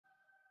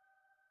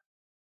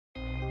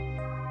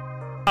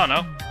I don't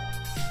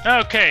know.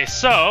 Okay,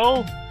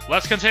 so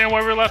let's continue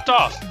where we left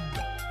off.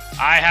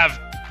 I have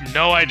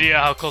no idea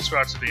how close we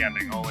are to the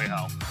ending. Holy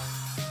hell.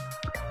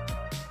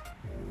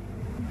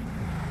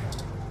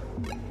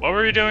 What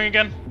were you doing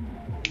again?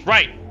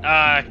 Right,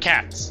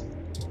 cats.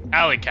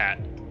 Alley cat.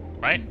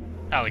 Right?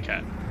 Alley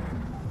cat.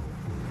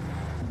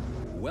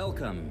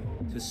 Welcome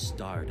to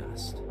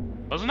Stardust.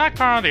 Wasn't that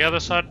car on the other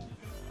side?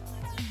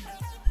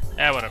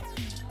 Yeah, whatever.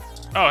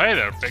 Oh, hey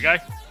there, big guy.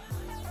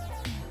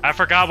 I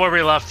forgot where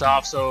we left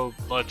off, so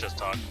let's just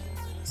talk.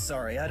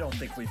 Sorry, I don't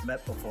think we've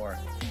met before.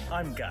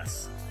 I'm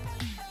Gus.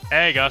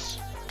 Hey, Gus.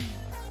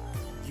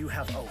 You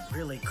have a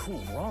really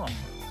cool ROM.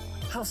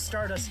 How's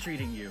Stardust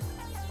treating you?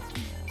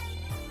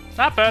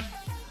 Not bad.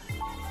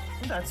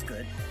 That's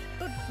good,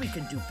 but we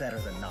can do better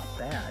than not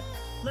bad.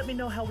 Let me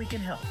know how we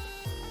can help.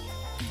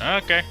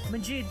 Okay.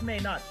 Majid may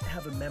not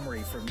have a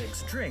memory for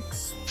mixed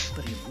drinks,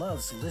 but he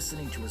loves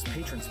listening to his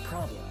patrons'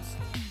 problems.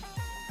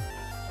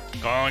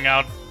 Going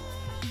out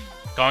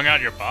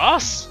your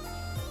boss?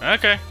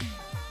 Okay.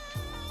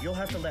 You'll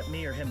have to let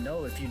me or him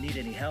know if you need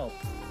any help.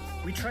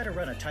 We try to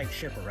run a tight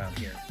ship around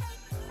here.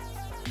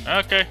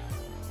 Okay.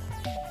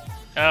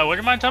 Would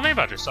you mind telling me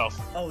about yourself?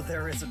 Oh,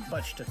 there isn't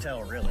much to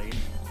tell, really.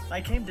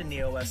 I came to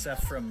Neo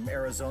SF from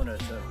Arizona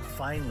to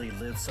finally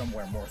live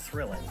somewhere more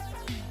thrilling.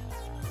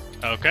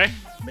 Okay.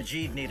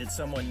 Majid needed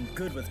someone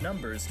good with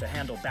numbers to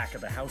handle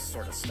back-of-the-house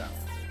sort of stuff.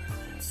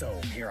 So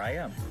here I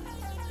am.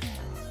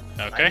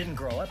 Okay. I didn't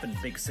grow up in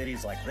big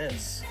cities like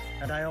this,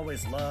 and I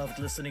always loved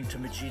listening to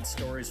Majid's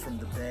stories from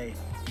the Bay.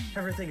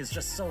 Everything is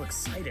just so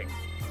exciting.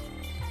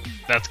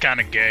 That's kind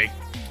of gay.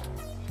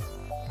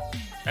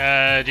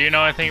 Do you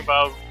know anything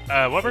about,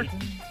 Weber?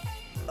 Hayden?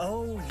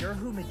 Oh, you're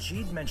who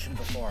Majid mentioned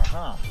before,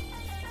 huh?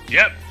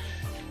 Yep.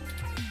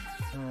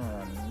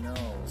 Oh, no,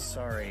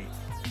 sorry.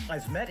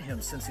 I've met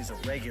him since he's a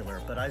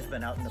regular, but I've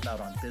been out and about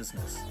on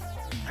business.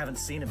 Haven't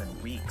seen him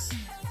in weeks.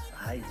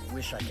 I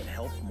wish I could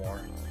help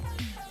more.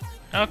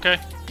 Okay.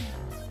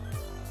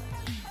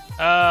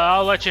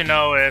 I'll let you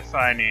know if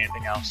I need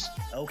anything else.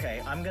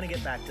 Okay, I'm gonna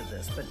get back to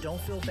this, but don't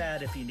feel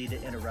bad if you need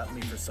to interrupt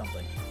me for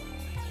something.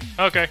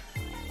 Okay.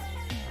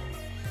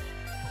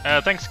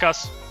 Thanks,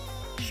 Gus.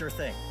 Sure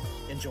thing.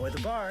 Enjoy the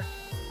bar.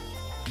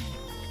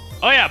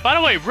 Oh yeah, by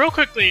the way, real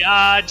quickly,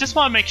 just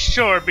want to make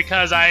sure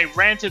because I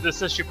ran into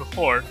this issue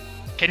before.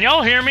 Can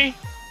y'all hear me?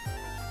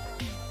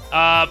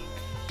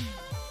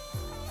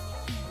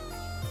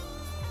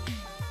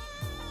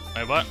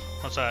 Wait, what?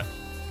 What's that?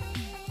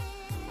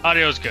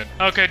 Audio's good.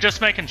 Okay,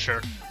 just making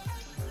sure.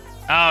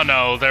 I don't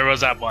know, there was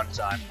that one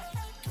time.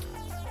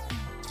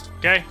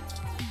 Okay.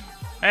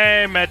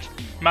 Hey,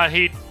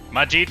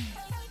 Majid.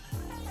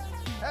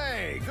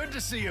 Hey, good to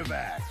see you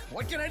back.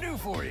 What can I do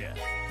for you?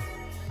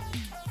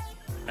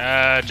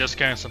 Just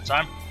getting some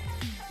time.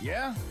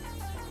 Yeah?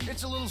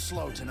 It's a little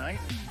slow tonight.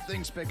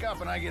 Things pick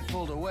up and I get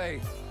pulled away.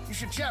 You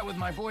should chat with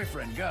my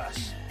boyfriend,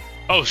 Gus.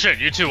 Oh shit,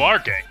 you two are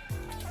gay.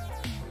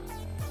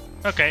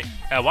 Okay,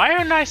 why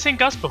haven't I seen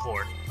Gus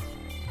before?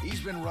 He's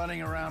been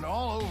running around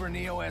all over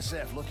Neo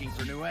SF looking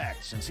for new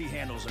acts since he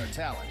handles our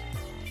talent.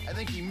 I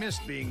think he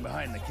missed being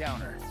behind the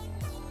counter.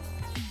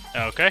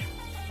 Okay.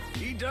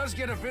 He does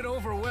get a bit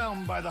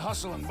overwhelmed by the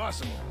hustle and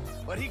bustle,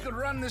 but he could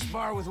run this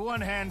bar with one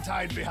hand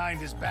tied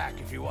behind his back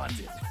if he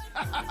wanted.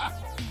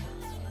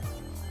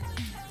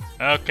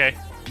 Okay.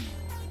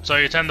 So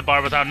you tend the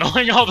bar without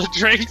knowing all the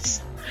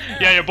drinks?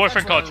 Yeah, your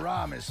boyfriend called you. That's what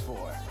a ROM is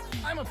for.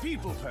 I'm a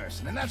people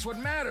person, and that's what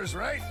matters,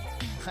 right?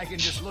 I can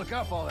just look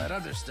up all that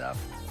other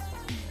stuff.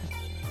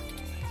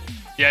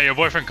 Yeah, your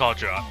boyfriend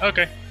called you out.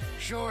 Okay.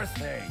 Sure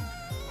thing.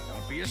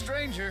 Don't be a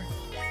stranger.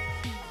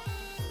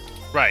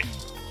 Right.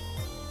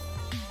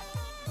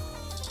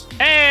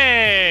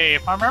 Hey!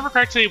 If I remember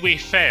correctly, we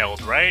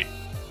failed, right?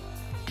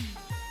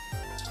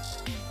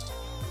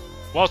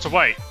 Walter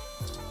White.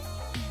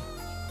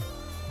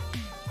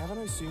 Haven't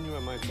I seen you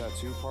at my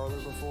tattoo parlor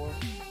before?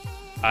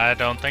 I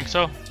don't think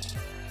so.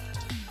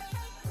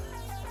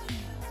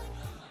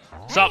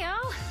 Sup?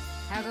 Heyo!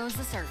 How goes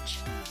the search?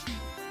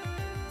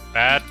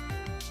 Bad.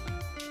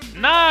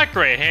 Not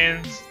great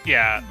hands.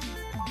 Yeah.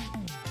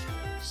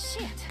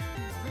 Shit.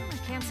 Well, I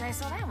can't say I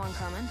saw that one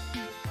coming.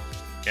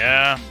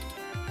 Yeah.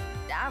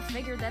 I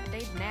figured that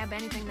they'd nab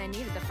anything they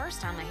needed the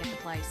first time they hit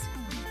the place.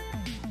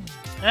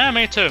 Yeah,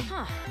 me too.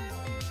 Huh.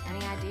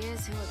 Any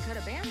ideas who it could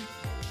have been?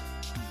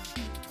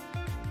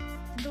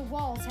 The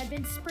walls had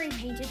been spray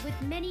painted with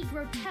many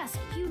grotesque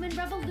human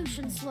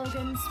revolution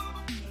slogans.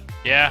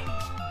 Yeah.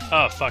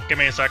 Oh, fuck. Give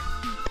me a sec.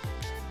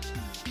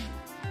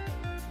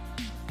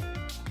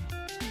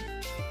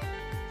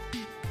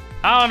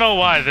 I don't know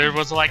why. There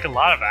was like a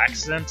lot of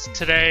accidents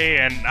today,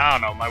 and I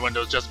don't know. My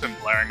window's just been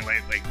blaring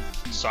lately.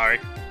 Sorry.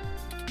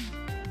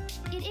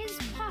 It is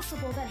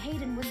possible that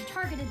Hayden was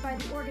targeted by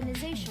the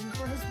organization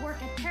for his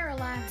work at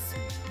Parallax.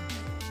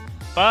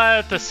 But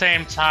at the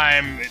same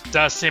time, it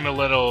does seem a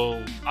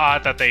little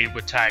odd that they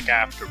would tag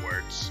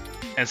afterwards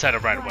instead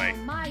of right away.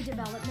 While my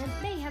development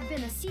may have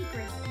been a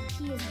secret,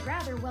 he is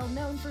rather well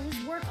known for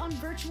his work on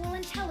virtual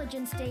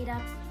intelligence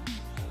data.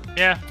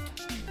 Yeah.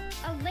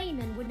 A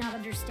layman would not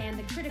understand understand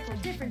the critical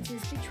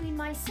differences between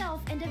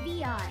myself and a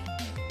VI,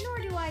 nor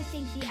do I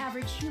think the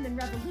average Human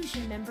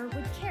Revolution member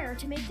would care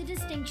to make the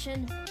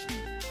distinction.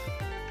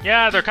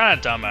 Yeah, they're kind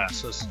of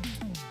dumbasses.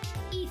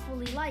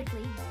 Equally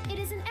likely, it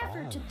is an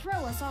effort to throw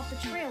us off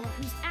the trail of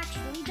who's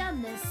actually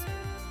done this.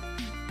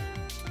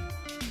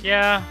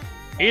 Yeah,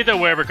 either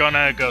way, we're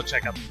gonna go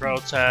check out the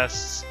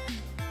protests.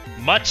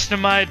 Much to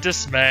my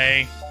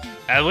dismay,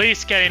 at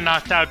least getting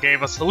knocked out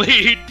gave us a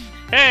lead.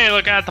 Hey,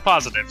 look at the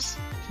positives.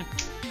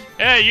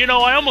 Hey, you know,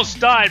 I almost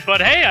died,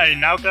 but hey, I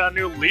now got a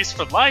new lease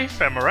for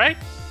life, am I right?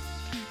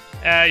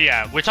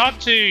 Yeah, we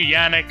talked to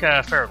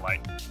Yannick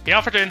Fairlight. He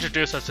offered to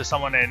introduce us to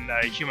someone in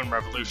Human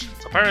Revolutions,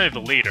 apparently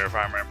the leader, if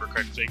I remember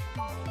correctly.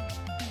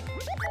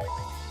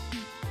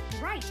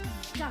 Right.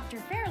 Dr.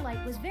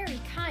 Fairlight was very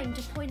kind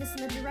to point us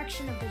in the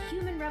direction of the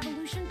Human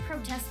Revolution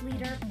protest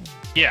leader.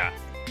 Yeah.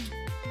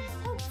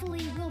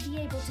 Hopefully, we'll be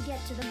able to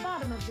get to the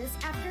bottom of this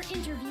after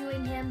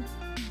interviewing him.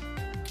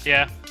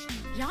 Yeah.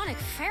 Yannick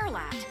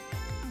Fairlight.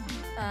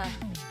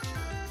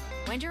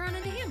 When'd you run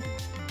into him?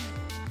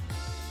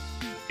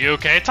 You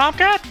okay,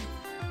 Tomcat?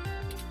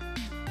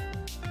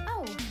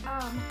 Oh,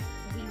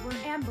 we were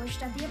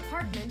ambushed at the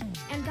apartment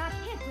and got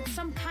hit with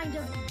some kind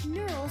of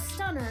neural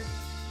stunner.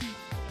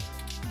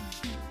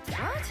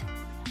 What?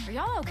 Are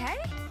y'all okay?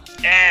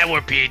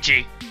 We're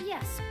peachy.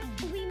 Yes,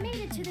 we made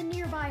it to the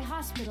nearby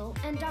hospital,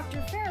 and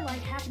Dr.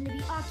 Fairlight happened to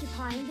be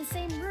occupying the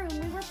same room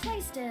we were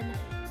placed in.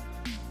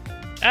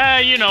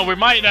 You know, we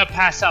might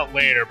pass out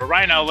later, but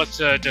right now, let's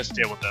just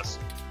deal with this.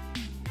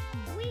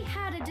 We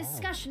had a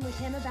discussion with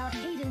him about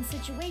Hayden's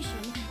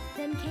situation,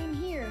 then came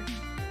here.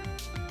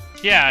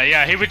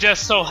 Yeah, he would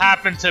just so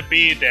happen to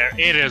be there.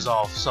 It is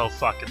all so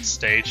fucking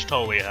staged,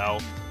 totally hell.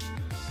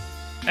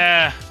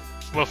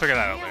 We'll figure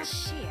that out Well, later.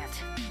 shit.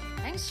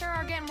 Things sure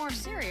are getting more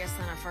serious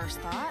than I first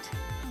thought.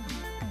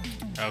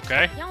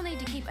 Okay. Y'all need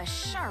to keep a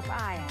sharp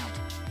eye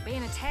out.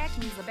 Being attacked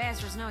means the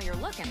bastards know you're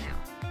looking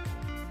now.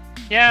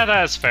 Yeah,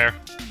 that's fair.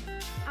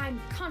 I'm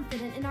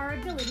confident in our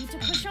ability to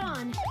push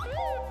on.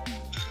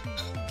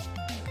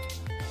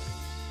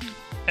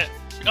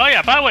 Oh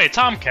yeah, by the way,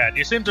 Tomcat,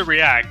 you seem to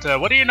react.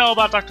 What do you know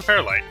about Dr.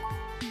 Fairlight?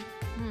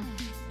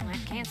 I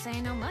can't say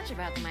I know much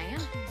about the man.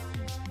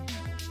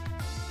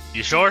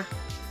 You sure?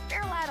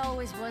 Fairlight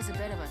always was a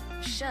bit of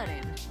a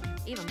shut-in,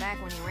 even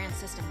back when he ran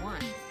System 1,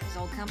 his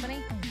old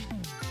company.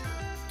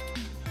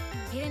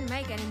 He didn't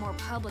make any more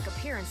public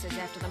appearances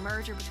after the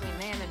merger between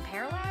them and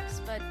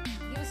Parallax, but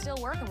he was still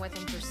working with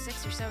him for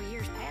 6 or so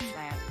years past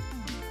that.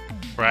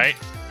 Right.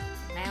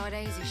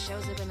 Nowadays, he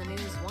shows up in the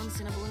news once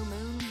in a blue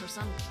moon for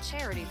some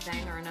charity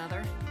thing or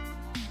another.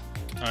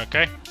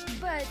 Okay.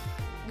 But,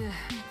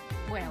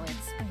 well,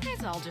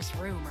 it's all just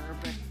rumor,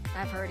 but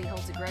I've heard he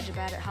holds a grudge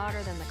about it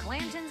hotter than the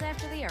Clantons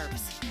after the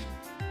Earps.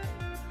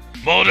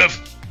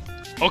 Motive!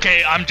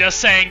 Okay, I'm just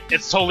saying,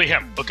 it's totally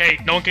him, okay?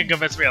 No one can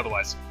convince me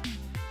otherwise.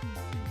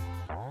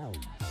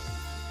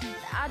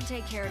 I'd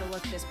take care to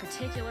look this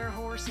particular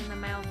horse in the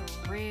mouth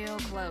real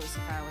close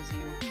if I was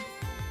you.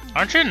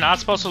 Aren't you not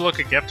supposed to look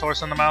a gift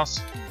horse in the mouth?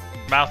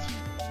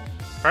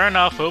 Fair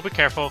enough, we'll be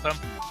careful of him.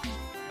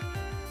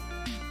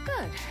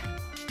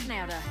 Good.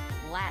 Now to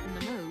lighten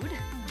the mood.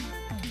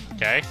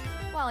 Okay.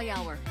 While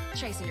y'all were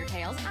chasing your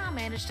tails, I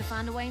managed to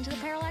find a way into the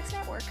Parallax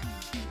network.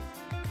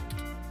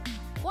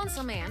 Once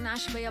I'm in, I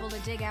should be able to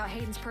dig out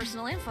Hayden's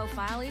personal info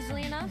file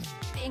easily enough,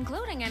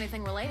 including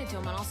anything related to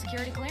him on all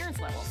security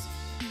clearance levels.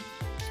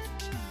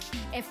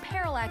 If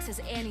Parallax has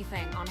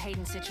anything on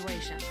Hayden's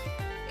situation,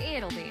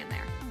 it'll be in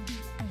there.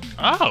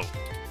 Oh.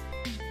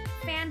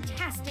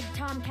 Fantastic,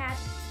 Tomcat.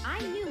 I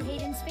knew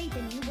Hayden's faith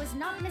in you was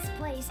not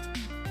misplaced.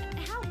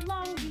 How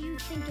long do you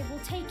think it will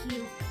take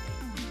you?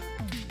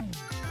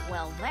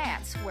 Well,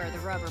 that's where the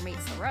rubber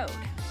meets the road.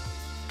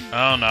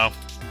 Oh no.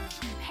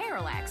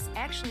 Parallax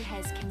actually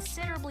has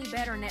considerably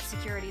better net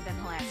security than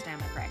the last time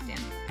I cracked in.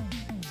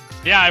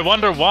 Yeah, I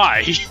wonder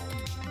why.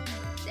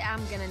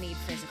 I'm gonna need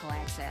physical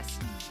access.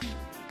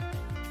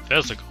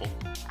 Physical?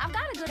 I've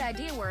got a good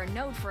idea where a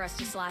node for us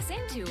to slice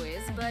into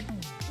is, but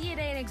it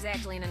ain't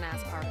exactly in a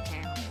nice part of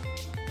town.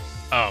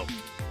 Oh.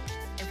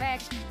 In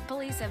fact,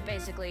 police have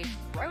basically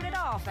wrote it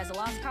off as a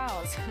lost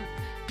cause.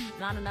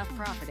 Not enough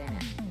profit in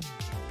it.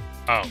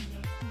 Oh.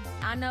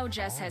 I know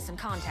Jess has some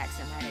contacts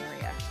in that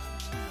area.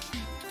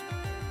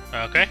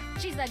 Okay.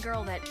 She's that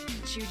girl that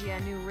chewed you a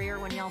new rear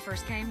when y'all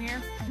first came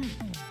here.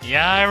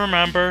 Yeah, I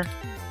remember.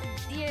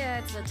 Yeah,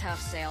 it's a tough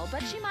sell,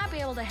 but she might be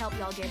able to help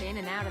y'all get in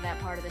and out of that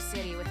part of the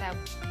city without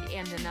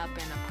ending up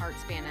in a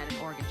parts bin at an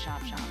organ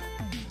shop.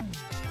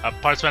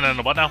 Partsman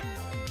and what now?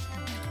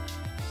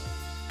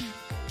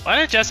 Why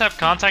did Jess have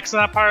contacts in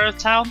that part of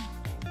town?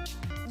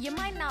 You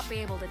might not be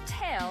able to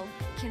tell,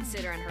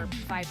 considering her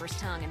viper's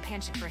tongue and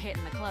penchant for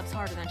hitting the clubs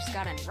harder than she's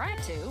got any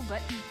right to,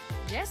 but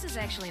Jess is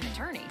actually an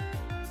attorney.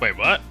 Wait,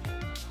 what?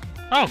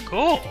 Oh,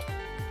 cool.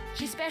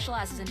 She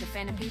specializes in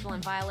defending people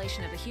in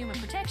violation of the Human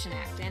Protection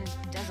Act and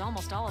does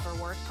almost all of her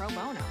work pro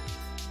bono.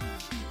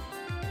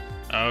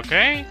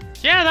 Okay.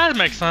 Yeah, that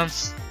makes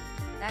sense.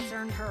 That's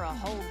earned her a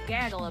whole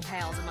gaggle of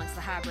pals amongst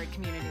the hybrid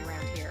community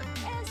around here,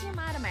 as you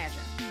might imagine.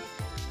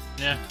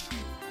 Yeah.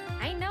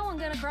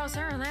 run across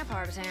her in that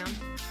part of town.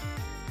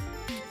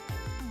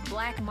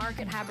 Black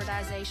market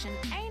hybridization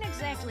ain't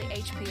exactly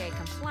HPA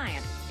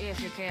compliant, if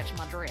you catch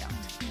my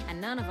drift.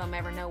 And none of them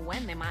ever know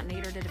when they might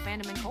need her to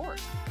defend them in court.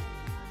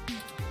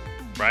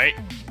 Right?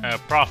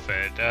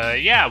 Profit.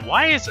 Yeah,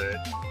 why is it?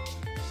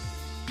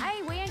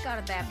 Hey, we ain't got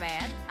it that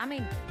bad. I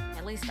mean,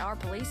 at least our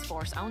police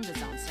force owns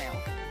its own self.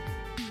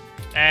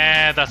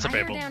 That's a I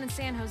heard babble. down in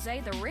San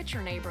Jose, the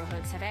richer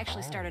neighborhoods have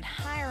actually started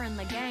hiring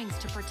the gangs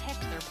to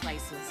protect their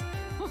places.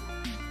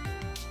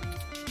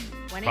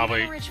 When Probably.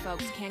 even the rich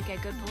folks can't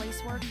get good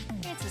police work,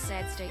 it's a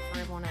sad state for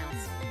everyone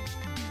else.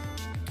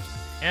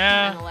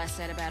 Yeah. And the less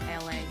said about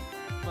LA,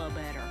 the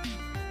better.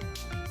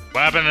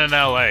 What happened in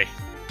LA?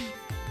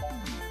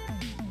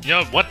 You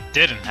know, what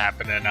didn't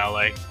happen in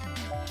LA?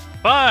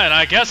 But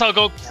I guess I'll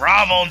go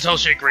grovel until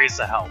she agrees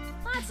to help.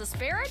 That's the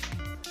spirit.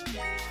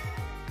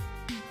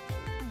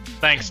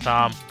 Thanks,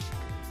 Tom.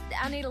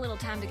 I need a little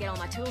time to get all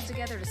my tools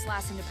together to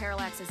slice into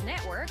Parallax's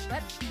network,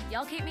 but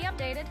y'all keep me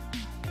updated.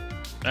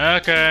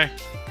 Okay.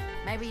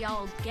 Maybe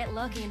y'all get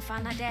lucky and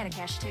find that data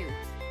cache too.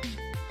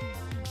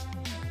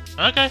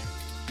 Okay.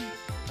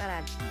 But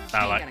I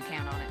I ain't like- gonna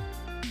count on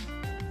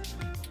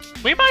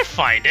it. We might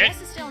find it.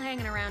 Jess is still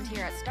hanging around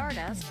here at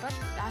Stardust, but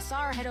I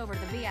saw her head over to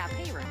the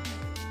VIP room.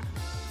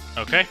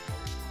 Okay.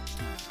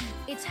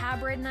 It's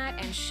hybrid night,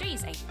 and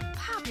she's a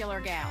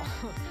popular gal.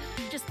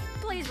 Just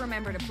please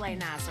remember to play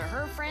nice, or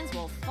her friends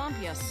will thump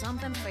you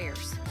something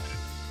fierce.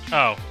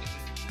 Oh.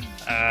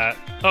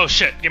 Oh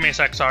shit, give me a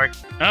sec, sorry.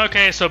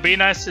 Okay, so be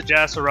nice to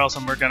Jess or else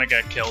we're gonna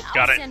get killed.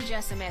 Got I'll it. send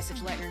Jess a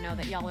message letting her know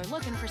that y'all are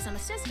looking for some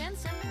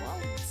assistance, and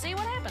we'll see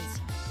what happens.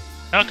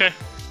 Okay.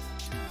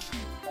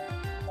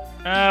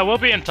 We'll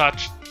be in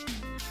touch.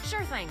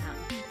 Sure thing, hon.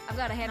 I've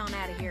got to head on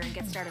out of here and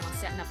get started on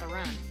setting up the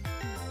run.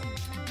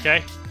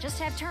 Okay. Just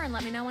have turn,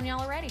 let me know when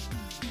y'all are ready.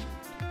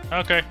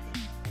 Okay.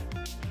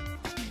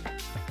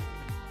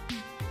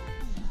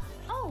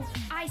 Oh,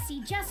 I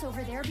see Jess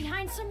over there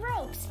behind some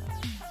ropes.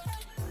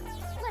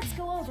 Let's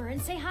go over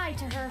and say hi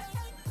to her.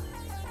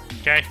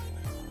 Okay.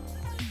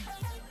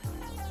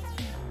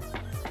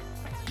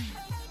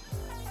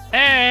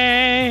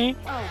 Hey!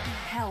 Oh,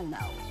 hell no.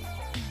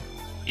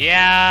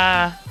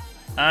 Yeah,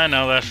 I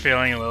know that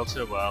feeling a little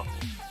too well.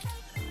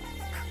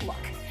 Look,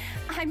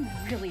 I'm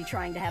really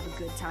trying to have a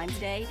good time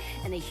today,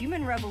 and the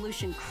Human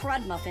Revolution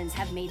crud muffins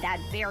have made that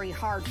very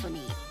hard for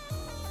me.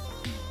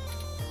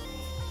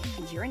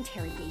 And your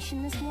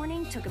interrogation this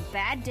morning took a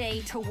bad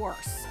day to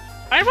worse.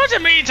 I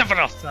wasn't mean to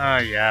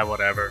yeah,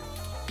 whatever.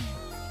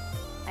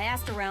 I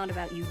asked around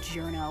about you,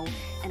 Journo,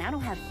 and I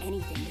don't have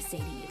anything to say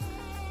to you.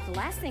 The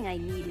last thing I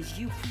need is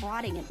you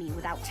prodding at me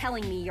without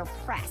telling me you're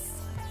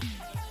press.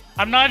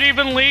 I'm not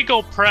even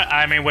legal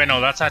I mean, wait,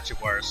 no, that's actually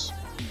worse.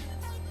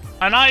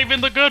 I'm not even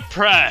the good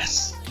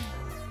press.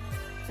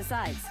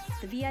 Besides,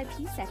 the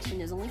VIP section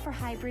is only for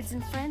hybrids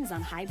and friends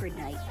on hybrid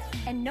night,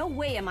 and no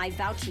way am I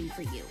vouching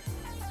for you.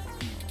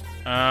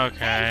 Okay.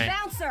 Hey,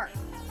 bouncer!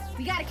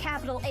 We got a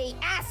capital A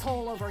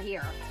asshole over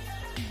here.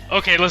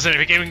 Okay, listen,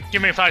 if you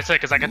give me 5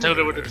 seconds, I can tell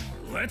you what it is.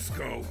 Let's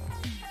go.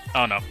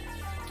 Oh, no.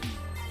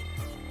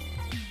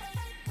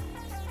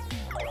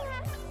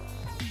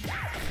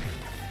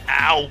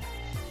 Ow.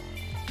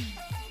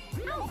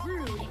 How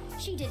rude.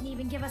 She didn't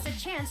even give us a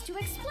chance to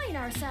explain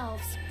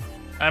ourselves.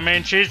 I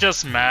mean, she's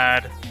just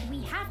mad.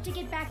 We have to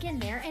get back in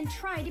there and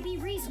try to be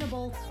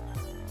reasonable.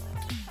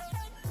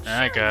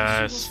 I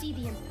guess. She will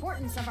see the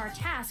importance of our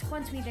task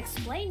once we've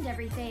explained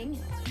everything.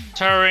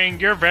 Turing,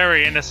 you're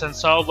very innocent,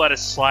 so I'll let it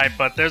slide,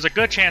 but there's a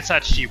good chance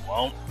that she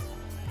won't.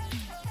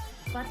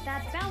 But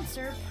that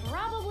bouncer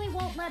probably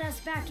won't let us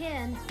back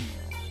in.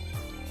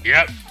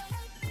 Yep.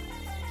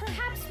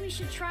 Perhaps we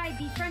should try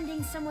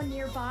befriending someone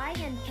nearby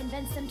and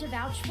convince them to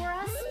vouch for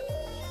us?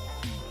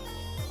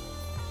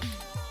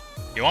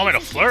 You want me to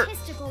It's a flirt?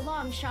 statistical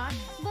long shot,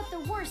 but the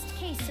worst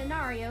case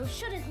scenario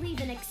shouldn't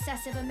leave an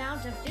excessive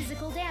amount of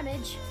physical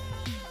damage.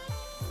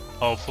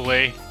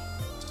 Hopefully.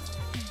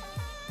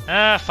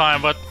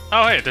 Fine, but...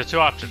 Oh, hey, there's 2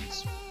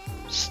 options.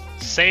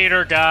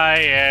 Satyr guy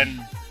and...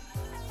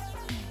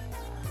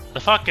 The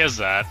fuck is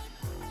that?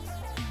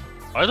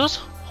 Are those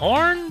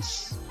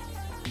horns?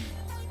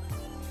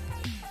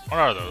 What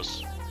are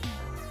those?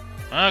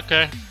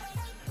 Okay.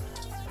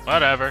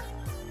 Whatever.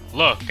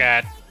 Look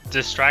at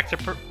distracted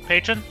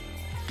patron?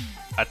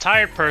 A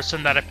tired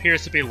person that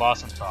appears to be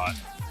lost in thought.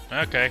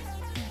 Okay.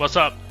 What's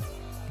up?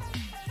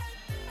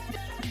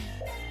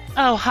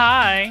 Oh,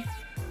 hi.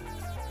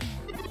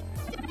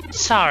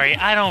 Sorry,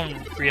 I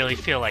don't really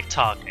feel like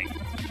talking.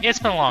 It's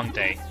been a long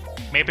day.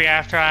 Maybe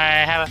after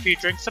I have a few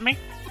drinks with me?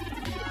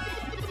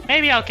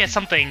 Maybe I'll get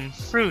something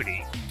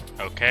fruity.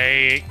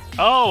 Okay.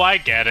 Oh, I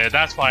get it.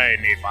 That's why I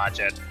need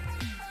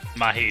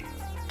my heat.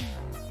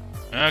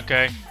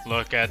 Okay.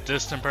 Look at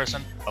distant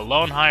person. A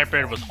lone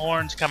hybrid with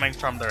horns coming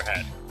from their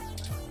head.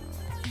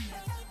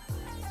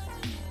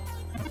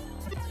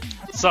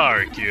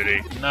 Sorry,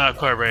 cutie. Not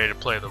quite ready to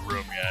play the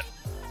room yet.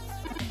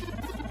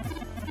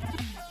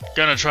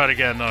 Gonna try to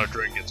get another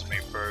drink into me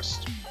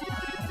first.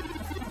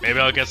 Maybe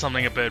I'll get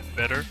something a bit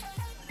bitter.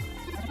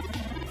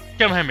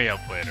 Come hit me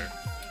up later.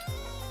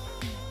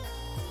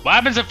 What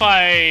happens if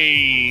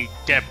I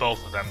get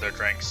both of them their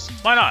drinks?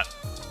 Why not?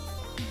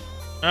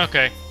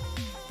 Okay.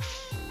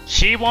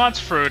 She wants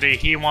fruity,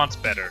 he wants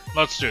bitter.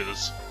 Let's do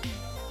this.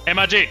 Hey,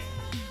 Majid.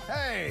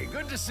 Hey,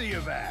 good to see you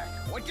back.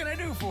 What can I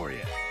do for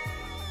you?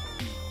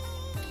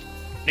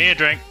 Need a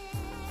drink.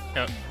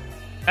 Oh.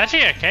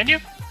 Actually, yeah, can you?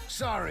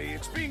 Sorry,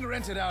 it's being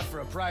rented out for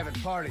a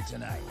private party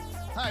tonight.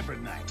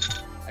 Hybrid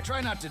night. I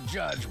try not to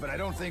judge, but I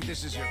don't think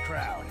this is your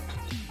crowd.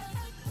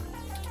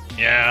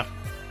 Yeah.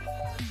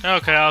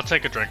 Okay, I'll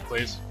take a drink,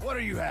 please. What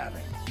are you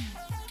having?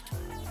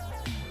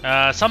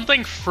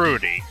 Something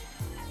fruity.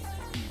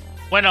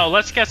 Wait, no,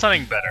 let's get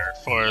something better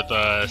for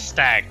the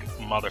stag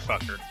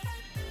motherfucker.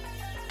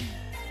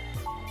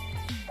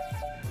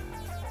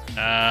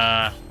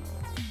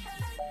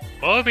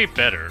 What would be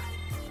better?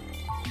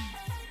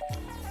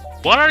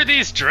 What are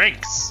these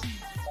drinks?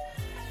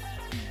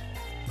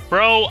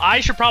 Bro, I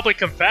should probably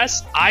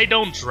confess, I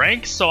don't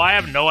drink, so I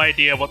have no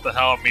idea what the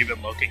hell I'm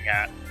even looking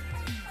at.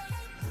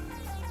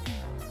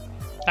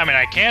 I mean,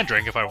 I can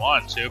drink if I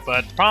want to,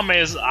 but the problem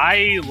is,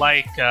 I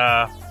like,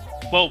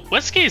 well,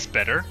 whiskey's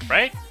bitter,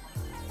 right?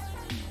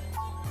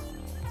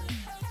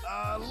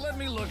 Let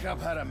me look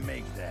up how to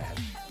make that.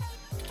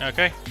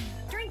 Okay.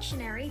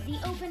 Dictionary, the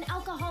Open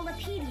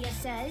Alcoholopedia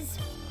says.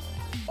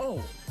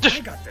 Oh, I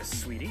got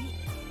this, sweetie.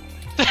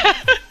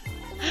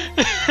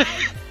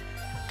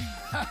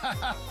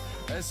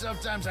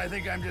 Sometimes I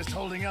think I'm just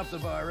holding up the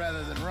bar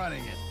rather than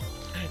running it.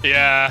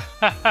 Yeah.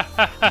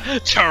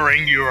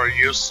 Turing, you are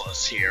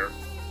useless here.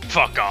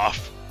 Fuck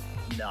off.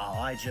 No,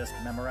 I just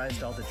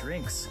memorized all the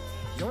drinks.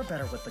 You're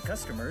better with the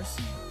customers.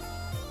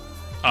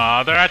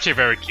 They're actually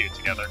very cute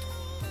together.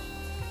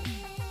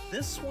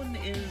 This one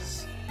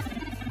is...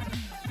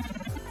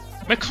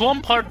 Mix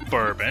 1 part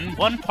bourbon,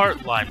 1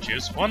 part lime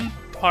juice, 1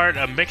 part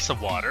a mix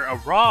of water, a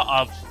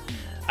raw of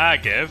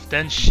agave,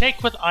 then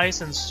shake with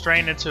ice and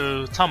strain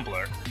into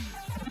tumbler.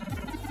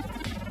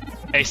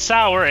 A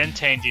sour and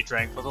tangy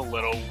drink with a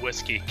little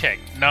whiskey kick.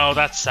 No,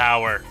 that's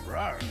sour.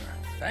 Rawr.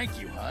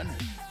 Thank you, hun.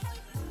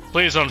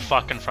 Please don't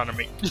fuck in front of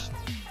me.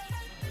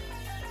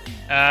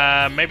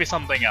 Maybe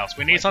something else.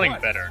 We need Like something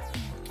what? better.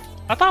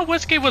 I thought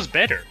whiskey was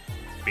bitter.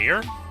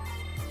 Beer?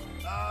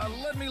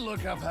 Let me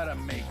look up how to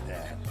make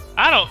that.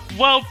 I don't...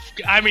 Well,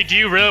 I mean, do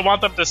you really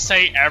want them to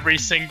say every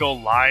single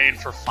line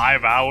for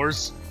 5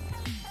 hours?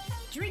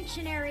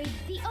 Dictionary,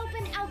 the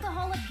Open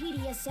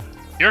Alcoholopedia says.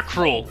 You're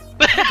cruel.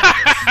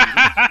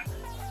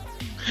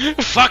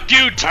 Fuck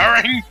you,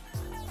 Turing!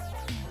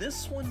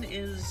 This one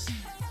is...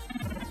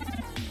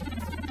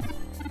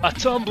 A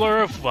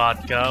tumbler of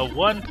vodka,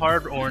 1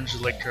 part orange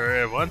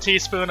liquor, 1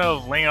 teaspoon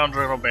of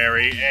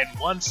lingonberry, and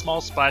 1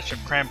 small splash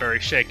of cranberry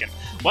shaken.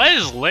 What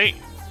is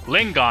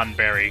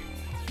lingonberry?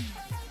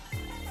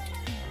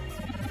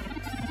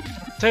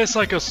 Tastes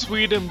like a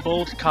sweet and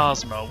bold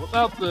Cosmo,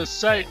 without the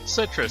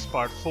citrus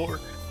part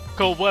for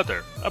cold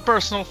weather. A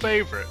personal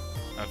favorite.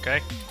 Okay.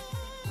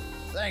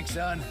 Thanks,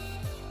 son.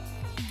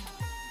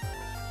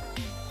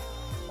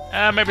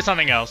 Maybe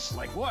something else.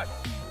 Like what?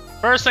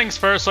 First things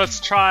first, let's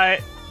try...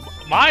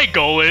 My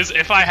goal is,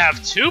 if I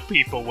have 2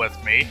 people with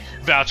me,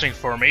 vouching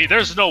for me,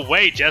 there's no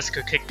way Jess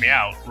could kick me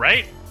out,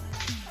 right?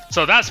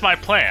 So that's my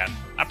plan.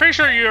 I'm pretty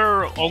sure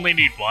you only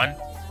need 1.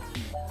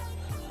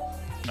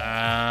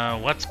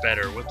 What's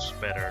better? What's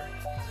better?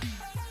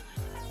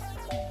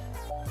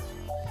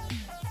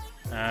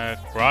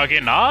 Groggy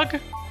Nog?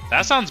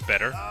 That sounds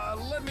better.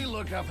 Let me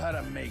look up how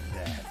to make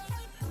that.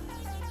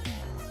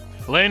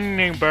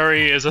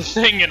 Lingonberry is a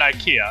thing in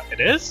IKEA. It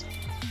is?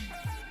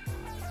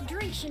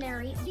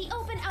 Dictionary, the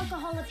Open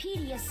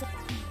Alcoholopedia says.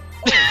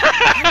 Oh,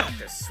 I got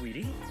this,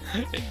 sweetie.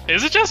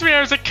 Is it just me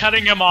or is it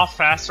cutting him off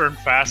faster and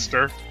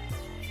faster?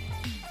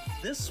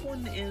 This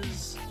one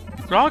is...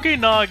 Groggy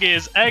Nog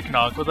is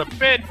eggnog with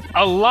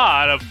a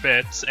lot of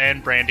bits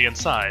and brandy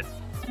inside.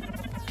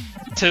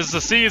 'Tis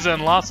the season,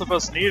 lots of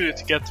us needed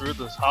to get through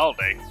this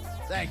holiday.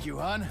 Thank you,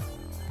 hun.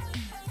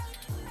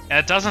 And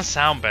it doesn't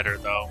sound better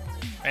though.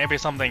 Maybe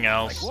something Like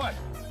else. what?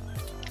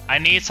 I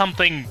need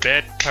something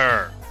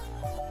bitter.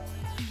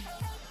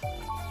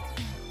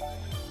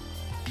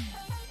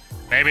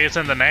 Maybe it's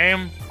in the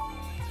name?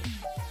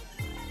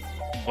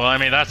 Well, I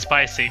mean, that's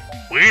spicy.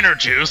 Wiener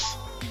juice!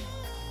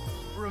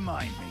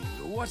 Remind me,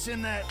 what's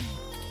in that?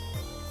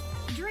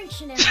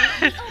 Dictionary,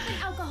 the Open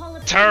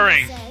Alcoholopedia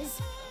Turing.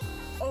 says.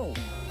 Oh,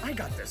 I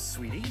got this,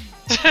 sweetie.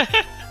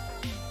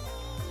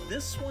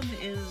 This one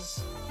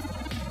is...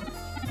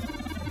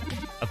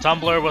 A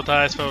tumbler with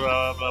ice filled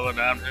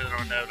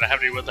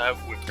heavy with the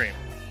whipped cream.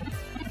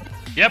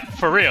 Yep,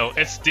 for real,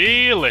 it's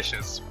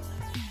delicious.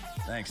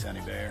 Thanks,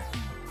 honey bear.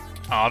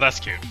 Oh, that's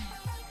cute.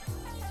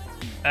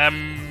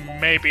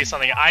 Maybe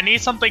something. I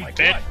need something Like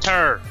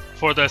bitter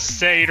for the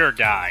satyr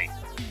guy.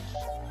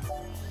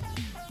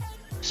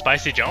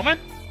 Spicy gentleman?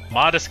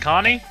 Modest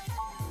Connie?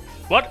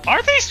 What?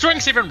 Are these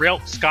drinks even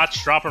real?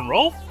 Scotch drop and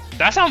roll?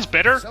 That sounds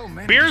bitter. So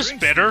many Beer's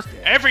drinks bitter. these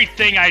days.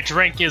 Everything I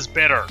drink is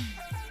bitter.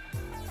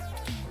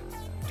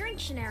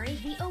 Dictionary,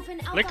 the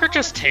Open Liquor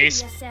just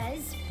tastes- Alcoholopedia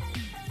says.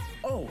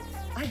 Oh,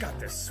 I got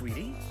this,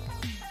 sweetie.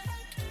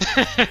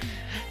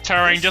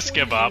 Turing, This just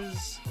give one up.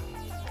 is-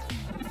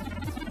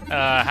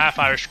 Half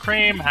Irish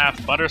cream,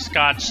 half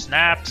butterscotch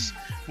snaps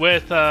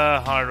with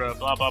hard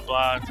blah blah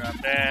blah.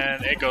 Drop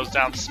in. It goes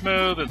down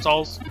smooth. It's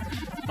also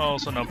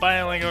no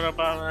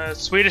bilingual.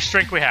 Swedish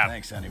drink we have.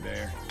 Thanks, honey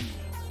bear.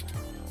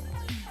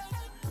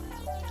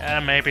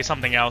 And maybe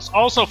something else.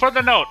 Also, for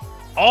the note,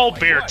 all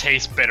Like beer what?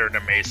 tastes bitter to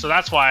me, so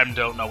that's why I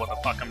don't know what the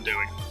fuck I'm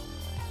doing.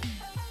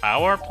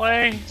 Power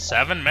play,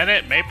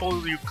 7-minute,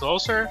 Maple You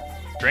Closer,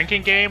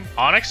 drinking game,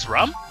 Onyx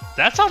rum.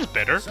 That sounds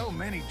bitter. So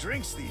many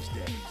drinks these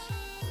days.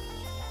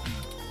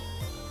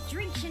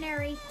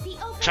 Dictionary, the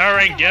open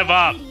Turing, give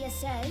up. Wikipedia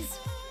says.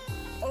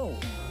 Oh,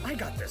 I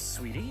got this,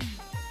 sweetie.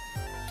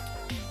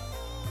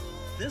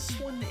 This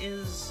one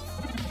is...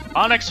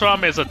 Onyx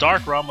rum is a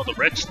dark rum with a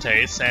rich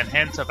taste and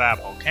hints of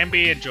apple. Can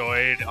be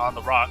enjoyed on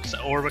the rocks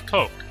or with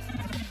Coke.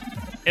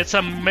 It's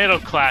a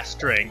middle-class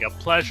drink,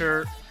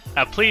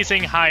 a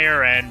pleasing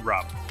higher-end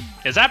rum.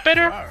 Is that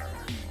bitter? Arr,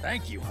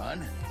 thank you,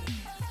 hun.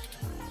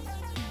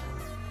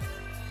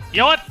 You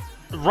know what?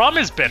 Rum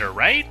is bitter,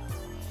 right?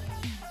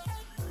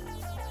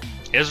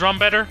 Is rum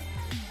bitter?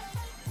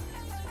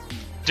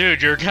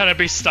 Dude, you're gonna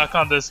be stuck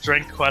on this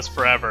drink quest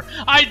forever.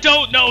 I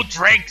don't know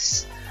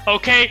drinks!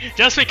 Okay?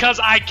 Just because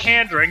I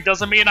can drink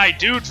doesn't mean I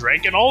do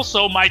drink, and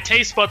also my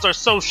taste buds are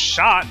so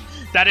shot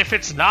that if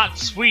it's not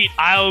sweet,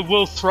 I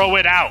will throw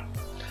it out.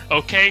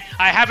 Okay?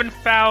 I haven't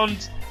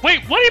found...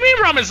 Wait, what do you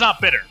mean rum is not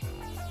bitter?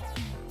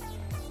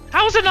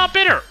 How is it not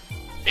bitter?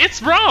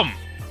 It's rum!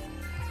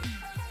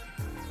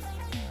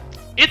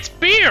 It's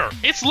beer!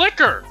 It's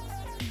liquor!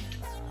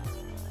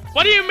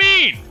 What do you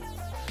mean?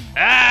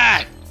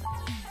 Ah!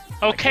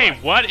 Okay,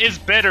 what is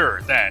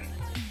bitter then?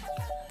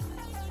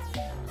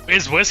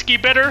 Is whiskey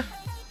bitter?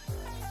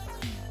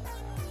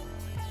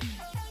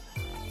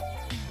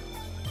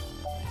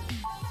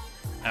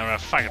 I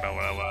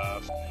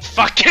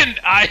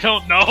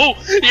don't know.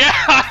 Yeah,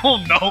 I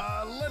don't know.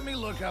 Let me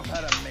look up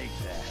how to make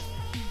that.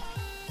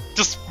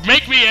 Just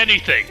make me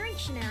anything.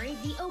 Dictionary,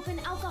 the open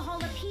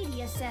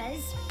alcoholopedia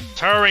says.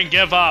 Turing,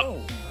 give up.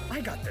 Oh,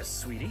 I got this,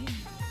 sweetie.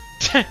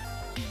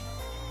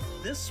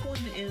 This one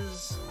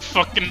is...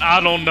 Fucking,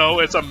 I don't know.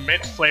 It's a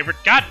mint flavored.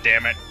 God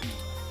damn it.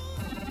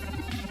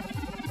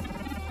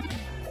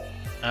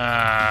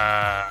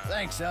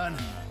 Thanks, son.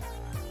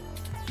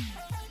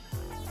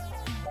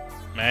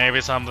 Maybe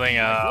something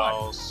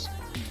else.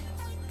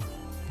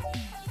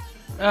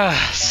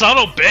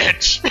 Subtle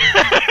bitch.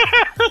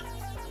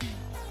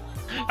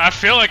 I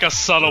feel like a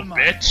subtle Come on.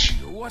 bitch.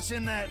 What's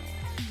in that?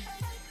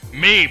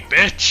 Me,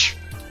 bitch.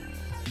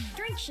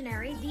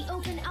 Dictionary, the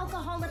open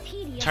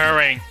alcoholopedia.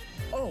 Turing.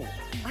 Oh,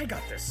 I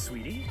got this,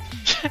 sweetie.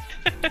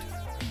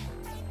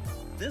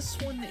 This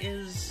one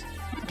is...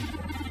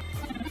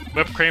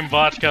 Whipped cream,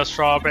 vodka,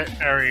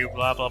 strawberry,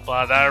 blah blah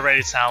blah. That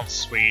already sounds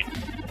sweet.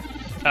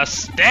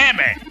 Damn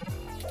it!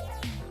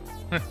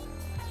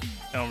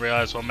 Don't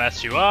realize we'll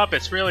mess you up.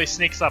 It really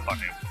sneaks up on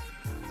you.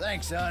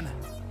 Thanks, son.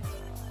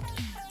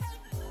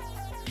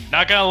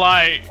 Not gonna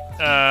lie,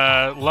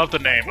 love the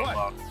name What?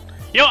 alone.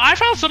 Yo, I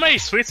found so many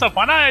sweet stuff.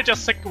 Why not I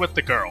just stick with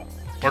the girl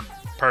or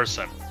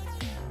person?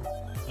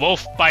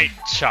 Wolf bite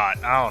shot.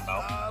 I don't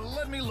know.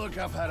 Let me look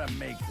up how to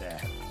make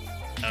that.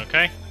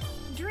 Okay.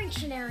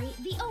 Dictionary,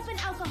 the open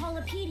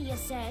alcoholopedia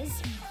says.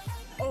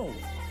 Oh,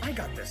 I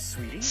got this,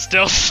 sweetie.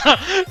 Still,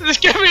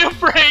 just give me a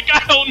break.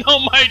 I don't know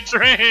my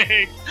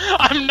drink.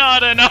 I'm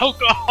not an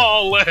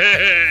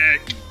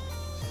alcoholic.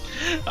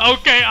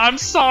 Okay, I'm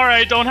sorry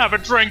I don't have a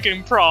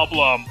drinking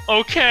problem.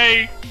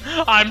 Okay?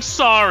 I'm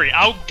sorry.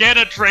 I'll get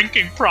a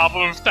drinking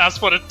problem if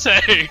that's what it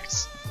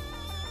takes.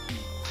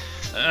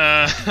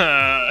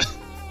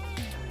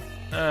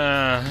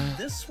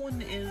 This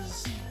one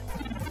is...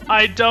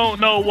 I don't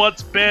know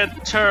what's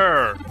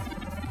bitter.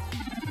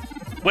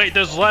 Wait,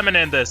 there's lemon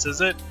in this,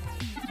 is it?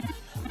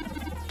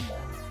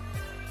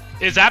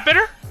 Is that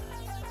bitter?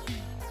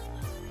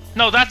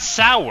 No, that's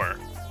sour.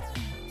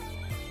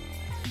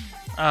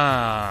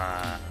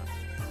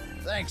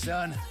 Thanks,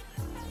 son.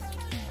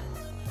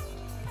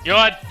 You know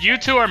what? You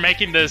two are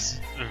making this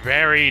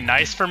very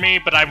nice for me,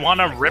 but I want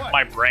to rip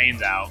my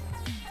brains out.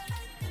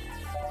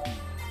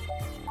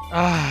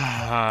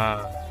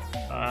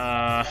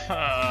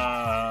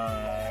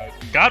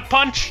 Gut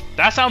punch?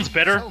 That sounds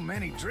bitter. So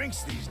many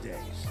drinks these days.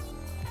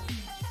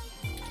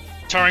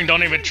 Turing,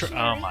 don't even try.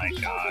 Oh Dictionary, my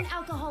the god. open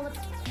alcoholic.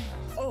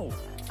 Oh,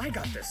 I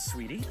got this,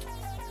 sweetie.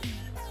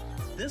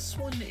 This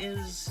one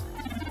is...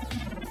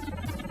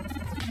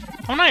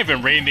 I'm not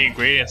even reading the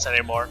ingredients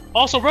anymore.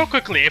 Also, real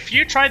quickly, if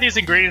you try these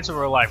ingredients in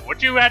real life, would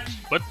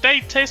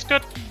they taste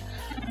good?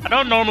 I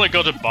don't normally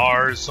go to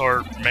bars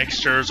or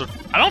mixtures, or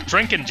I don't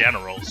drink in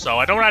general, so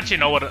I don't actually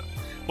know what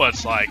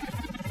it's like.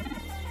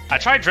 I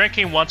tried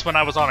drinking once when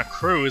I was on a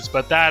cruise,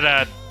 but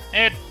that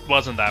it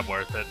wasn't that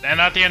worth it. And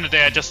at the end of the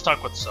day, I just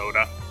stuck with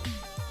soda.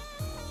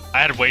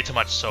 I had way too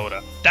much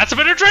soda. That's a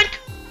bitter drink?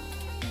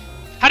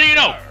 How do you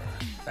know?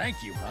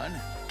 Thank you, hun.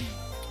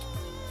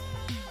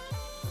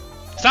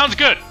 Sounds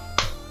good.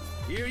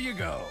 Here you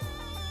go.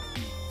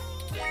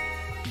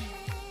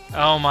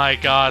 Oh my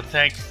god,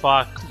 thank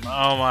fuck.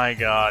 Oh my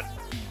god.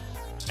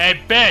 Hey,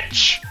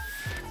 bitch!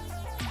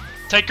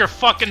 Take your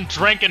fucking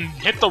drink and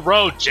hit the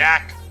road,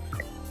 Jack.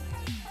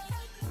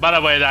 By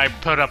the way, I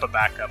put up a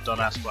backup. Don't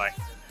ask why.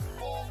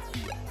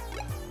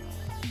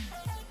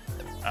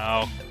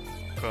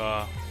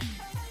 Alcohol.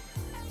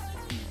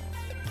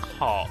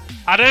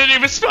 I didn't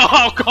even spell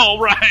alcohol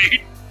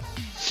right.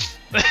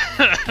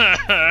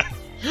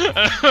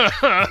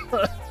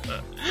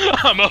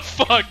 I'm a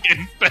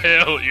fucking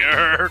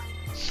failure.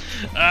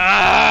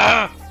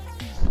 Ah!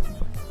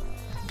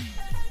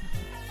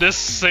 This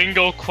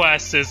single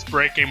quest is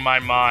breaking my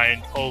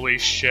mind. Holy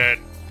shit.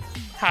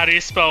 How do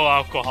you spell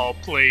alcohol,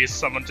 please?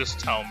 Someone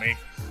just tell me.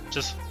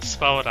 Just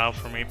spell it out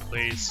for me,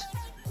 please.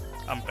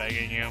 I'm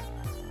begging you.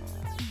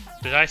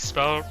 Did I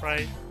spell it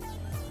right?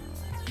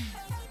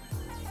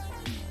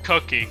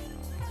 Cookie.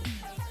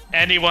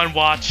 Anyone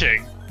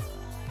watching?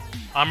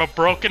 I'm a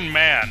broken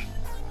man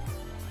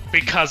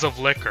because of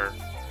liquor,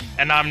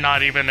 and I'm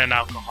not even an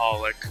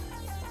alcoholic.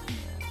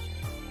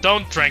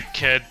 Don't drink,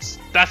 kids.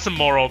 That's the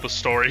moral of the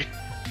story.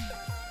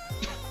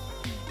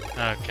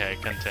 Okay,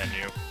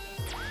 continue.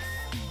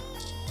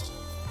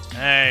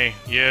 Hey,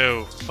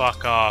 you,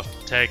 fuck off.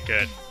 Take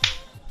it.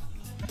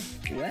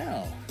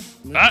 Well,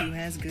 look who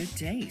has good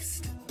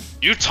taste.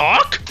 You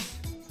talk?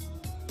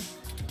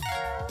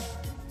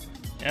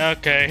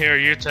 Okay, here,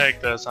 you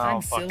take this. I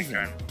don't fucking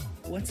care.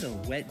 What's a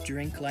wet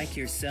drink like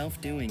yourself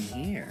doing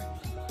here?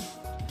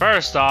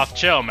 First off,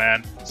 chill,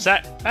 man.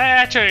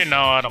 Actually,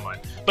 no, I don't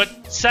mind.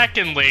 But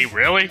secondly,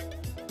 really?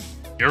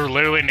 You're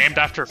literally named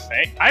after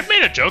Faye? I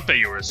made a joke that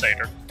you were a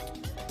satyr.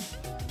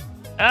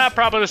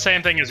 Probably the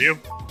same thing as you.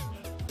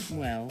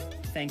 Well,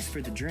 thanks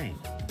for the drink.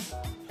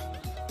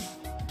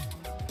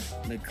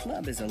 The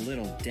club is a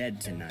little dead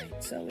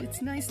tonight, so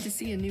it's nice to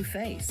see a new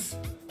face.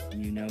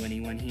 You know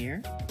anyone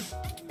here?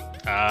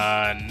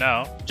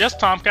 No. Just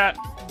Tomcat.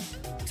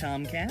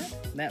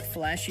 Tomcat? That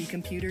flashy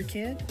computer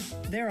kid?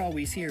 They're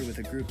always here with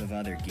a group of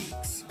other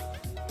geeks.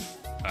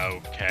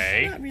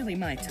 Okay. Not really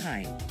my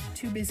type.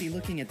 Too busy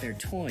looking at their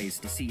toys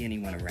to see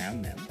anyone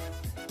around them.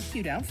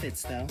 Cute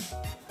outfits, though.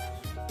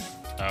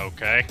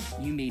 Okay.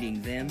 You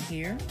meeting them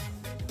here?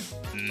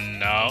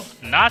 No,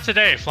 not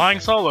today. Flying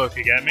solo, if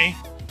you get me.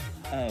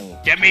 Oh.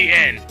 Get me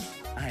in!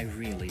 I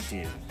really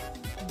do.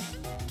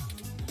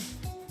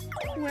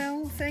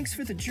 Well, thanks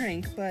for the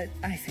drink, but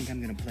I think I'm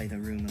gonna play the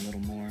room a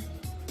little more.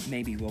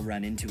 Maybe we'll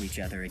run into each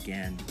other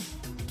again.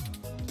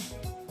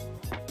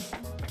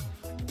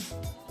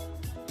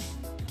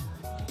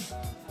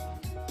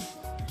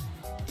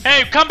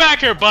 Hey, come back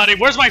here, buddy.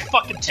 Where's my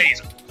fucking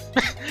taser?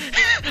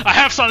 I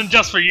have something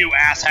just for you,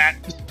 asshat.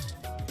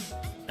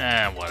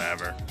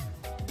 Whatever.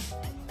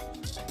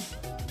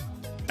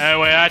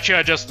 Anyway, actually,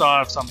 I just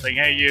thought of something.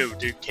 Hey, you,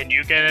 dude, can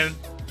you get in?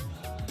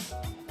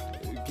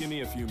 Give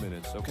me a few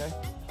minutes, okay?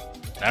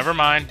 Never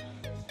mind.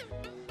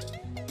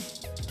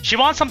 She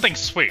wants something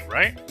sweet,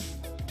 right?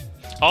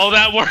 Oh,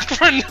 that worked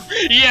for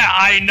yeah,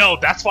 I know.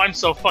 That's why I'm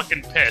so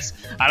fucking pissed.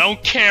 I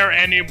don't care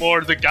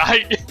anymore. The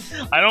guy...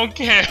 I don't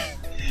care.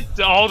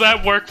 All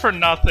that work for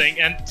nothing,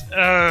 and...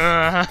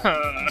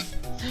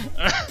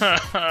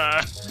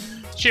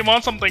 She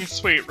wants something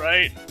sweet,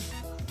 right?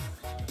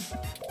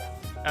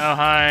 Oh,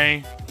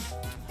 hi.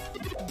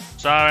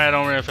 Sorry, I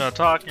don't really feel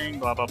talking,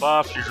 blah blah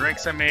blah. She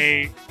drinks at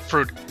me.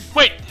 Fruit.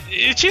 Wait,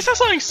 she said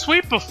something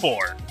sweet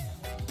before.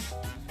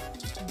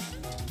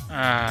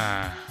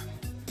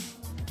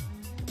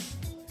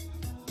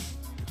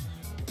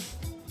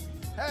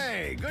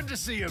 Hey, good to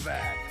see you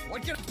back.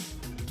 What can...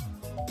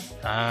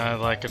 I'd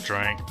like a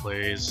drink,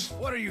 please.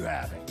 What are you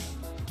having?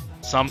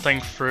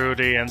 Something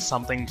fruity and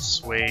something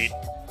sweet.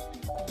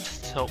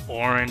 So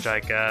orange, I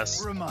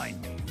guess.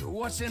 Remind me,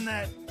 what's in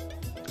that?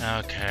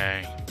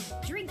 Okay.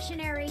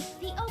 Dictionary,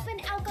 the Open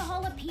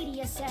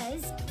Alcoholopedia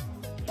says...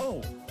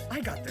 Oh, I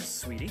got this,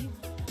 sweetie.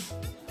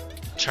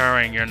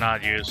 Turing, you're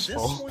not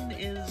useful. This one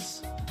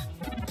is...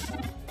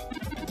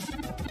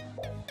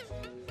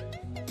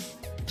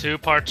 2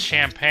 parts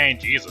champagne,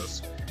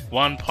 Jesus.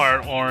 1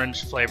 part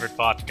orange flavored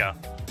vodka.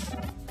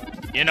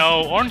 You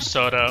know, orange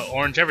soda,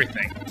 orange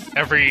everything.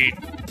 Every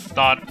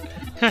thought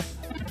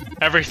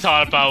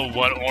about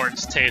what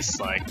orange tastes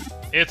like.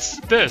 It's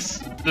this.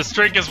 This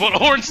drink is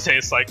what orange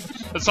tastes like.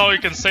 That's all you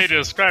can say to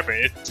describe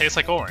it. It tastes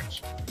like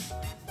orange.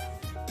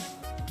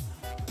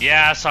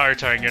 Yeah, sorry,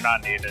 Turing, you're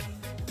not needed.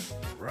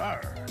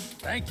 Rawr.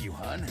 Thank you,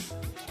 hun.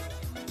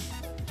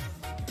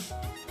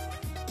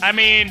 I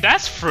mean,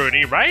 that's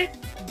fruity, right?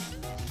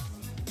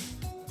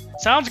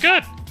 Sounds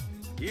good.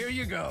 Here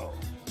you go.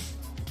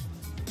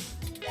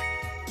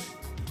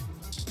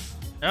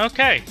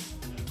 Okay.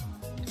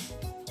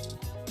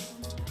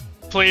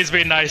 Please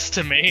be nice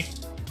to me.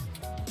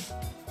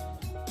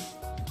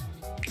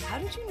 How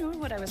did you know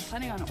what I was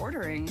planning on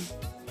ordering?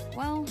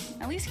 Well,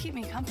 at least keep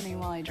me company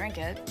while I drink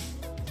it.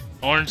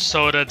 Orange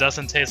soda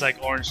doesn't taste like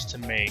orange to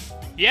me.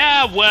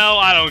 Yeah, well,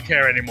 I don't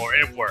care anymore.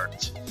 It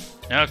worked.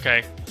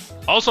 Okay.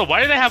 Also,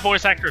 why do they have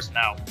voice actors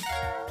now?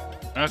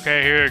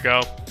 Okay, here you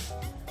go.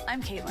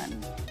 I'm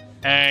Caitlin.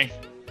 Hey.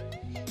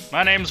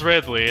 My name's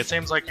Ridley. It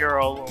seems like you're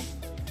all...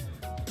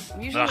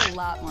 I'm usually a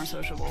lot more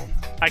sociable.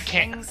 I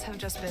can't. Things have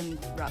just been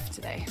rough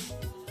today.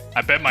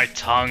 I bit my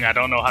tongue. I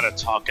don't know how to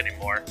talk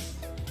anymore.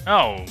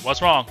 Oh,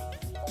 what's wrong?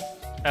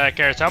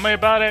 Care to tell me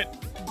about it?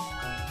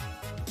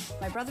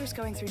 My brother's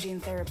going through gene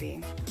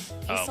therapy.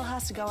 He still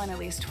has to go in at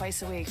least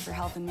twice a week for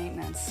health and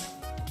maintenance.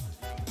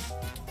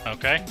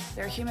 Okay.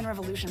 There are Human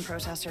Revolution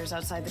protesters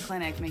outside the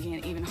clinic, making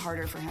it even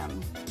harder for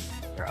him.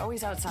 They're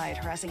always outside,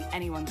 harassing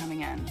anyone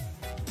coming in.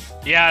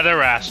 Yeah,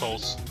 they're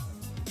assholes.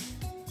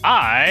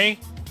 I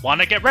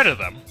want to get rid of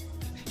them.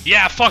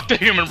 Yeah, fuck the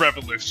Human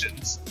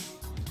Revolutions.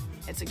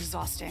 It's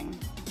exhausting.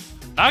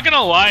 Not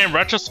gonna lie, in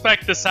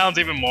retrospect, this sounds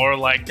even more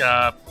like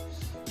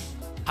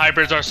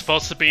hybrids are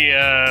supposed to be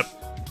a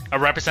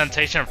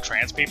representation of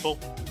trans people.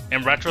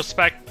 In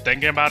retrospect,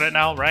 thinking about it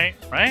now, right?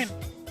 Right?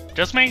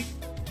 Just me?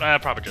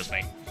 Probably just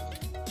me.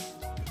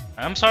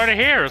 I'm sorry to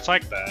hear it's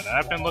like that.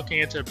 I've been looking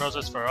into the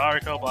process for an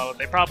article, blah, blah.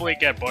 They probably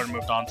get bored and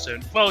moved on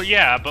soon. Well,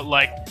 yeah, but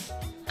like,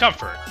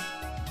 comfort.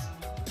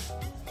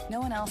 No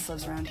one else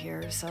lives around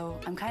here, so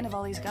I'm kind of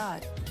all he's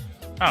got.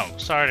 Oh,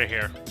 sorry to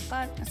hear.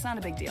 But it's not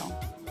a big deal.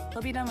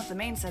 He'll be done with the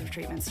main set of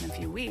treatments in a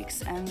few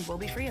weeks, and we'll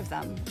be free of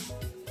them.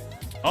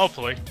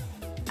 Hopefully.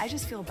 I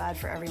just feel bad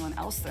for everyone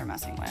else they're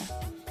messing with.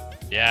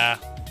 Yeah.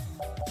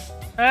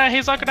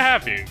 He's lucky to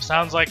have you.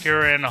 Sounds like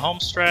you're in a home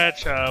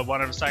stretch,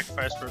 one of the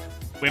sacrifice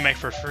we make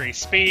for free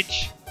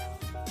speech.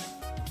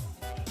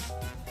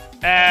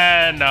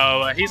 And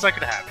no, he's lucky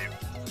to have you.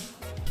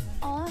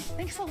 Aw,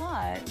 thanks a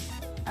lot.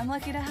 I'm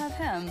lucky to have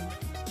him.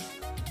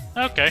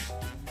 Okay.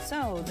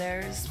 So,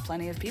 there's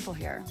plenty of people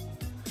here.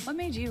 What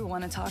made you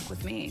want to talk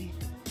with me?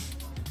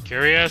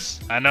 Curious?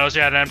 I noticed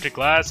you had an empty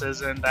glass.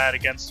 Isn't that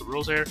against the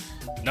rules here?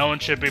 No one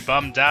should be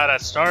bummed out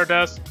at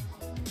Stardust.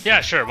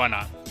 Yeah, sure, why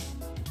not?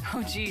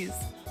 Oh geez,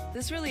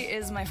 this really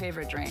is my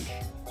favorite drink.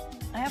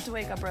 I have to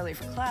wake up early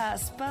for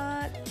class,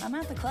 but I'm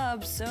at the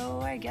club, so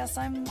I guess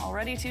I'm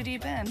already too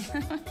deep in.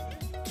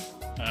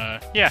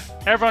 Yeah,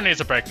 everyone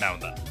needs a break now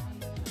and then.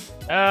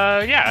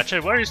 Yeah,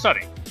 actually, what are you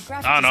studying?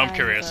 Graphic I don't know, I'm design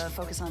curious. with a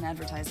focus on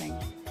advertising.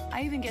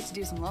 I even get to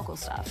do some local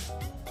stuff.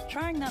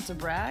 Trying not to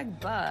brag,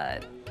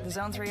 but the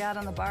Zone 3 ad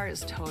on the bar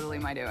is totally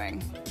my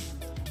doing.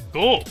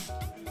 Cool.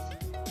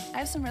 I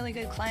have some really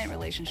good client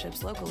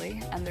relationships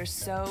locally, and there's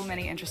so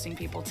many interesting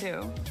people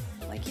too,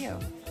 like you.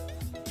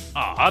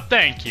 Aw,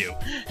 thank you.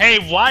 Hey,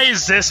 why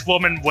is this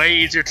woman way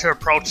easier to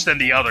approach than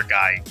the other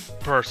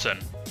person?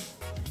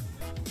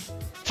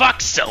 Fuck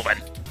Sylvan.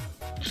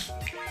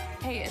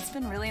 Hey, it's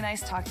been really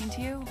nice talking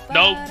to you, but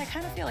Nope. I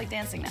kind of feel like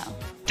dancing now.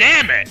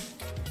 Damn it!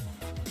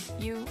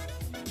 You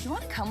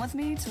want to come with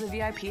me to the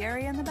VIP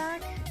area in the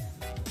back?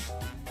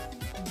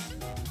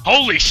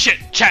 Holy shit!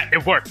 Chat,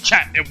 it worked!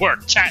 Chat, it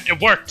worked! Chat,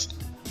 it worked!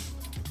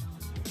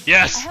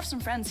 Yes! I have some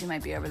friends who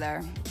might be over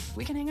there.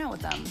 We can hang out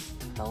with them.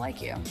 They'll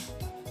like you.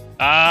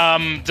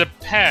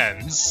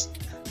 Depends.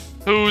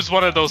 Who's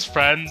one of those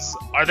friends?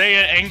 Are they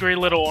an angry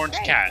little orange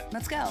Great. cat?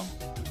 Let's go.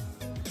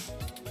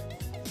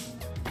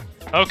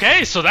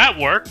 Okay, so that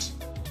worked.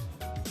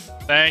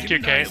 Thank you,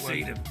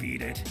 Caitlin. to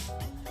beat it.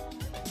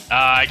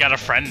 I got a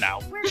friend now.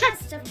 We're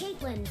guests of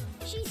Caitlin.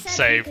 She said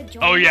Save. we could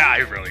join Oh yeah,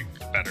 I us. really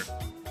better.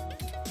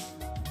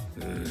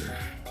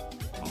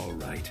 All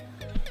right.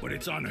 But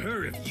it's on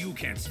her if you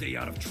can't stay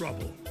out of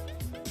trouble.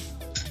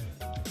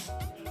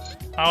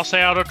 I'll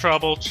stay out of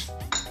trouble.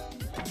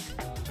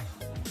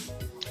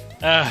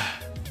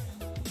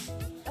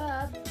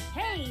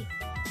 Hey,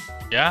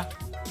 Yeah?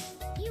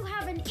 you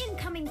have an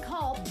incoming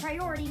call,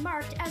 priority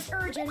marked as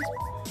urgent.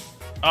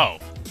 Oh.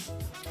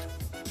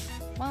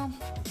 Well,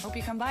 hope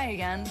you come by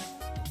again.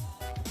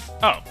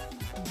 Oh.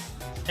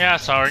 Yeah,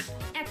 sorry.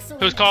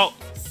 Excellent. Who's call?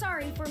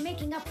 Sorry for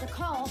making up the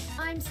call.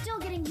 I'm still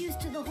getting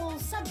used to the whole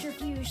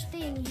subterfuge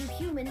thing you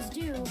humans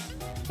do.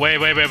 Wait,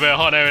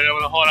 hold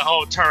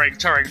on,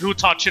 Turing. Who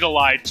taught you to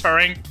lie?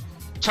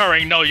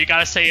 Turing, no, you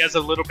gotta say as a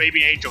little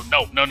baby angel.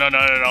 No,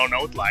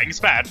 lying's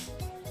bad.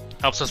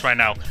 Helps us right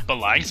now, but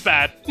lying's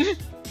bad.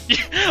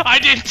 I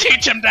didn't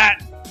teach him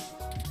that!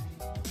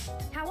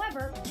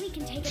 However, we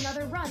can take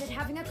another run at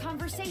having a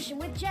conversation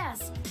with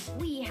Jess.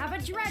 We have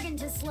a dragon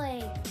to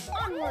slay.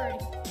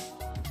 Onward!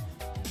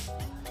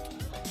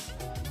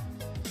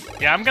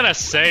 Yeah, I'm gonna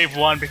save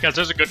one because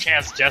there's a good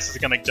chance Jess is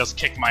gonna just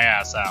kick my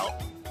ass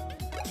out.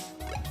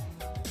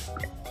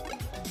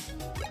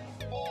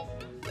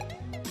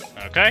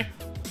 Okay.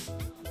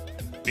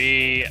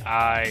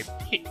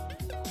 VIP.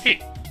 P.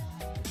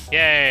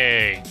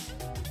 Yay.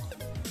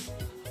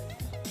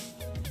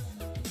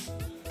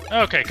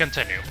 Okay,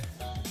 continue.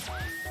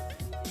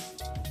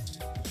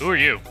 Who are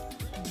you?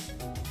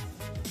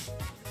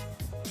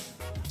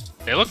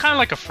 They look kind of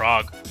like a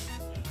frog.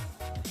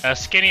 A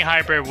skinny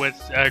hybrid with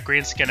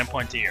green skin and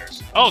pointy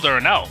ears. Oh, they're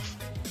an elf.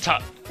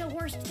 The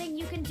worst thing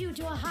you can do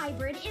to a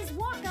hybrid is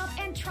walk up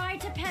and try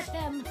to pet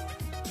them.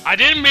 I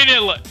didn't mean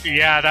it.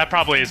 Yeah, that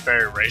probably is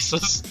very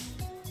racist.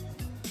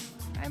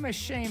 I'm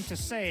ashamed to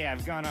say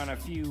I've gone on a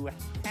few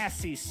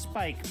assy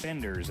spike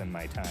benders in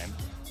my time.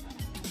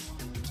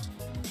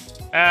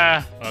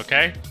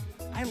 Okay.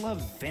 I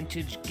love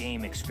vintage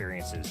game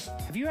experiences.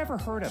 Have you ever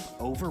heard of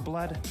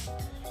Overblood?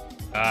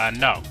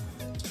 No.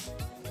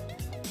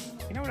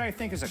 You know what I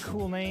think is a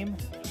cool name?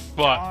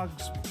 What?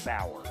 Dogs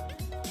Bower.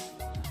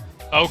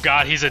 Oh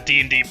god, he's a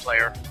D&D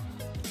player.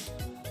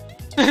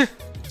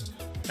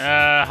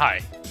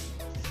 Hi.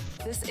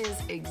 This is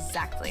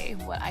exactly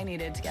what I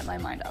needed to get my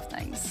mind off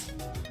things.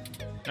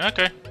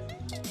 Okay.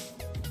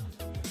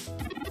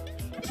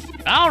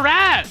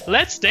 Alright,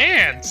 let's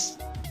dance!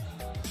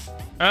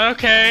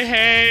 Okay,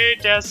 hey,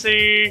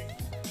 Jesse.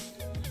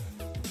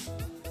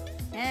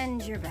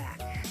 And you're back.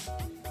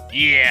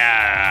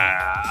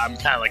 Yeah, I'm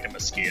kind of like a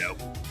mosquito.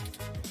 You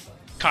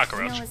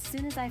Cockroach. know, as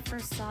soon as I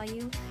first saw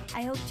you,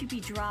 I hoped you'd be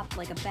dropped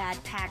like a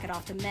bad packet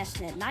off the mesh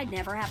net and I'd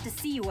never have to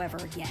see you ever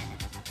again.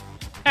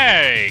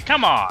 Hey,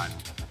 come on.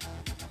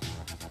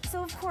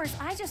 So of course,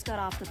 I just got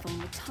off the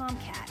phone with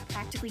Tomcat,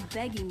 practically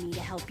begging me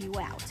to help you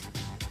out.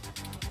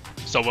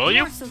 So will You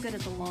you? aren't so good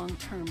at the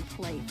long-term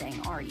play thing,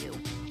 are you?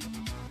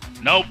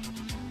 Nope.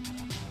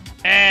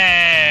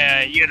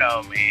 You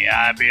know me.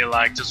 I'd be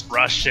like, just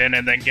rush in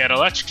and then get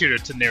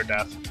electrocuted to near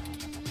death.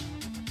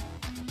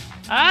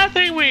 I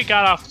think we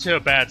got off to a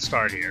bad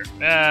start here.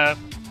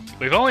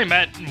 We've only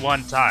met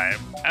one time.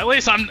 At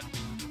least I'm...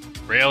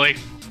 Really?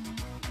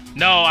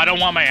 No, I don't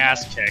want my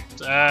ass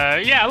kicked.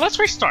 Yeah, let's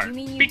restart. You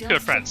mean you Be don't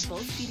good stick friends.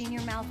 both feet in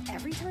your mouth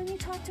every time you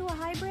talk to a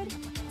hybrid?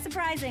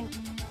 Surprising.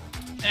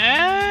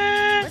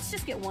 Let's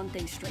just get one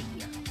thing straight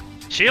here.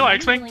 She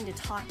likes me. I'm willing to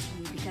talk to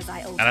you because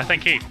I owe And I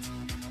think he. Tomcat.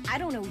 I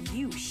don't owe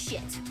you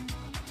shit.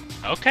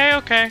 Okay,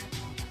 okay.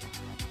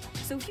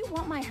 So if you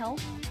want my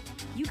help,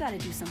 you gotta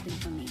do something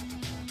for me.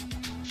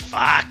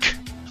 Fuck.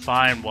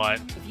 Fine, what?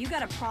 If you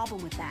got a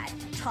problem with that,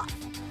 tough.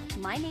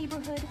 My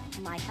neighborhood,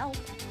 my help,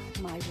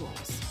 my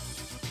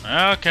rules.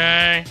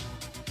 Okay.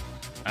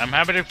 I'm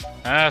happy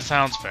to...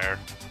 sounds fair.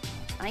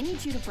 I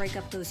need you to break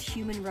up those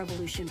human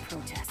revolution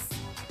protests.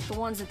 The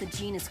ones at the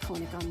Genus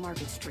Clinic on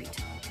Market Street.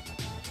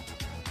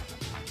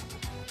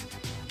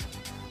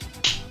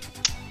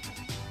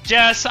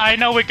 Jess, I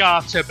know we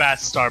got off to a bad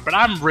start, but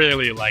I'm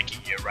really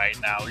liking you right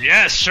now.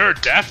 Yes, sure,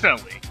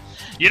 definitely.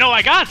 You know,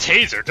 I got a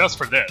taser just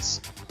for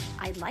this.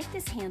 I'd like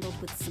this handled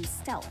with some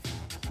stealth.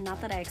 Not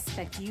that I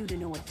expect you to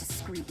know what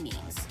discreet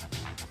means.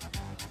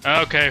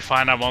 Okay,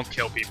 fine, I won't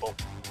kill people.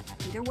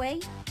 Either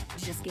way,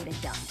 just get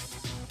it done.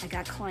 I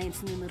got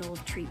clients in the middle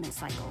of treatment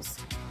cycles,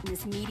 and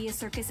this media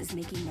circus is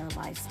making their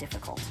lives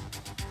difficult.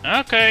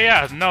 Okay,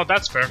 yeah, no,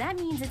 that's fair. That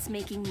means it's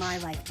making my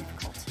life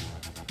difficult.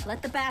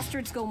 Let the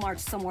bastards go march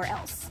somewhere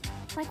else,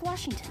 like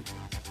Washington.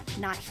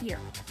 Not here.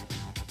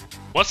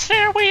 What state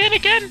are we in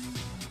again?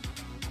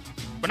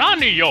 We're not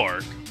New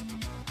York,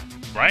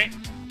 right?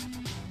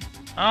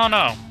 I don't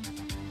know.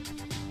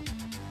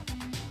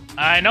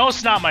 I know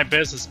it's not my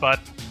business, but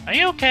are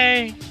you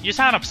okay? You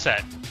sound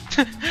upset.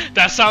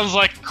 That sounds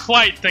like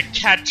quite the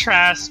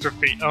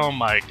catastrophe. Oh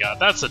my god,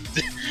 that's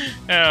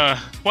a...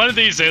 one of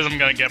these days I'm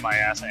gonna get my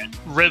ass handed.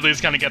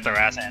 Ridley's gonna get their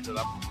ass handed to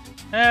them.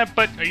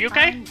 But are you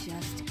okay? I'm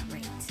just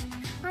great.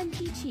 I'm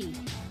peachy.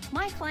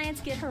 My clients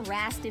get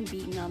harassed and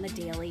beaten on the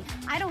daily.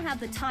 I don't have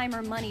the time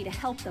or money to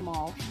help them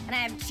all, and I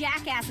have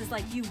jackasses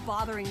like you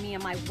bothering me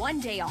on my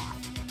one day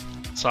off.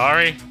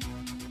 Sorry.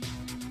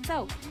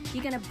 So,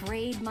 you gonna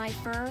braid my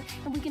fur,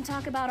 and we can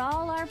talk about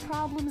all our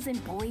problems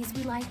and boys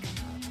we like?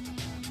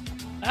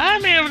 I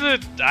mean,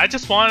 I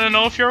just wanted to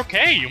know if you're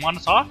okay. You want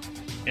to talk?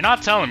 You're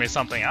not telling me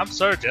something. I'm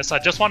Surgis. I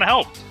just want to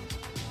help.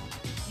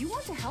 You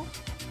want to help?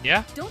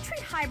 Yeah? Don't treat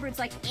hybrids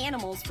like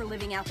animals for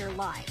living out their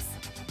lives.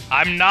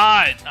 I'm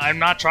not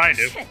trying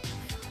to. Shit.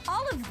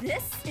 All of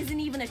this isn't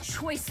even a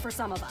choice for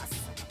some of us.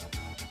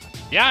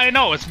 Yeah, I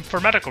know. It's for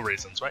medical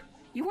reasons, right?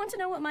 You want to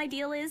know what my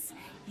deal is?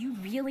 You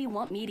really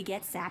want me to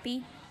get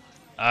sappy?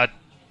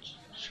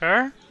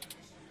 Sure?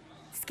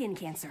 Skin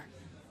cancer.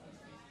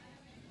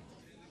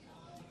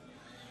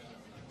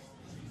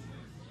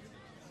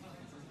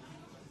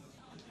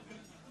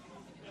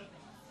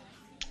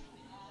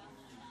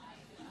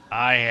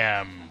 I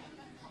am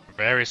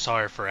very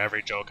sorry for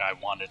every joke I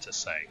wanted to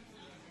say.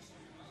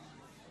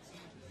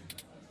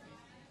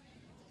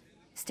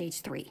 Stage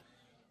 3.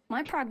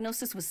 My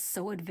prognosis was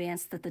so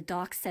advanced that the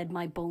doc said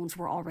my bones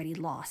were already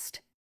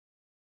lost.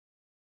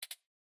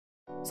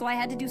 So I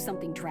had to do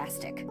something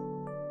drastic.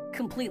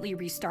 Completely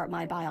restart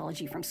my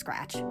biology from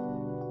scratch.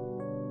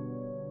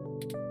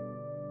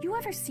 You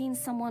ever seen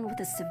someone with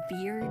a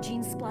severe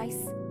gene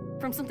splice?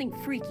 From something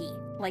freaky,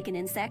 like an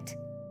insect?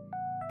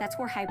 That's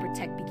where hybrid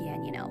tech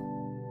began, you know.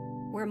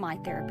 Where my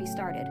therapy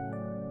started.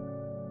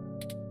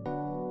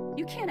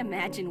 You can't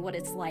imagine what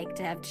it's like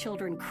to have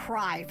children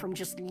cry from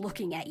just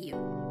looking at you.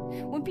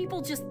 When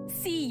people just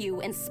see you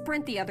and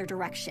sprint the other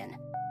direction.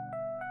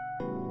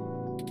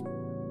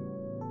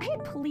 I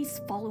had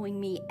police following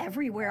me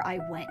everywhere I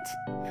went.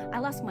 I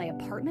lost my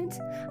apartment.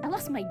 I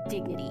lost my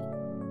dignity.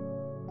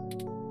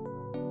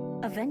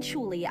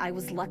 Eventually, I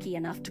was lucky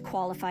enough to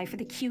qualify for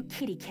the cute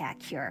kitty cat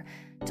cure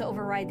to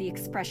override the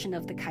expression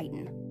of the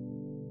chitin.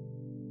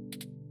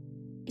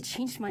 It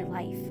changed my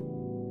life.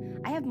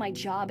 I have my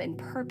job and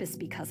purpose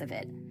because of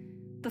it.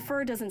 The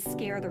fur doesn't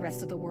scare the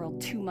rest of the world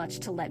too much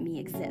to let me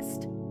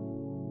exist.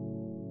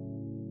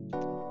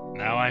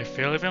 Now I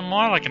feel even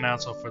more like an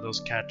asshole for those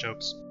cat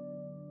jokes.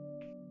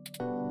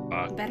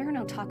 Better an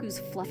otaku's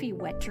fluffy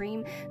wet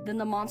dream than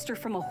the monster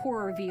from a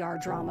horror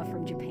VR drama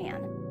from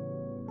Japan.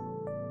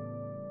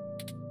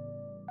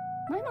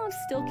 My mom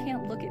still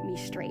can't look at me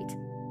straight.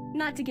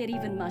 Not to get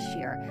even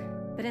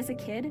mushier, but as a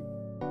kid,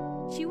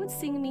 she would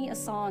sing me a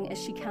song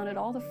as she counted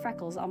all the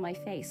freckles on my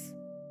face.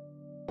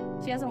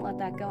 She hasn't let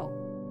that go.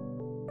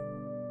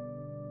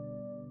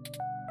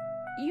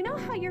 You know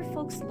how your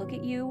folks look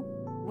at you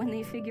when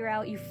they figure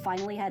out you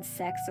finally had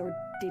sex or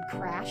did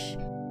crash?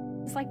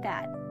 It's like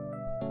that.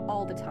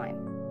 All the time.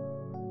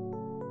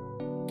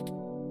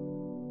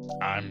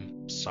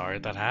 I'm sorry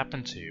that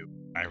happened to you.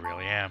 I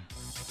really am.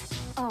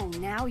 Oh,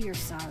 now you're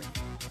sorry.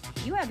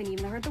 You haven't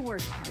even heard the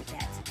worst part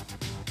yet.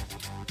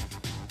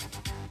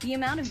 The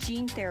amount of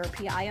gene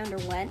therapy I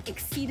underwent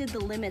exceeded the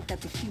limit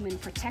that the Human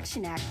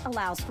Protection Act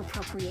allows for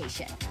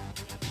procreation.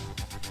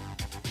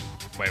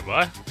 Wait,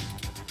 what?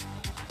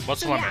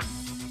 What's the limit? Yeah,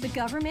 the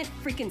government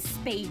freaking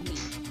spayed me,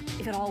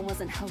 if it all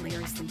wasn't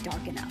hilariously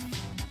dark enough.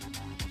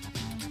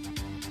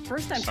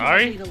 First I'm too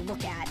ugly to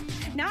look at,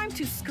 now I'm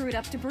too screwed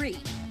up to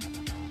breathe.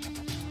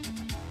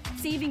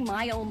 Saving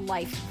my own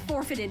life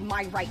forfeited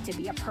my right to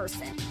be a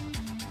person.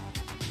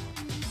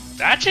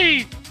 That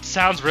actually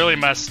sounds really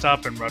messed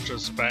up in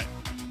retrospect.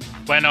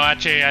 Wait, no,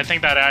 actually, I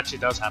think that actually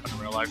does happen in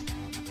real life.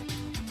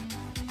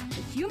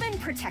 The Human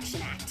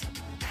Protection Act.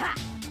 Ha!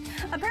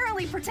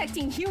 Apparently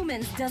protecting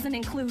humans doesn't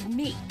include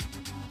me.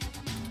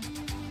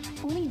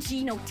 Only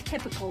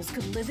genotypicals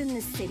could live in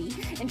this city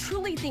and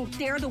truly think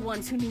they're the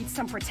ones who need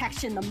some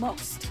protection the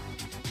most.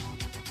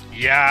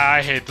 Yeah,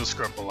 I hate the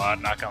script a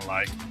lot, not gonna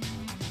lie.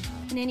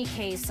 In any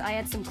case, I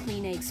had some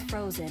clean eggs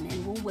frozen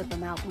and we'll whip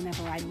them out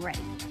whenever I'm ready.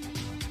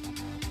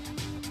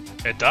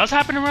 It does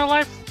happen in real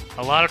life?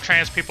 A lot of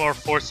trans people are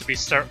forced to be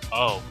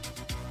Oh.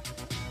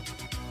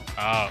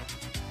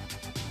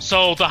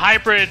 So the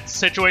hybrid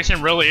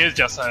situation really is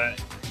just a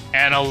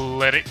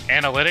analytic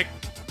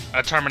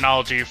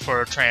terminology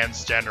for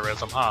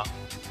transgenderism, huh?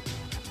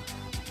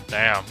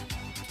 Damn.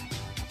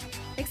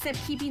 Except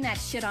keeping that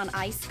shit on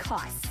ice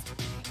costs.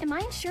 And my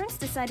insurance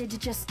decided to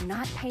just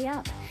not pay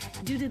up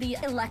due to the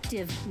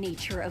elective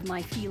nature of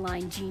my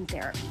feline gene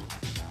therapy.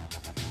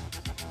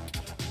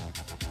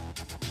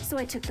 So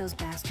I took those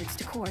bastards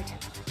to court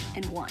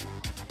and won.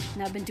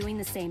 And I've been doing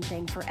the same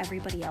thing for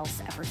everybody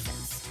else ever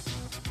since.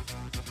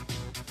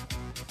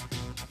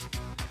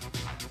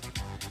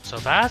 So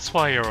that's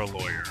why you're a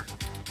lawyer.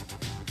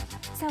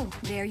 So,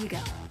 there you go.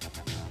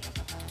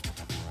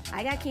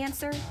 I got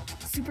cancer,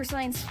 super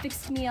science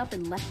fixed me up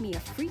and left me a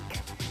freak,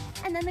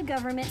 and then the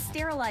government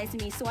sterilized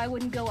me so I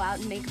wouldn't go out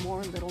and make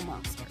more little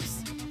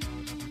monsters.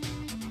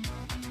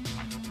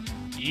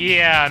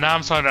 Yeah, now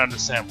I'm starting to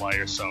understand why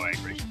you're so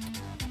angry.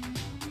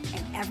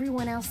 And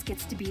everyone else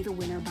gets to be the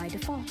winner by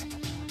default.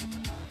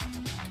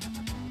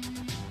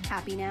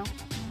 Happy now?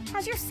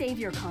 How's your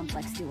savior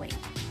complex doing?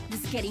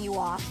 This getting you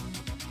off?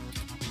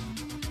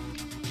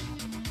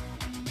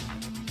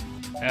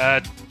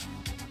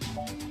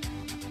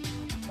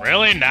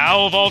 Really?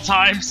 Now of all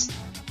times?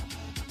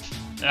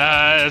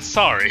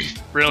 Sorry.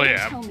 Really Don't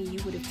am. tell me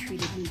you would have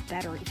treated me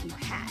better if you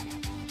had.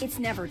 It's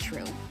never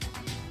true.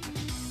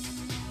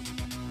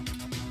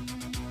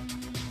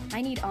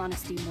 I need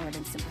honesty more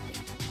than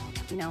sympathy.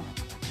 You know?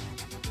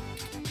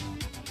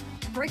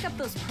 Break up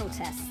those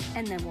protests,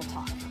 and then we'll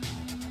talk.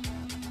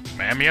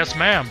 Ma'am, yes,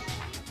 ma'am.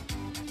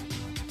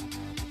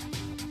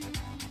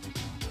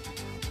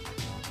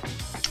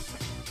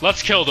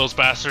 Let's kill those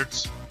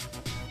bastards.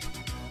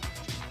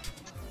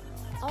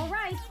 All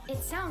right,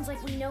 it sounds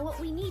like we know what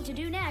we need to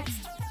do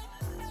next.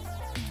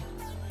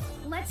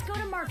 Let's go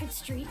to Market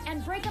Street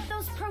and break up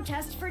those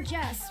protests for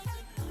Jess.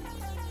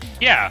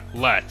 Yeah,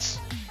 let's.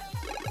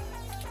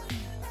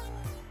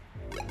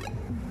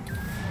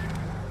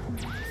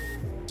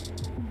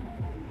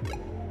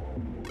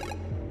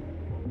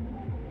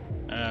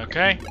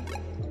 Okay.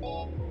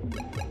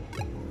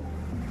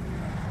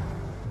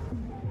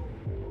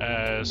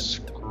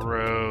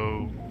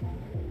 Screw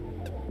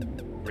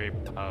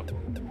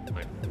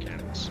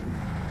Republicans.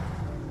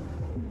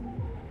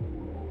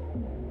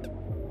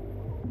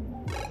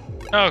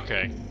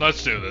 Okay,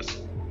 let's do this.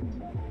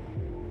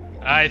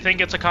 I think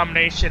it's a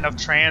combination of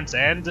trans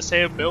and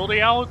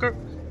disability allegory?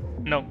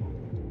 No.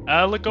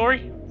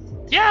 Allegory?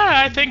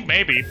 Yeah, I think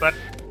maybe, but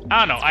I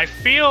don't know. I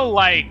feel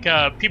like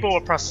people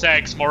with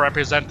prosthetics more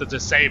represent the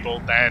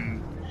disabled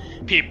than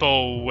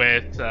people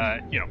with,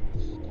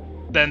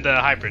 than the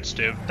hybrids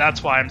do.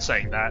 That's why I'm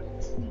saying that.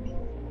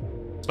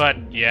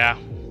 But, yeah.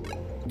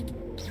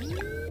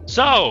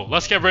 So,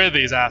 let's get rid of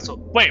these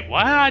assholes. Wait,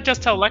 why did I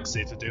just tell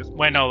Lexi to do?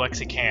 Wait, no,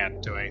 Lexi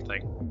can't do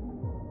anything.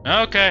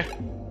 Okay.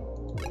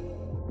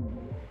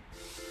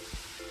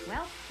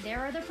 Well, there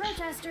are the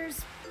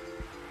protesters.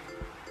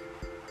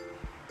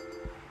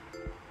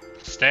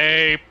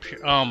 Stay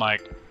oh my...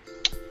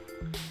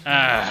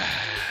 I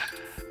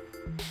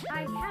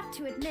have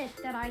to admit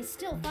that I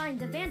still find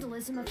the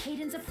vandalism of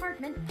Hayden's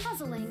apartment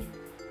puzzling.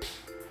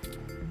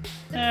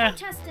 The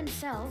protests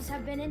themselves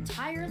have been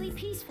entirely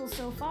peaceful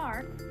so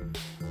far.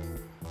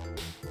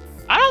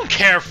 I don't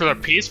care if they're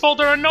peaceful,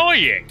 they're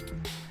annoying.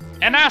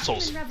 and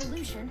assholes. The Human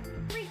Revolution,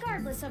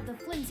 regardless of the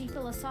flimsy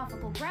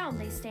philosophical ground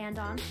they stand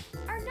on,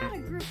 are not a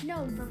group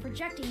known for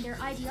projecting their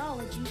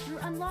ideology through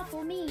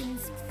unlawful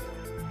means.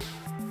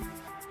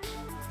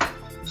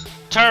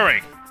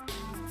 Turing.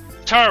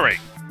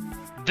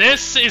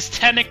 This is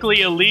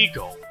technically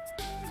illegal.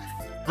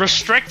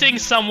 Restricting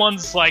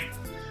someone's, like,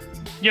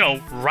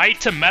 right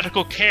to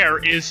medical care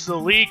is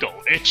illegal.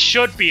 It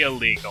should be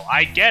illegal.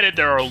 I get it,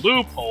 there are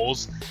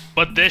loopholes,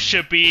 but this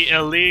should be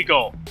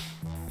illegal.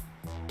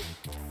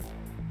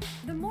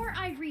 The more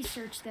I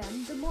research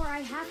them, the more I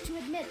have to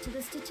admit to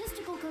the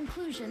statistical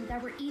conclusion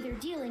that we're either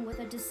dealing with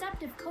a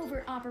deceptive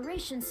covert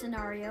operation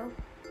scenario,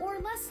 or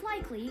less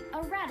likely,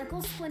 a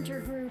radical splinter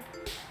group.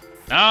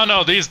 I don't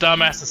know, these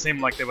dumbasses seem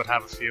like they would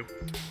have a few.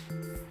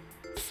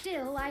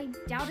 Still, I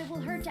doubt it will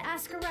hurt to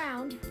ask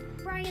around.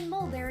 Brian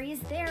Mulberry is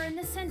there in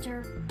the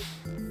center.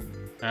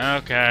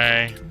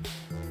 Okay.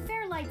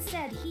 Fairlight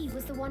said he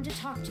was the one to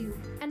talk to,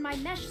 and my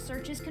mesh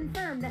searches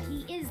confirm that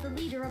he is the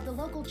leader of the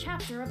local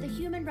chapter of the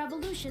Human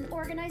Revolution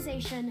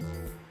organization.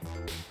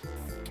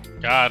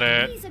 Got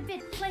it. He's a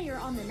bit player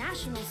on the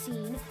national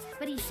scene,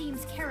 but he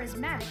seems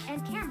charismatic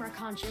and camera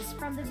conscious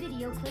from the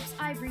video clips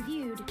I've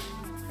reviewed.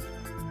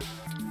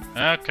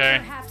 Okay.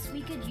 Perhaps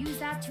we could use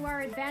that to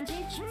our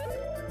advantage?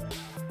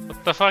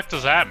 What the fuck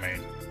does that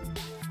mean?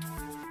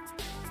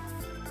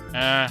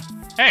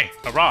 Hey,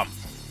 a ROM.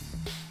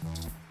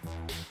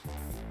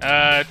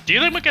 Do you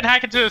think we can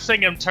hack into this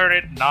thing and turn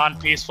it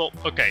non-peaceful?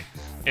 Okay.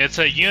 It's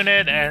a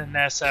unit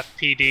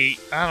NSFPD.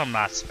 I'm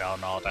not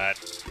spelling all that.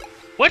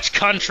 Which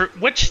country,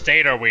 which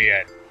state are we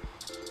in?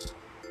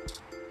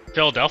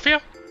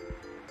 Philadelphia?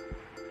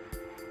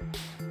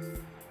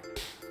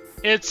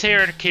 It's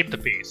here to keep the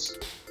peace.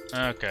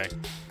 Okay.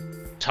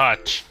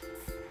 Touch.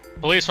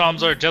 Police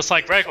ROMs are just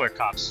like regular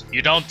cops.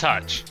 You don't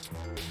touch.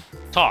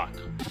 Talk.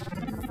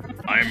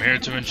 I am here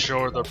to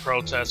ensure the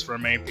protests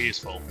remain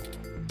peaceful.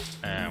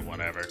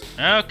 Whatever.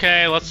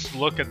 Okay, let's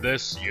look at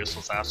this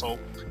useless asshole.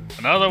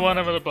 Another one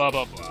of the blah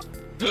blah blah.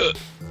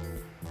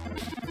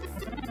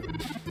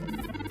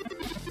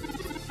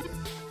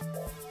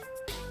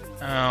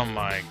 Oh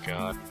my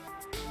god.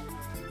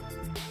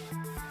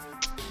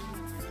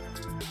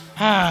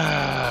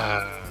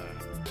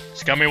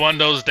 It's gonna be one of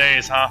those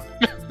days, huh?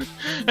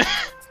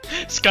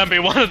 It's gonna be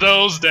one of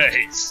those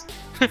days.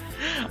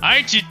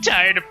 Aren't you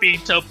tired of being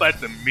told by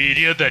the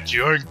media that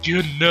you aren't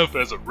good enough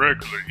as a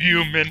regular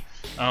human?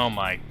 Oh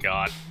my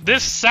god.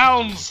 This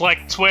sounds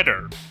like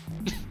Twitter.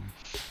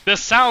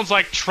 This sounds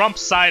like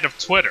Trump's side of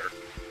Twitter.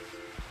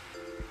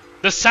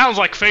 This sounds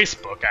like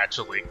Facebook,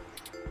 actually.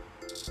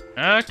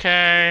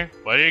 Okay.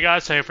 What do you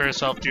gotta say for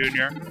yourself,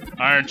 Junior?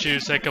 Aren't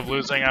you sick of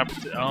losing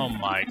oh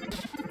my...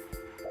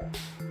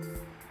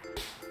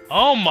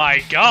 Oh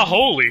my god,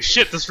 holy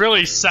shit, this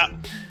really sounds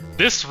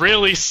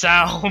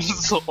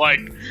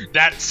like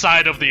that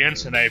side of the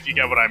internet, if you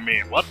get what I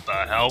mean. What the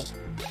hell?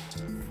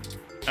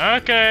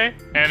 Okay,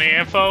 any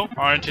info?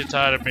 Aren't you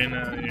tired of being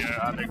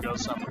undergo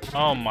something?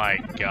 Oh my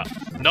god.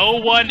 No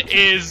one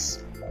is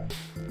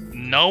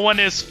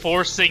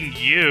forcing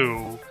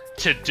you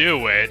to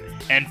do it,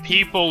 and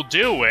people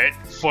do it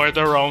for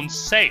their own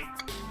sake.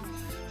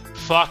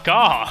 Fuck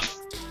off.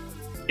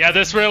 Yeah,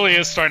 this really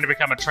is starting to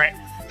become a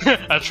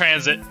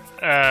transit.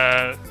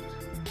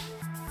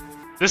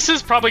 This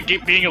is probably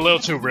being a little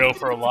too real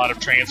for a lot of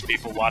trans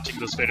people watching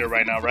this video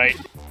right now, right?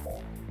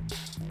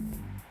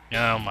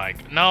 Oh my...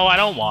 No, I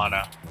don't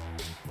wanna.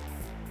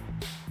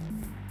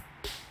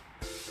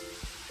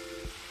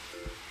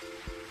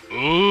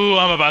 Ooh,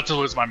 I'm about to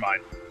lose my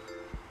mind.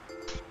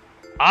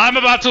 I'm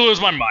about to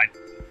lose my mind.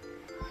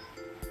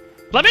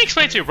 Let me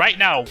explain to you right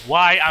now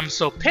why I'm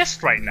so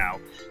pissed right now.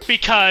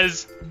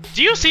 Because,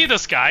 do you see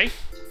this guy?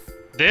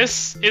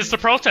 This is the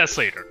protest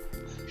leader.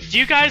 Do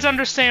you guys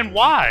understand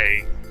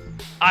why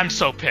I'm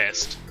so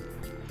pissed?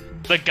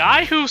 The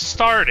guy who's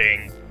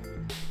starting,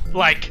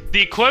 like,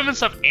 the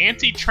equivalence of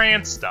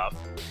anti-trans stuff,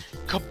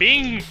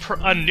 being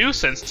a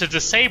nuisance to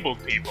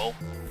disabled people,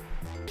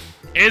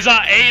 is a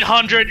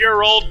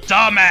 800-year-old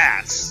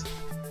dumbass!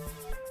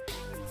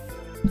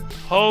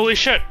 Holy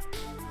shit.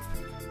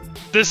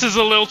 This is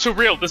a little too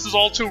real. This is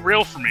all too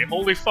real for me.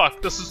 Holy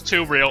fuck, this is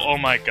too real. Oh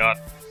my god.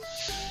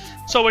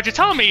 So what you're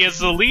telling me is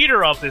the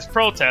leader of this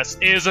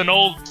protest is an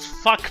old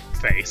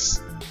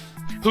fuckface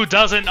who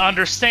doesn't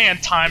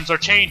understand times are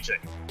changing.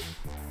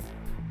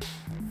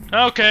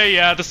 Okay,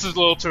 yeah, this is a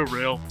little too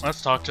real.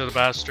 Let's talk to the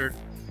bastard.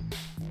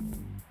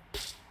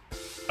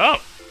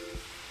 Oh.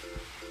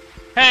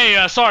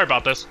 Hey, sorry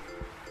about this.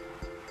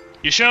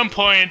 You shouldn't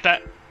point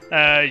that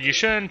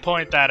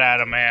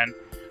at a man.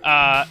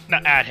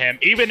 Not at him,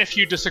 even if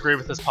you disagree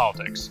with his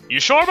politics. You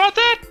sure about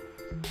that?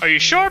 Are you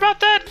sure about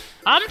that?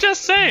 I'm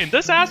just saying,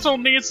 this asshole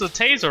needs a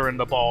taser in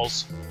the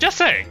balls. Just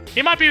saying,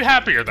 he might be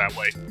happier that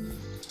way.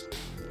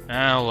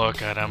 Oh,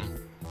 look at him.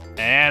 An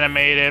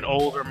animated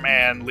older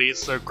man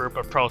leads a group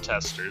of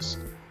protesters.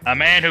 A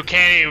man who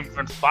can't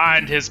even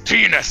find his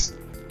penis!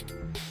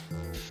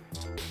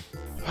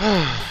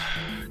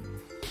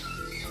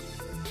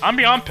 I'm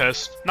beyond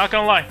pissed, not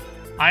gonna lie.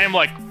 I am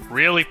like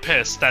really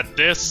pissed that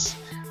this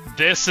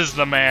this is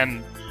the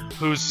man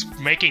who's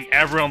making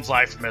everyone's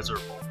life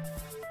miserable.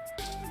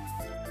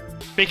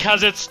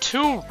 Because it's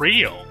too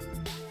real.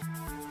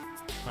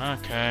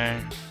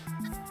 Okay.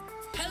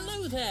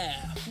 Hello there!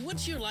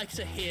 Would you like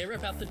to hear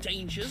about the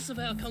dangers of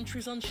our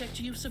country's unchecked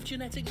use of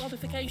genetic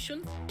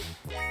modification?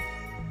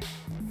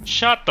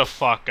 Shut the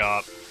fuck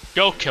up.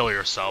 Go kill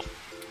yourself.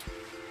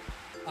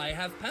 I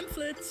have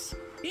pamphlets.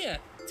 Here,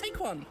 take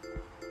one.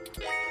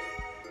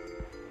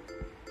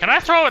 Can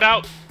I throw it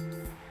out?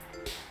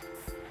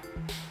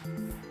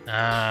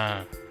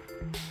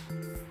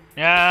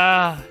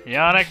 Yeah,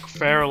 Yannick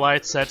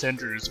Fairlight said to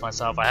introduce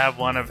myself. I have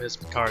one of his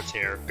cards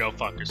here. Go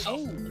fuck yourself.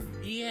 Oh,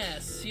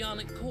 yes,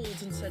 Yannick called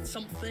and said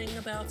something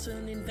about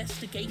an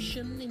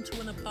investigation into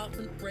an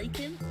apartment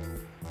break-in?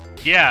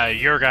 Yeah,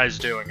 your guy's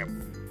doing it,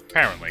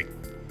 apparently.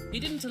 He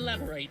didn't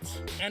elaborate,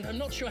 and I'm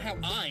not sure how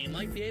I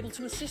might be able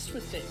to assist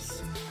with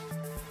this.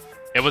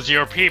 It was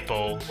your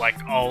people,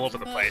 like, all over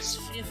the place.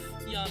 If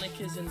Yannick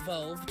is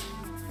involved,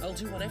 I'll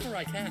do whatever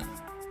I can.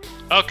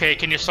 Okay,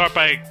 can you start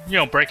by,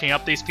 breaking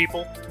up these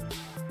people?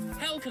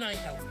 How can I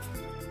help?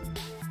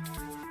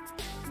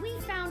 We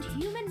found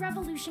Human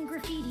Revolution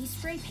graffiti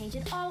spray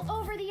painted all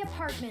over the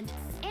apartment,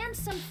 and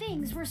some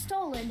things were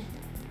stolen.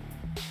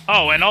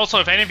 Oh, and also,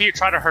 if any of you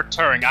try to hurt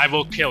Turing, I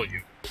will kill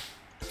you.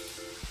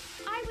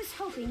 I was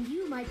hoping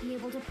you might be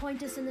able to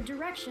point us in the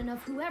direction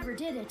of whoever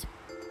did it.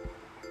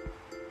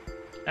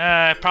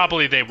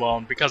 Probably they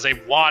won't, because they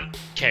want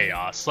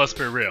chaos, let's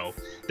be real.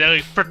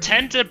 They'll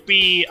pretend to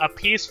be a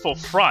peaceful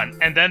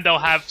front, and then they'll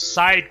have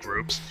side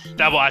groups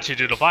that will actually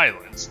do the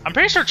violence. I'm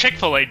pretty sure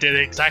Chick-fil-A did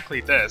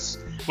exactly this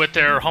with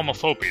their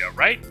homophobia,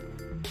 right?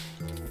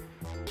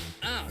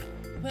 Ah,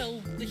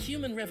 well, the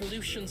Human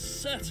Revolution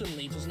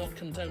certainly does not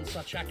condone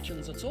such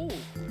actions at all.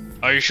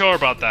 Are you sure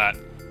about that?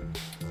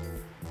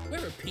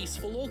 We're a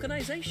peaceful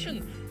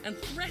organization, and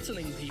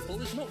threatening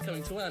people is not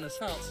going to earn us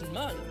hearts and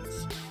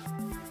minds.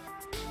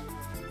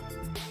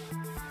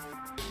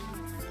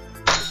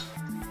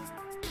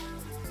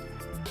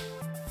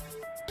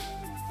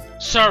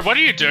 Sir, what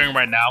are you doing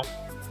right now?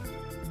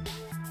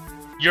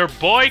 You're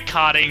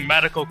boycotting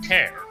medical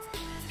care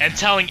and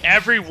telling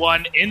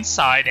everyone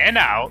inside and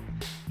out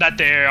that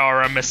they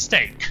are a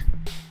mistake.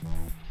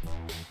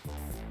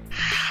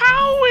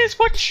 How is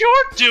what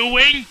you're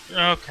doing?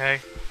 Okay,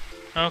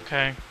 I'm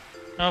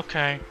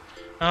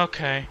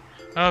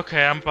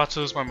about to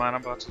lose my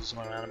mind,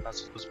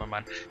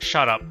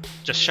 Shut up.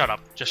 Just shut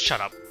up.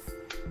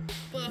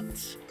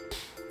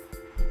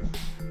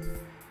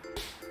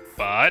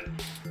 But?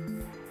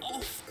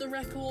 Off the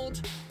record,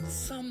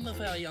 some of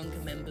our younger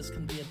members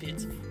can be a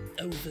bit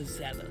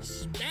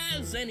overzealous,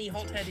 as any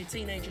hot-headed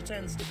teenager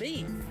tends to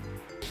be.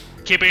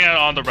 Keeping it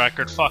on the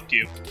record, fuck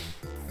you.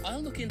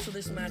 I'll look into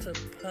this matter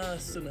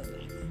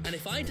personally, and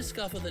if I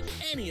discover that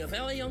any of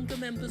our younger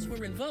members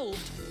were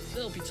involved,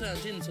 they'll be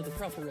turned into the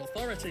proper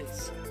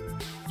authorities.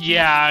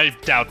 Yeah, I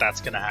doubt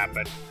that's gonna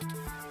happen.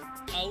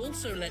 I'll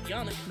also let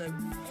Yannick know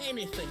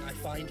anything I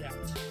find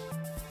out.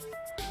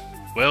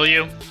 Will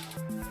you?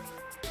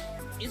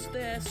 Is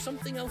there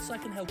something else I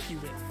can help you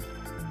with?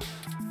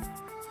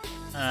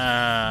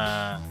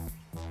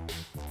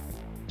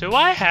 Do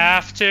I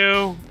have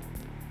to?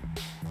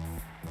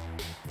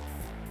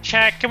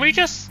 Chat, can we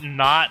just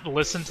not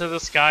listen to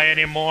this guy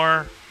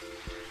anymore?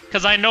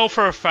 Because I know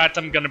for a fact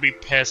I'm gonna be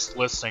pissed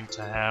listening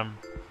to him.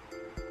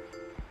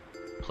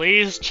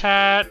 Please,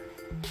 chat.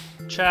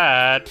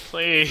 Chat,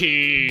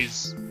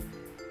 please.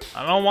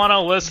 I don't want to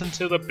listen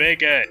to the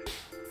bigot.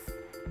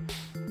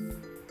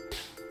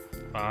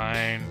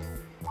 Fine.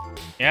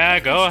 Yeah,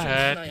 go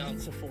ahead. Can I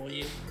answer for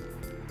you?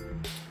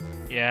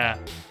 Yeah.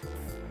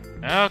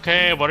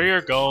 Okay, what are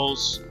your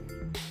goals?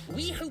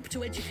 We hope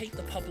to educate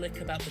the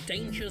public about the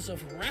dangers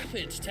of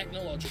rapid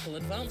technological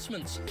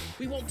advancements.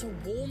 We want to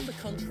warn the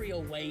country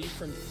away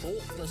from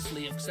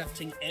thoughtlessly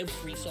accepting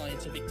every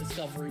scientific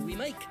discovery we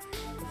make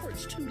before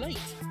it's too late.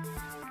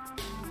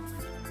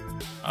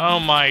 Oh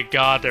my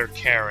god, they're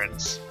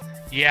Karens.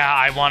 Yeah,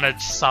 I want to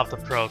stop the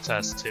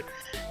protest too.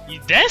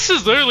 This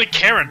is literally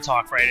Karen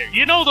talk right here.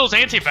 You know those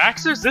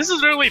anti-vaxxers? This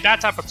is literally that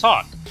type of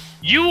talk.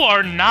 You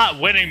are not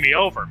winning me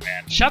over,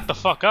 man. Shut the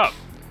fuck up.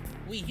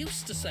 We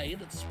used to say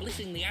that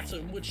splitting the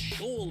atom would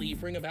surely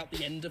bring about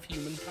the end of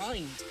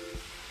humankind.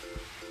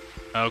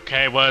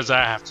 Okay, what does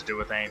that have to do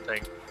with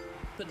anything?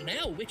 But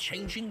now we're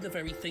changing the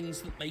very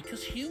things that make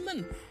us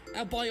human,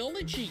 our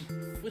biology,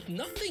 with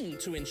nothing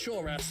to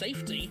ensure our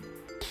safety.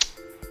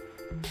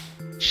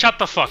 Shut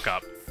the fuck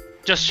up.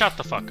 Just shut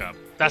the fuck up.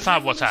 That's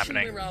not what's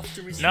happening.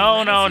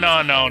 No.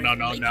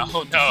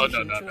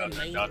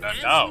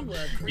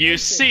 You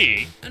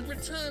see... And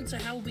return to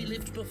how we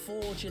lived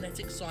before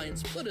genetic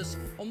science put us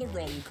on the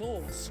wrong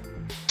course.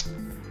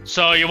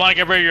 So you want to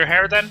get rid of your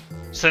hair then?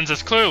 Since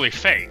it's clearly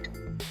fake.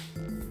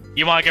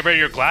 You want to get rid of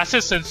your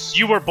glasses since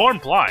you were born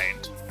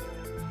blind.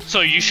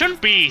 So you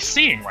shouldn't be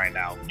seeing right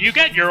now. You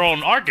get your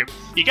own argument.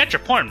 You get your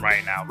point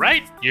right now,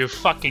 right? You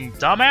fucking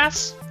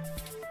dumbass?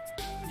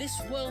 This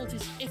world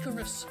is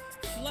Icarus,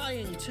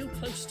 flying too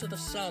close to the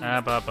sun.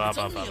 It's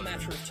only a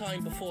matter of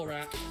time before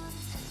our...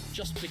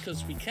 just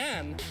because we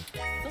can,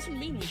 doesn't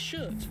mean we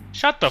should.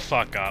 Shut the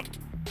fuck up.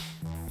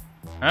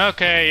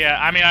 Okay, yeah,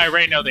 I mean, I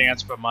already know the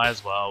answer, but might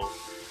as well.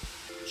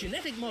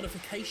 Genetic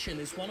modification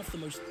is one of the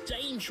most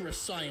dangerous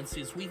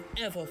sciences we've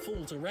ever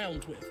fooled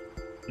around with.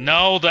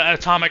 No, the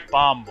atomic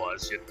bomb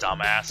was, you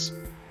dumbass.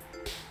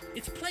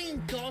 It's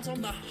playing God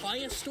on the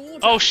highest order.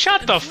 Oh,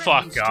 shut the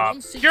fuck up.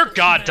 Your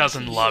God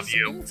doesn't love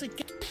you.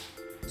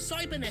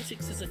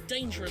 Cybernetics is a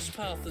dangerous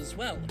path as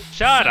well.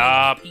 Shut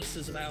up.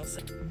 Pieces of our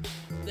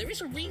there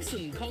is a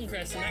reason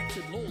Congress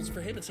enacted laws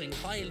prohibiting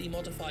highly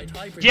modified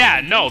hybrids.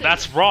 Yeah, no,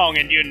 that's wrong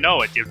and you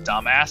know it, you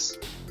dumbass.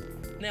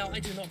 Now, I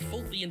do not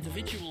fault the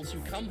individuals who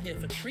come here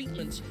for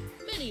treatment,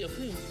 many of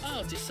whom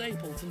are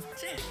disabled and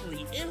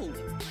deathly ill.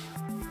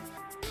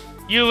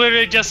 You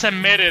literally just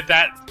admitted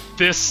that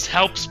this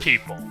helps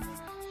people.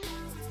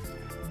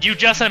 You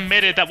just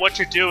admitted that what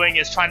you're doing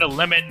is trying to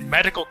limit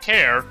medical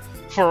care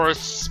for a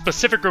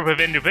specific group of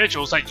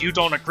individuals that you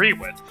don't agree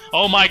with.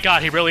 Oh my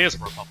god, he really is a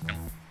Republican.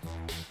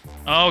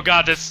 Oh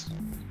god, this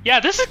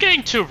is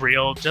getting too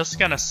real. Just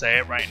gonna say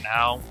it right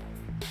now.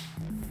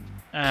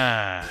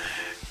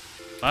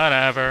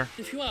 Whatever.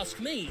 If you ask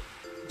me,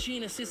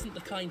 genus isn't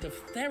the kind of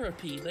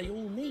therapy they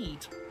all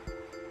need.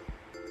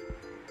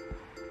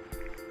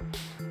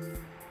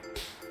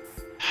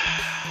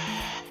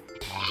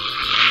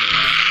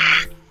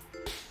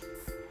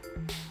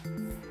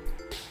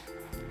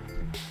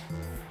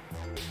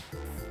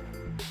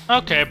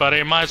 Okay,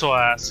 buddy, might as well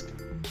ask.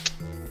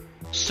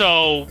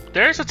 So,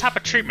 there's a type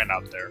of treatment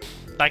out there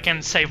that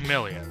can save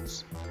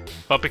millions.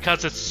 But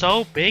because it's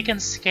so big and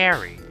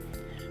scary,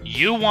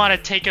 you want to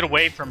take it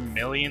away from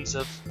millions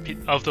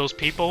of those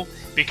people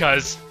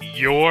because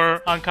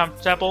you're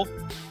uncomfortable?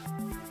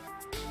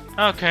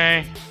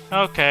 Okay.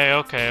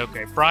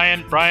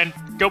 Brian,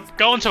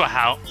 go into a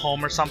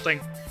home or something.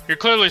 You're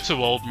clearly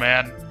too old,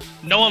 man.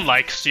 No one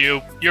likes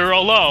you. You're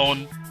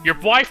alone. Your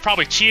wife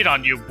probably cheated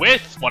on you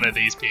with one of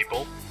these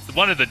people.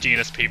 One of the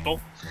genus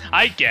people.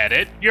 I get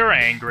it. You're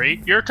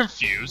angry. You're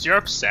confused. You're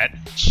upset.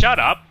 Shut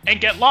up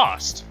and get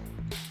lost.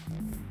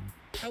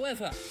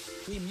 However,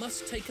 we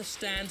must take a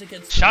stand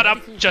against... Shut up.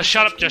 Just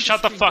shut up. Just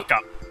shut the fuck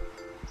up.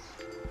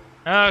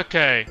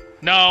 Okay.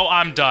 No,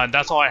 I'm done.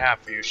 That's all I have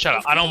for you. Shut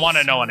up. I don't want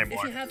to know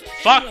anymore.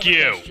 Fuck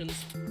you.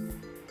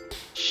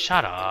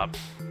 Shut up.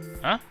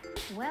 Huh?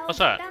 Well, what's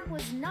that? That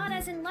was not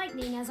as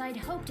enlightening as I'd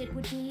hoped it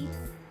would be.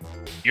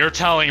 You're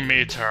telling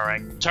me,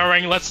 Turing.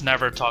 Turing, let's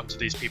never talk to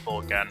these people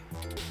again.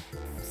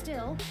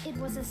 Still, it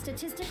was a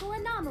statistical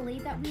anomaly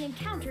that we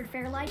encountered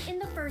Fairlight in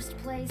the first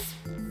place.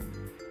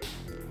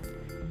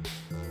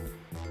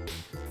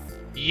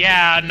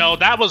 Yeah, no,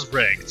 that was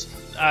rigged.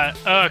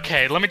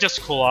 Okay, let me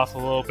just cool off a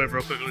little bit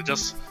real quickly,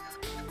 just...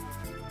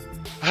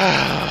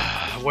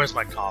 Where's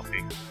my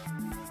coffee?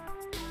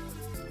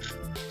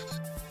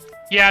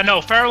 Yeah,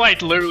 no,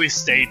 Fairlight literally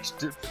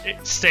staged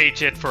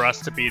it for us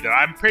to be there.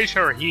 I'm pretty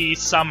sure he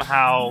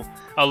somehow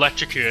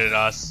electrocuted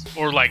us,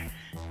 or like,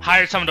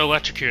 hired someone to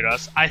electrocute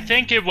us. I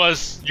think it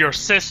was your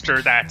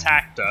sister that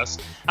attacked us.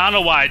 I don't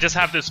know why, I just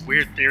have this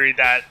weird theory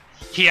that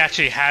he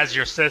actually has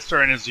your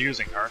sister and is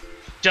using her.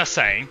 Just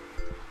saying.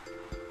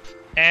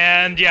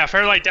 And yeah,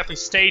 Fairlight definitely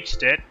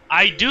staged it.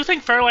 I do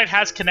think Fairlight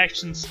has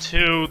connections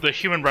to the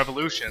human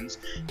revolutions.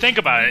 Think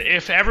about it,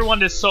 if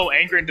everyone is so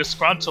angry and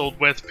disgruntled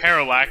with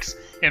Parallax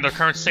in their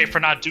current state for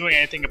not doing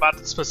anything about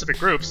the specific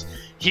groups,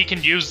 he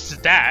can use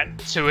that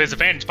to his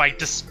advantage by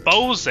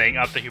disposing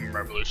of the human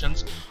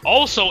revolutions.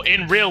 Also,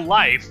 in real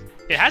life,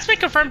 it has been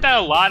confirmed that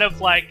a lot of,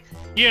 like,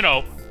 you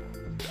know,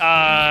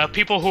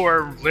 people who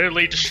are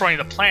literally destroying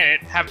the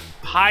planet have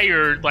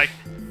hired, like,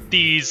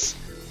 these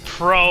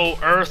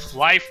pro-Earth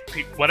life,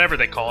 whatever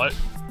they call it,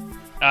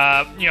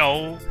 you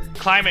know,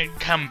 climate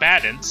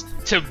combatants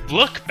to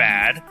look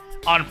bad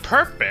on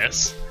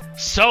purpose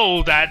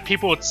so that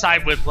people would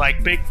side with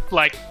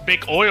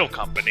big oil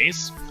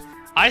companies.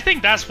 I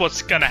think that's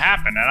what's gonna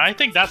happen, and I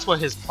think that's what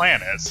his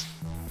plan is.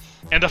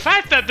 And the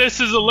fact that this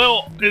is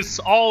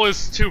all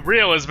too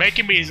real is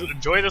making me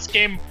enjoy this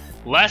game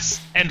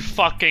less and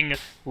fucking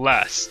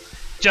less.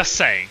 Just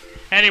saying.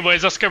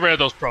 Anyways, let's get rid of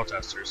those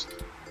protesters.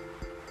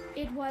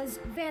 It was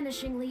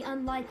vanishingly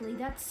unlikely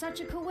that such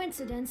a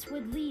coincidence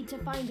would lead to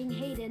finding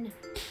Hayden.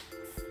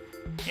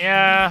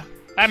 Yeah,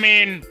 I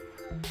mean,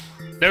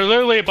 they're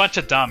literally a bunch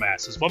of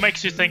dumbasses. What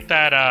makes you think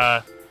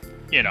that,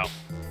 you know,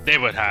 they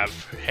would have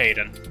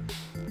Hayden?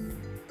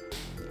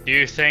 Do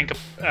you think,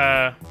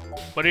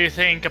 what do you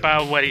think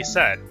about what he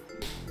said?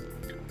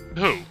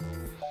 Who?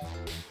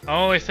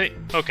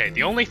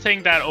 The only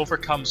thing that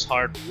overcomes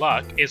hard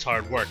luck is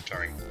hard work,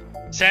 Turing.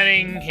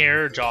 Standing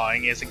here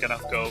jawing isn't gonna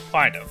go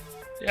find him.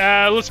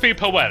 Let's be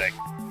poetic.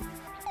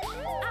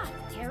 Ah,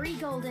 Harry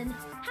Golden.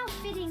 How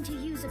fitting to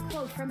use a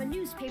quote from a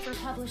newspaper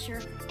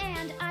publisher,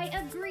 and I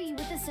agree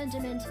with the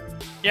sentiment.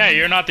 Yeah,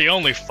 you're not the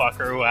only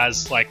fucker who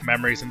has, like,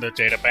 memories in the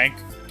databank.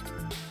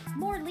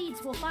 More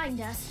leads will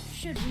find us,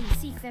 should we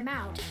seek them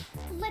out.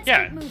 Let's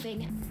keep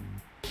moving.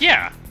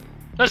 Yeah,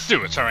 let's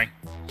do it, Turing.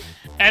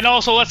 And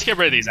also, let's get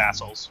rid of these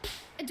assholes.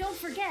 Don't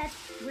forget,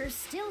 we're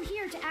still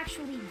here to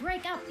actually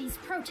break up these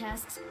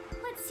protests.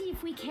 Let's see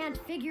if we can't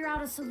figure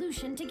out a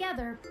solution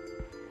together.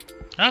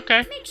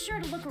 Okay. Make sure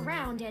to look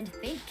around and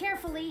think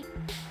carefully.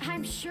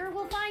 I'm sure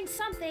we'll find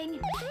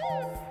something.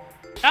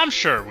 I'm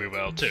sure we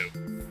will, too.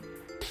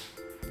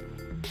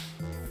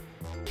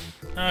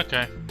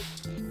 Okay.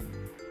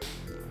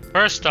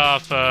 First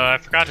off, I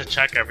forgot to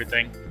check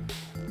everything.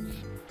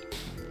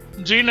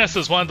 Genus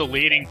is one of the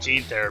leading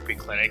gene therapy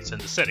clinics in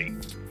the city.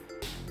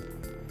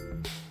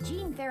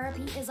 Gene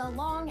therapy is a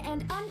long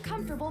and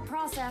uncomfortable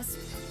process.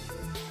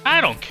 I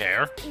don't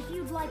care. If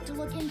you'd like to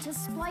look into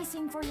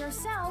splicing for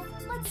yourself,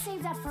 let's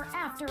save that for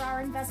after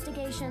our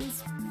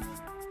investigations.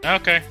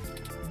 Okay.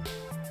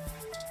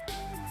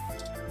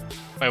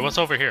 Wait, what's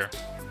over here?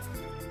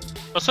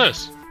 What's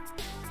this?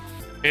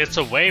 It's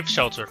a wave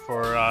shelter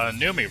for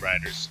Numi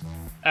riders.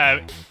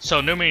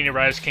 So Numi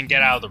riders can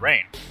get out of the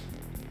rain.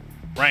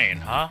 Rain,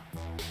 huh?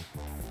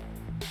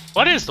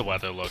 What is the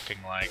weather looking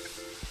like?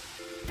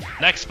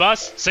 Next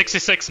bus,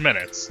 66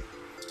 minutes.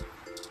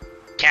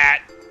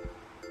 Cat.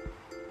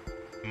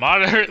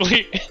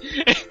 Moderately...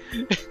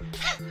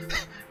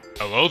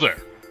 Hello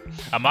there.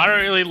 A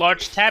moderately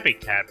large tabby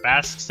cat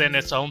basks in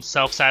its own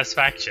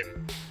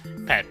self-satisfaction.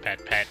 Pet,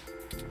 pet, pet.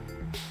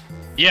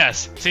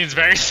 Yes, seems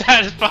very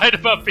satisfied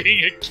about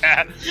being a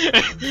cat.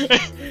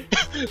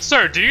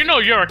 Sir, do you know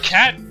you're a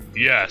cat?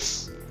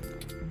 Yes.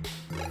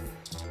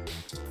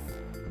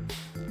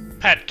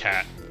 Pet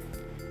cat.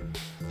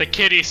 The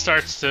kitty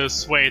starts to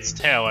sway its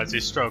tail as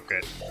you stroke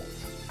it.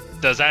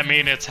 Does that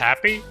mean it's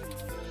happy?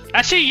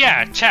 Actually,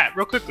 yeah, chat,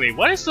 real quickly.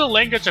 What is the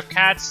language of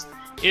cats?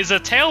 Is a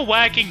tail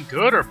wagging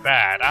good or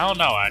bad? I don't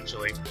know,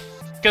 actually.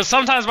 Because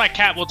sometimes my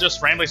cat will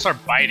just randomly start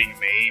biting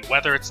me,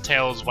 whether its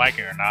tail is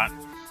wagging or not.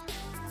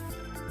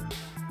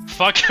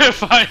 Fuck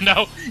if I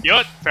know. You know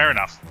what? Fair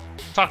enough.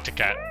 Talk to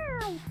cat.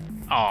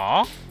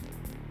 Aww.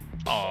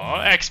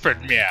 Aww,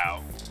 expert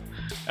meow.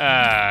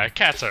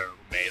 Cats are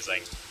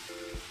amazing.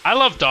 I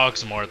love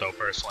dogs more, though,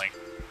 personally.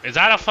 Is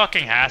that a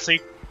fucking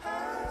Hassie?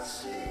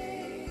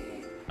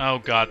 Oh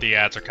god, the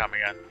ads are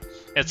coming in.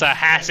 It's a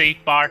Hassie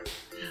bar.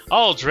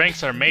 All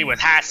drinks are made with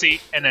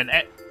Hassie and an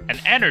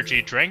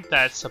energy drink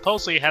that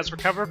supposedly has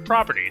recovered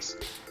properties.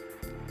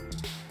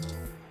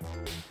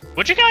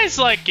 Would you guys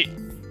like it?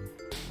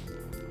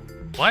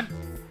 What?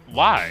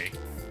 Why?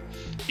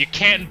 You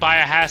can't buy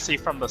a Hassie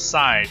from the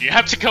side. You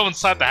have to go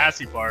inside the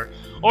Hassie bar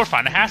or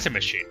find a Hassie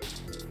machine.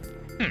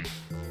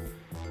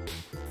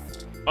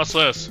 What's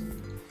this?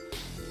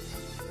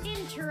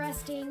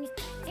 Interesting.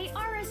 A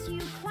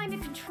RSU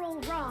climate control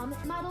ROM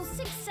model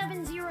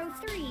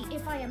 6703,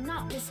 if I am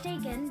not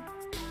mistaken.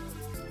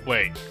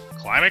 Wait,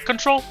 climate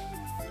control?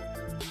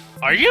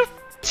 Are you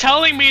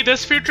telling me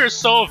this future is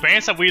so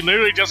advanced that we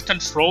literally just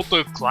control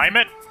the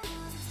climate?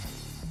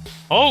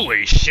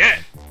 Holy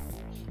shit!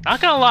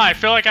 Not gonna lie, I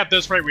feel like at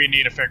this rate we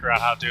need to figure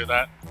out how to do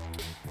that.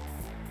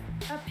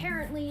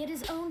 Apparently it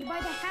is owned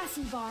by the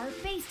Hassie bar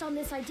based on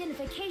this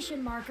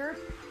identification marker.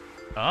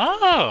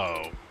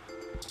 Oh!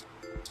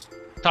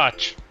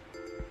 Touch.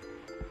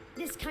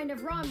 This kind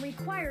of ROM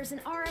requires an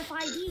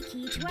RFID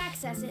key to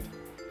access it.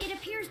 It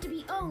appears to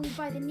be owned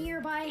by the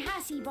nearby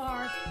Hassie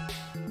bar.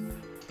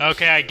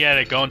 Okay, I get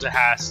it. Going to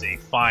Hassie.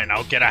 Fine,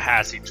 I'll get a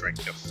Hassie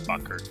drink, you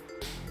fucker.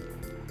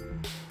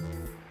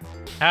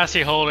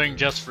 Hassie Holding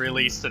just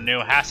released the new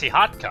Hassie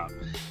Hot Cup.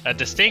 A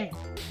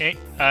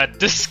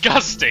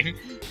disgusting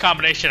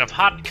combination of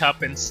Hot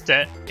Cup,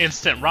 instant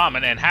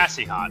ramen, and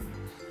Hassie Hot.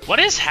 What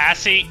is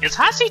Hassie? Is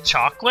Hassie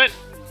chocolate?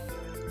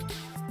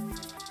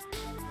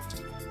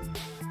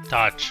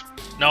 Touch.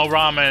 No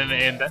ramen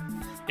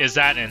is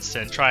that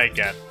instant. Try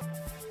again.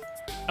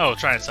 Oh,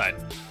 try inside.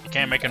 You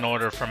can't make an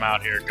order from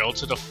out here. Go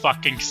to the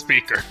fucking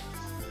speaker.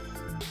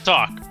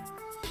 Talk.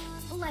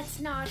 Let's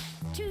not.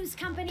 Two's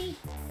company,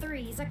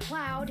 three's a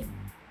cloud.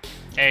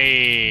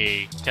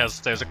 Hey,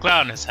 because there's a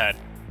cloud in his head.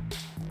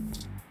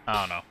 I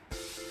don't know.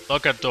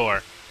 Look at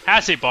door.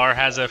 Hassie bar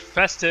has a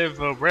festive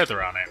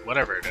riddle on it,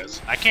 whatever it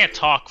is. I can't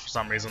talk for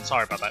some reason,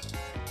 sorry about that.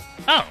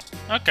 Oh,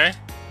 okay.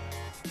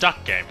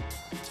 Duck game.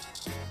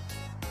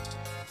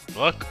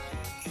 Look.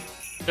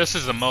 This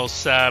is the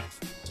most,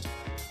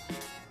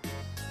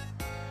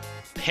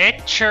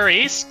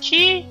 picturesque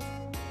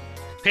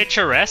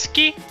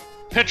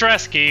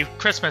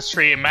Christmas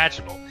tree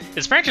imaginable.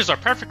 Its branches are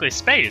perfectly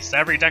spaced.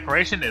 Every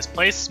decoration is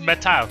placed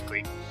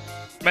methodically.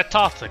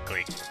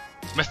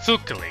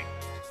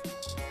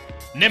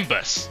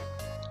 Nimbus.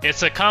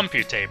 It's a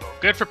compute table,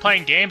 good for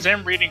playing games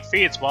and reading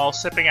feeds while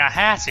sipping a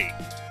Hassie.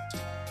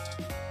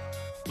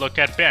 Look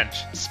at bench.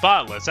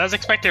 Spotless, as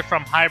expected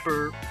from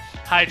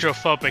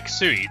hydrophobic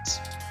suites.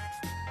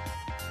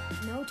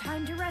 No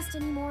time to rest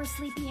anymore,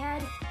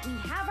 sleepyhead. We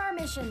have our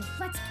mission.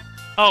 Let's...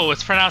 Oh,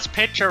 it's pronounced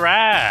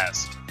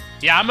picturesque.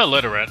 Yeah, I'm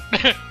illiterate.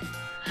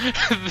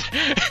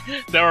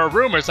 There are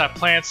rumors that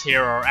plants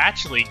here are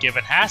actually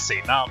given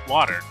Hassie, not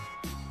water.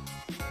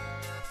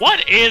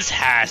 What is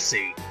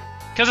Hassie?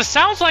 Because it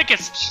sounds like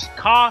it's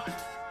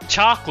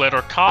chocolate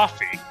or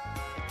coffee.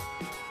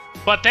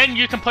 But then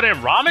you can put it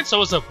in ramen,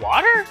 so is it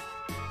water?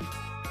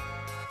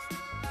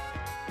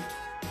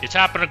 You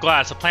tap on a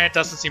glass. The plant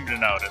doesn't seem to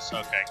notice.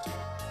 Okay.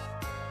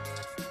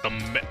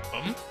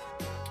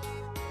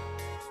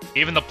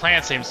 Even the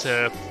plant seems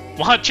to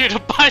want you to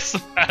buy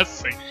some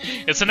acid.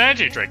 It's an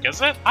energy drink,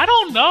 isn't it? I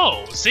don't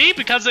know. See?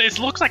 Because it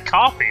looks like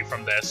coffee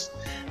from this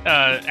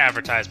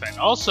advertisement.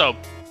 Also,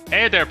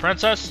 hey there,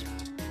 princess.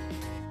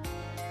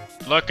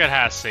 Look at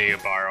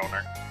Hassie, bar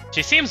owner.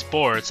 She seems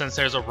bored since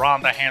there's a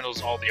ROM that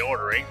handles all the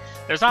ordering.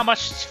 There's not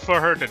much for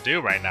her to do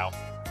right now.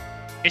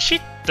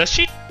 Does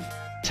she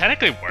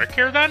technically work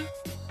here then?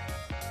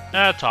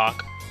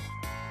 Talk.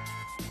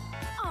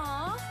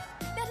 Aw,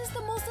 that is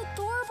the most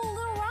adorable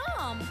little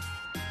ROM.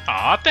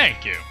 Aw,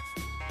 thank you.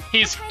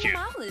 He's what cute.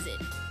 What kind of model is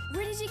it?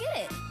 Where did you get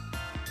it?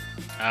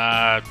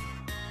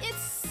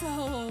 It's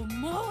so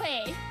moe.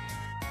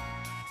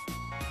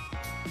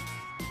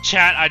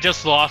 Chat, I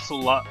just lost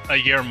a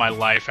year of my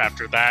life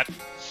after that.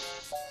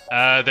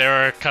 They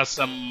were a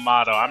custom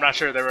model. I'm not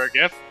sure they were a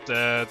gift.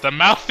 The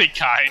mouthy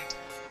kind.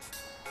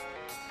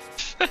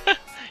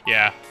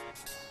 Yeah.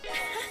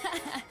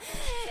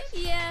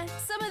 Yeah,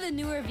 some of the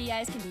newer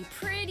VIs can be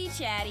pretty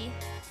chatty.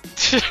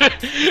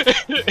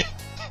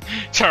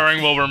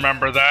 Turing will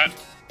remember that.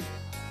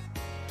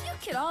 You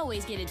could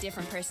always get a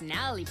different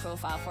personality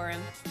profile for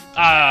him.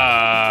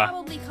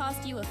 Probably probably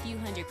cost you a few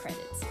hundred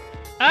credits.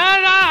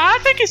 I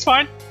think he's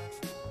fine.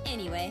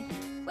 Anyway,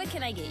 what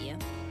can I get you?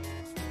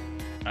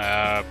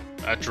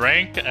 A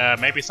drink,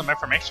 maybe some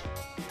information.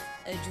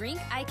 A drink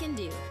I can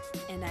do,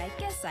 and I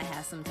guess I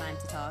have some time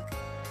to talk.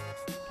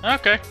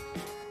 Okay.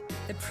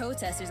 The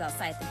protesters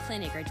outside the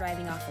clinic are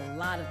driving off a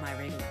lot of my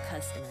regular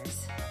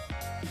customers.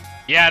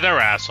 Yeah, they're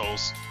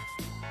assholes.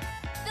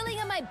 Filling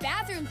up my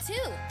bathroom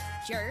too,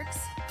 jerks.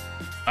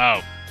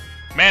 Oh.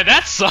 Man,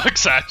 that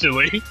sucks,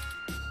 actually.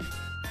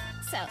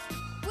 So,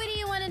 what do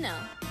you want to know?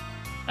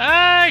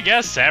 I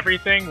guess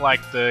everything, like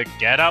the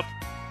getup.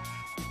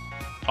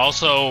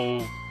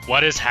 Also,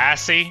 what is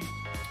Hassie?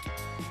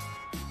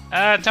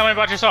 Tell me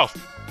about yourself.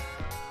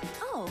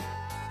 Oh,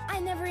 I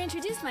never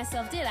introduced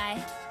myself, did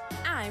I?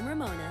 I'm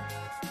Ramona.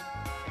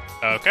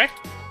 Okay.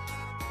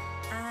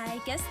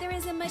 I guess there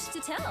isn't much to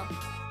tell.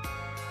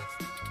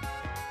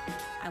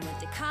 I went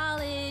to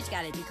college,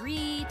 got a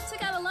degree,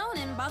 took out a loan,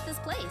 and bought this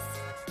place.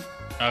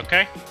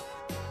 Okay.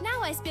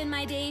 Now I spend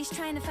my days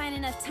trying to find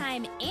enough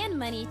time and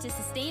money to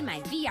sustain my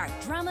VR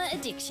drama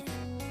addiction.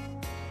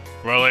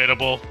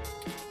 Relatable.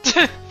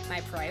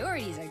 My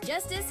priorities are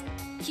justice,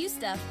 cute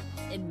stuff,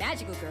 and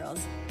magical girls,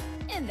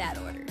 in that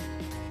order.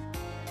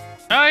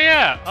 Oh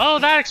yeah, oh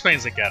that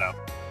explains the getup.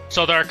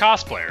 So they're a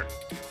cosplayer.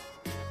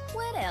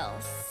 What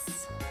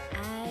else?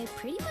 I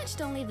pretty much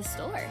don't leave the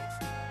store.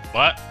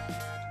 What?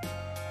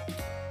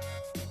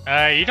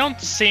 You don't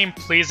seem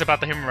pleased about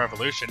the human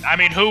revolution. I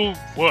mean, who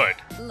would?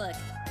 Look,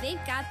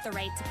 they've got the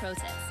right to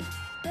protest,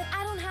 but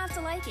I don't have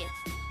to like it.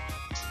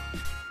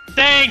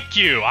 Thank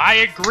you, I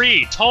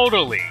agree,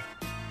 totally.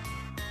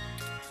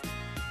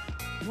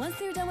 Once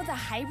they're done with the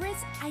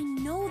hybrids, I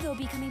know they'll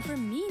be coming for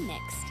me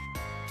next.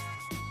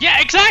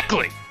 Yeah,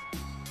 exactly!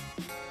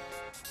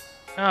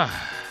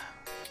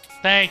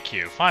 Thank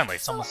you. Finally,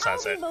 someone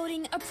says I'll it. be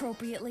voting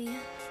appropriately.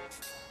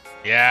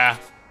 Yeah.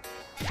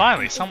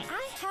 Finally, If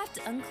I have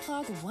to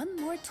unclog one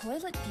more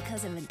toilet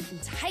because of an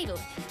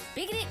entitled,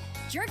 bigoted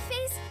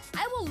jerkface,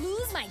 I will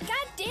lose my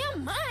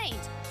goddamn mind!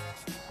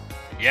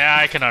 Yeah,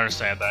 I can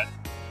understand that.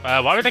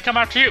 Why would they come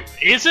after you?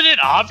 Isn't it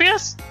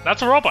obvious?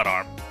 That's a robot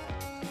arm.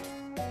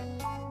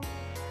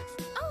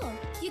 Oh,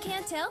 you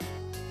can't tell?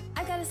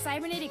 I've got a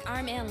cybernetic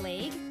arm and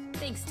leg,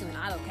 thanks to an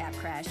autocap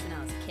crash when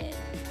I was a kid.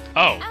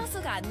 Oh. I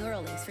also got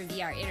Neuralinks for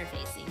VR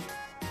interfacing.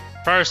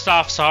 First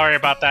off, sorry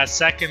about that.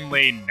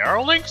 Secondly,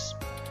 Neuralinks?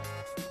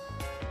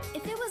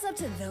 If it was up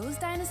to those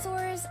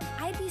dinosaurs,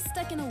 I'd be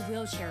stuck in a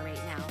wheelchair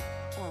right now.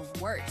 Or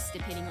worse,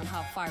 depending on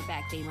how far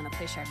back they want to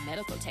push our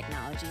medical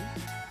technology.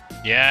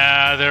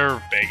 Yeah,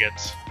 they're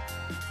bigots.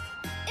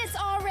 It's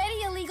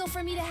already illegal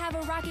for me to have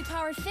a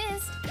rocket-powered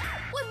fist.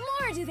 What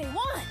more do they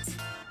want?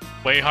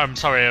 Wait, I'm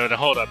sorry,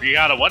 hold up. You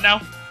got a what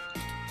now?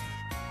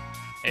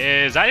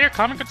 Is that your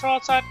common control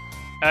outside?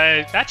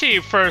 Actually,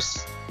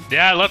 first,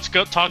 yeah, let's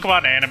go talk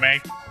about anime.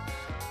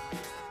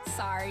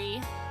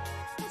 Sorry.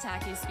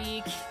 Otaku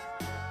speak.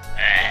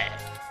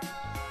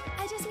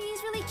 I just mean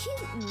he's really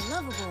cute and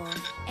lovable,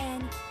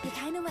 and you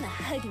kind of want to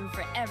hug him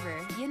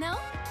forever, you know?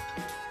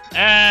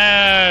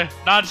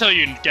 Not until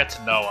you get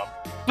to know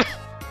him.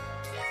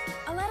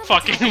 A lot of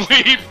Fucking otakus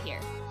leave. around here,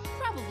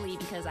 probably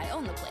because I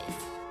own the place.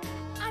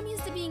 I'm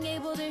used to being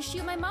able to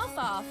shoot my mouth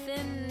off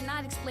and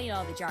not explain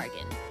all the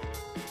jargon.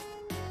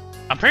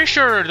 I'm pretty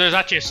sure there's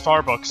actually a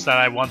Starbucks that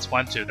I once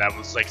went to that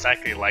was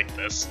exactly like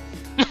this.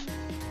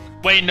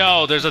 Wait,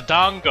 no, there's a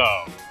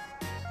Dango.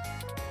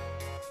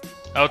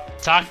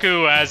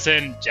 Otaku as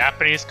in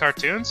Japanese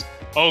cartoons?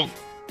 Oh,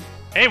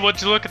 hey, would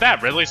you look at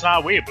that? Ridley's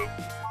not a weeaboo.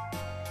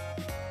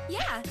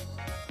 Yeah,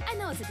 I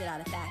know it's a bit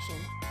out of fashion,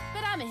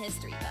 but I'm a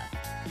history buff.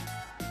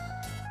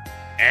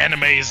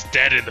 Anime is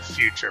dead in the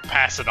future.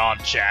 Pass it on,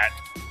 chat.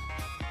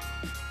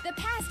 The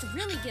past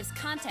really gives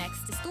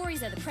context to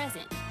stories of the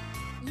present.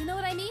 You know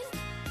what I mean?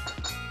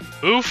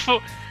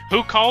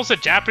 Who calls the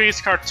Japanese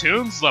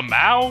cartoons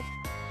Lamau?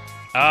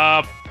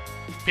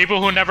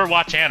 People who never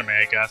watch anime,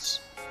 I guess.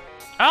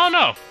 I don't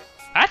know.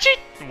 Actually,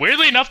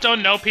 weirdly enough,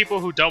 don't know people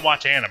who don't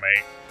watch anime.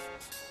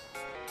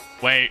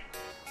 Wait.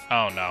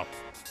 Oh no.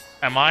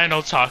 Am I an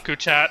otaku,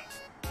 chat?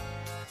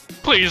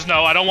 Please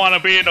no, I don't want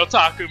to be an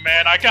otaku,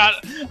 man. I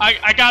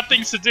got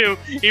things to do.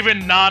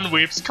 Even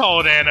non-weeps call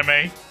it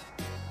anime.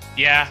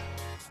 Yeah,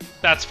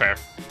 that's fair.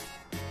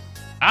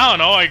 I don't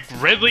know, like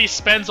Ridley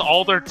spends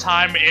all their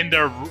time in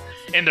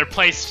their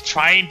place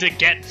trying to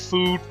get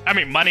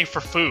money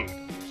for food.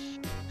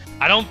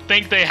 I don't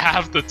think they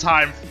have the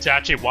time to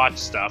actually watch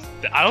stuff.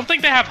 I don't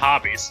think they have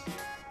hobbies.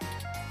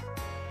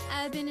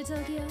 I've been to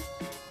Tokyo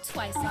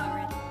twice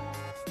already.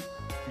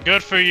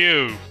 Good for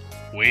you,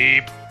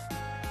 weeb.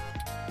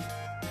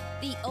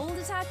 The old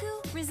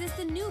otaku resist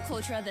the new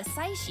culture of the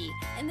saishi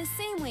in the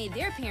same way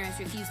their parents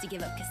refuse to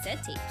give up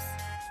cassette tapes.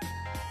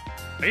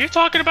 Are you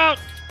talking about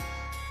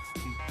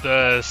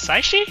the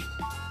saishi?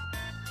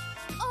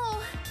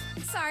 Oh,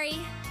 sorry.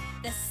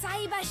 The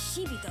Saiba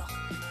Shibito.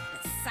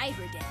 The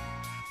Cyber Den.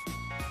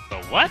 The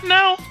what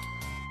now?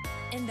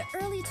 In the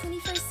early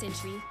 21st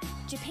century,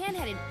 Japan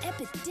had an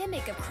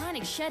epidemic of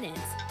chronic shut-ins,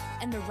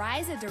 and the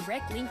rise of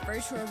direct link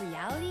virtual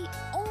reality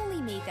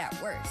only made that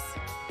worse.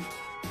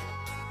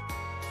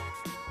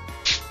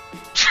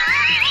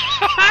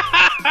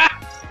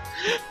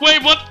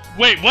 Wait, what?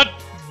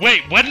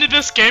 Wait, when did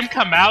this game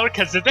come out?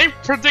 Because did they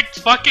predict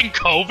fucking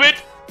COVID?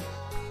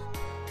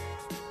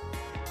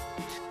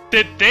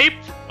 Did they?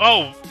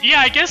 Oh,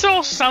 yeah, I guess it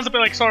all sounds a bit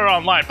like Sword Art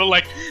Online, but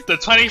like the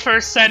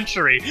 21st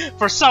century,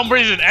 for some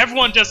reason,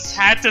 everyone just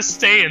had to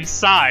stay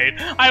inside.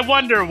 I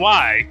wonder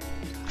why.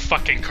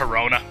 Fucking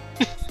Corona.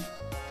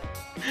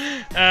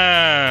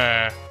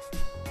 Yeah,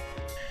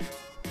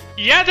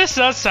 this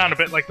does sound a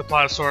bit like the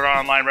plot of Sword Art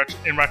Online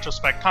in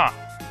retrospect, huh?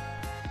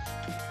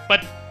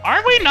 But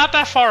aren't we not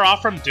that far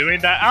off from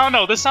doing that? I don't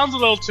know, this sounds a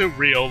little too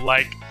real,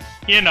 like,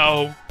 you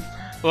know,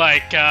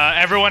 like,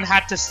 everyone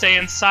had to stay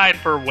inside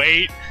for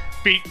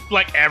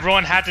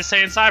everyone had to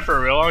stay inside for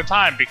a real long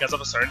time because of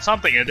a certain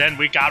something, and then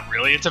we got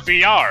really into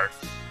VR.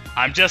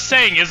 I'm just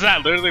saying, isn't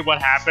that literally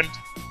what happened?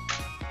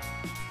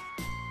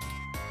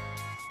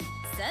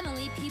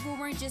 Suddenly, people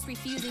weren't just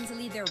refusing to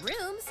leave their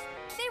rooms,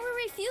 they were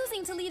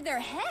refusing to leave their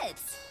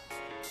heads.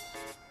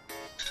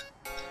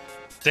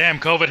 Damn,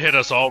 COVID hit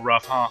us all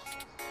rough, huh?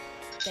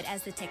 But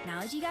as the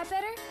technology got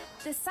better,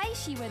 the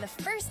Saishi were the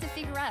first to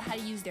figure out how to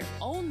use their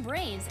own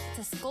brains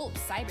to sculpt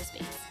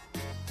cyberspace.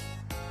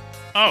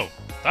 Oh,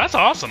 that's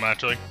awesome,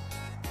 actually.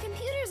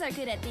 Computers are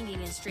good at thinking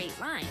in straight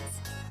lines,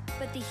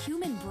 but the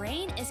human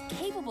brain is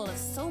capable of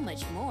so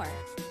much more.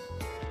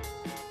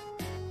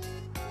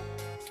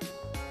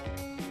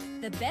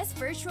 The best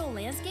virtual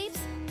landscapes,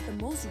 the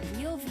most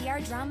real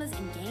VR dramas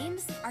and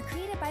games, are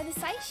created by the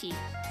Saishi.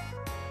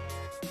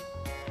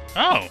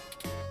 Oh.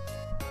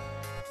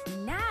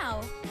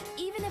 Now,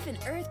 even if an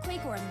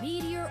earthquake or a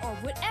meteor or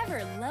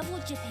whatever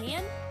leveled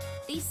Japan,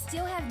 they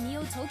still have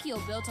Neo Tokyo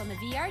built on the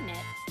VR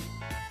net.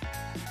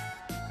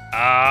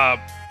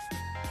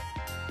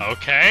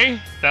 Okay,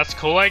 that's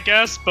cool, I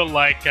guess, but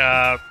like,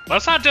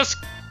 let's not just...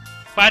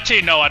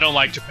 Actually, no, I don't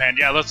like Japan.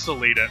 Yeah, let's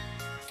delete it.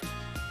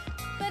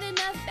 But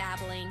enough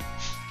babbling.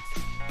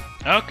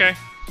 Okay.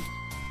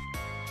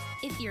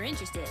 If you're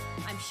interested,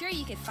 I'm sure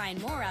you could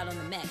find more out on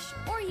the mesh,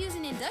 or use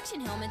an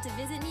induction helmet to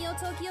visit Neo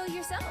Tokyo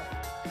yourself.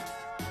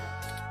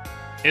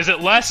 Is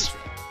it less...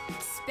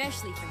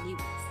 Especially for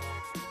newbies.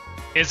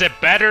 Is it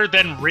better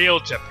than real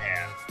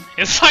Japan?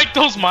 It's like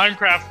those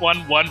Minecraft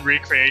 1.1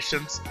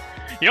 recreations.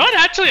 You know what,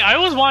 actually, I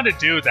always wanted to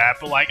do that,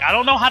 but like, I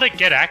don't know how to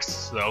get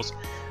access to those.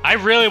 I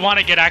really want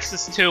to get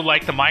access to,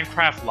 like, the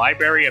Minecraft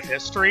Library of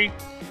History.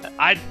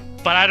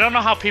 But I don't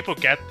know how people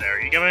get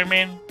there, you get what I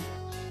mean?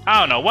 I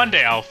don't know, one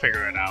day I'll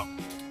figure it out.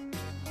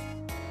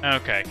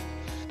 Okay.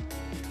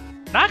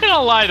 Not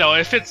gonna lie though,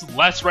 if it's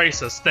less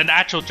racist than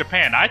actual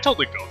Japan, I'd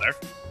totally go there.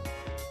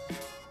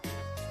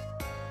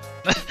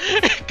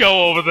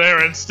 Go over there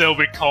and still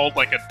be called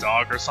like a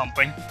dog or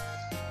something.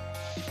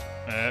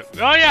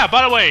 Oh yeah,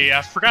 by the way,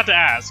 I forgot to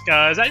ask,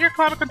 is that your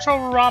climate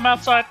control ROM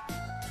outside?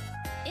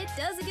 It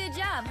does a good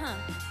job, huh?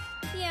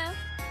 Yeah,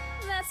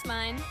 that's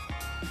mine.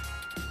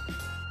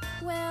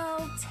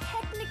 Well,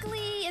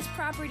 technically, it's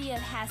property of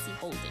Hassie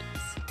Holdings.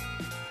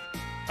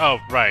 Oh,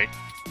 right.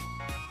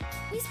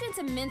 We spent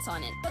some mints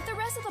on it, but the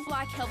rest of the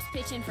block helps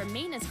pitch in for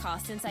maintenance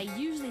costs since I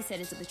usually set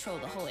it to patrol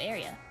the whole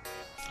area.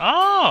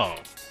 Oh,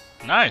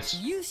 nice.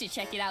 You should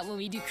check it out when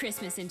we do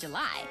Christmas in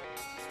July.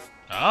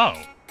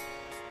 Oh.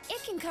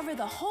 It can cover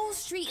the whole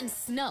street in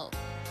snow,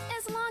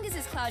 as long as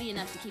it's cloudy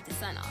enough to keep the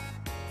sun off.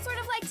 Sort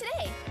of like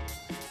today.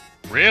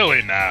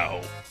 Really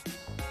now?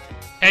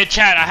 Hey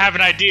chat, I have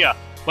an idea.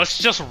 Let's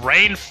just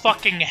rain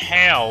fucking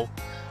hail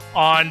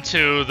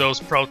onto those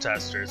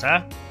protesters,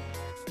 huh?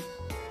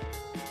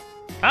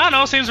 I don't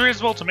know, seems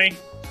reasonable to me.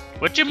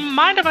 Would you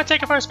mind if I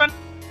take it for a spin?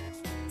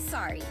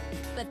 Sorry,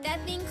 but that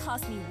thing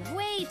cost me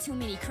way too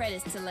many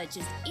credits to let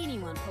just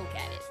anyone poke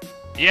at it.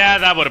 Yeah,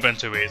 that would have been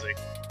too easy.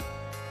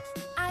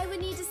 I would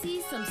need to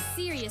see some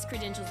serious his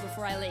credentials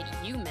before I let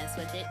you mess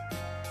with it.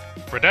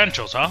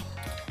 Credentials, huh?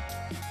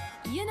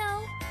 You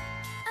know,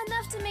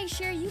 enough to make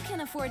sure you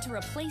can afford to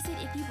replace it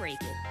if you break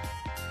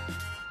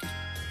it.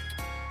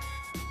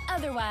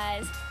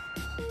 Otherwise,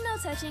 no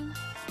touching.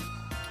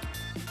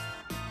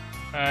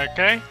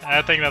 Okay,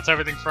 I think that's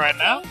everything for right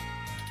now.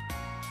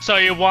 So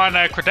you want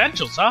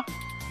credentials, huh?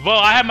 Well,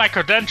 I have my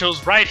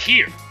credentials right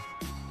here.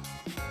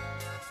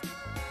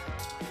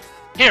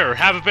 Here,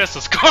 have a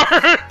business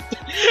card.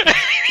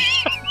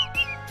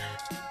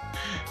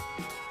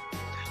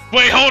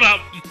 Wait, hold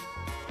up.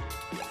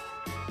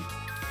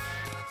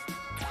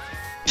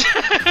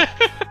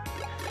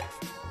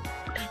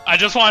 I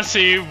just want to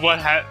see what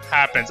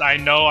happens. I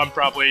know I'm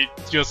probably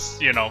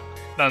just, you know,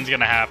 nothing's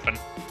gonna happen.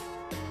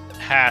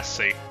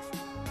 Hassie.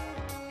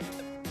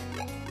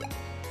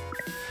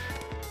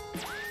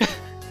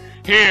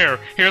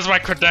 Here's my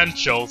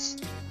credentials.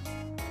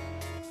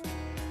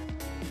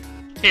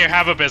 Here,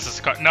 have a business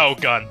card. No,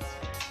 gun.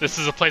 This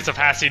is a place of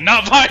Hassie,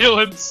 not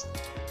violence.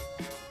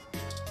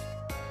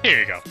 Here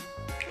you go.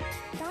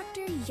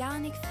 Dr.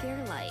 Yannick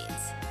Fairlight.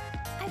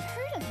 I've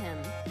heard of him.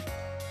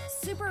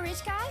 Super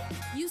rich guy?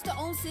 Used to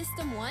own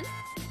System 1?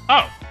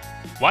 Oh,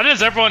 why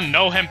does everyone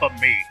know him but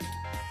me?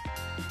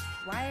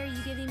 Why are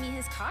you giving me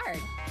his card?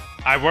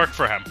 I work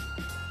for him.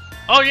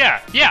 Oh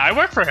yeah, I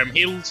work for him.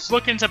 He's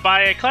looking to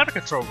buy a climate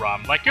control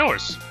ROM like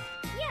yours.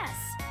 Yes.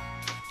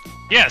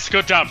 Yes,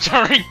 good job,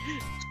 sorry.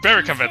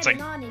 Very convincing.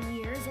 He's getting on in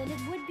years, and it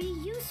would be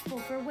useful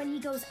for when he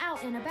goes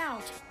out and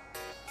about.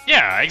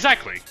 Yeah,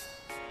 exactly.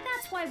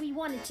 That's why we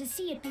wanted to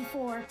see it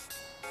before.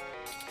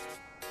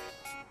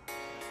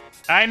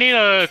 I need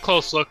a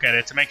close look at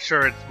it to make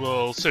sure it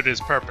will suit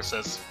his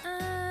purposes.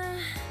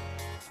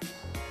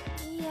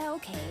 Yeah,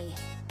 okay.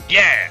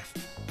 Yeah!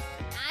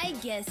 I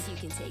guess you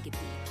can take a peek.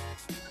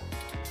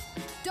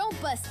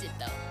 Don't bust it,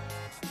 though.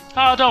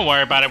 Oh, don't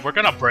worry about it. We're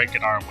gonna break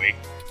it, aren't we?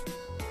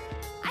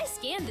 I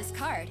scanned this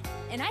card,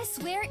 and I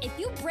swear if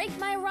you break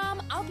my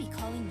ROM, I'll be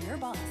calling your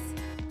boss.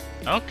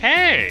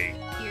 Okay.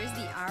 Here's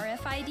the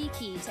RFID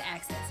key to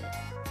access it.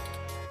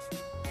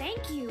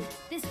 Thank you.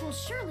 This will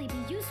surely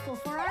be useful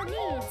for our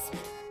needs.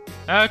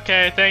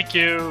 Okay, thank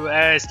you.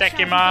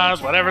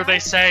 Stekimaz, whatever they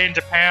say in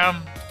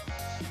Japan.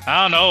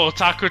 I don't know,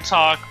 otaku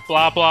talk,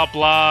 blah blah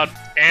blah,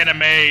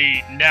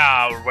 anime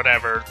now, or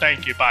whatever.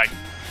 Thank you, bye.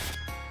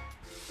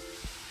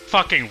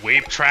 Fucking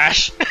weeb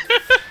trash.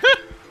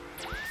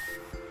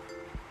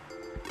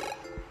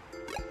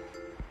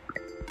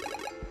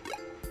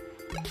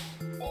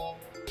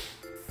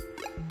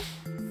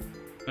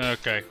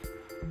 Okay.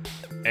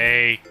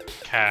 A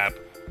cab.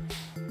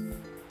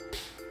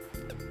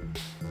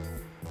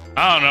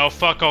 I don't know,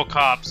 fuck all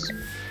cops.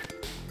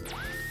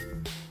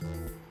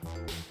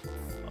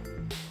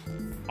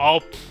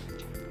 All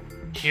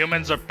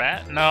humans are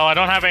bad? No, I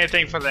don't have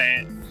anything for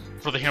the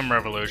human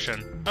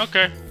revolution.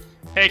 Okay.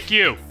 Hey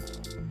Q.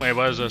 Wait,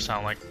 what does this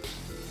sound like?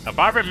 A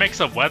vibrant mix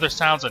of weather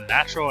sounds and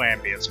natural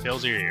ambience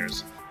fills your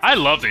ears. I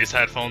love these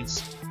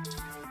headphones.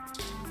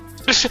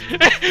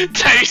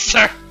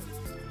 Taser!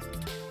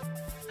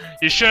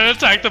 You shouldn't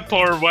attack the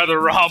poor weather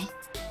ROM.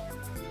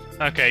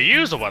 Okay,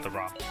 use the weather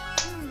ROM.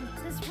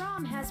 This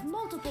ROM has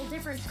multiple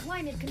different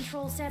climate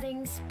control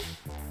settings.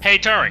 Hey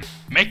Turing,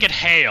 make it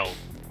hail.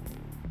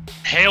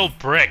 Hail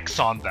bricks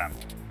on them.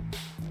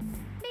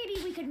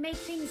 Maybe we could make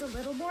things a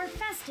little more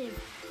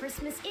festive.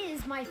 Christmas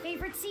is my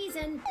favorite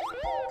season.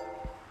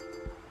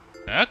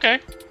 Okay.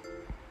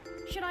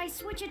 Should I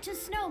switch it to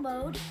snow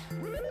mode?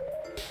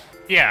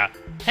 Yeah.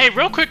 Hey,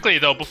 real quickly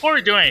though, before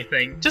we do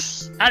anything,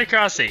 just out of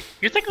curiosity,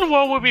 you think the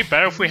world would be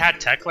better if we had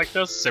tech like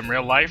this in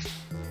real life?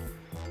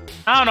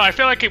 I don't know, I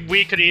feel like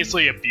we could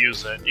easily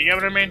abuse it. You get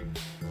what I mean?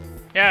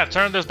 Yeah,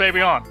 turn this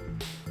baby on.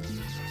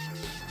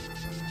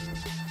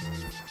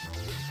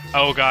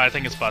 Oh god, I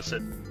think it's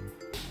busted.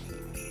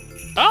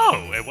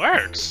 Oh, it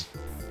works.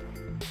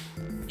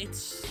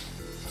 It's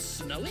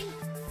snowing?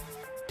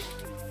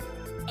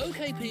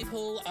 Okay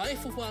people, I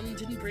for one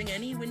didn't bring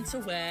any winter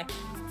wear.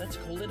 Let's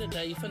call it a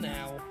day for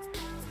now.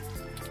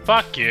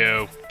 Fuck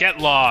you. Get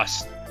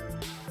lost.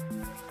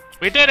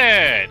 We did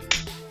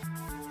it!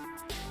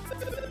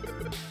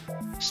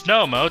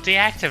 Snow mode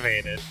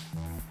deactivated.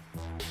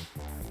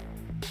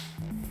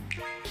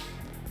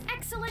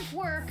 Excellent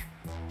work.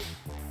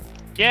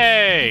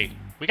 Yay!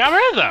 We got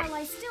rid of them!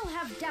 While I still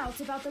have doubts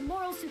about the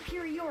moral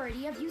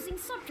superiority of using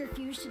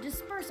subterfuge to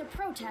disperse a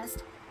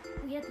protest,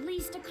 we at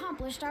least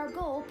accomplished our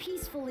goal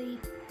peacefully.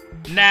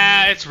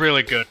 Nah, it's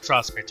really good,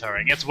 trust me,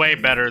 Turing. It's way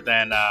better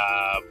than,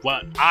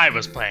 what I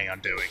was planning on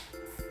doing.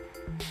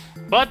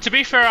 But to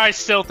be fair, I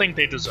still think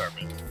they deserve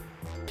it.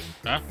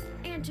 Huh?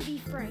 And to be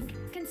frank,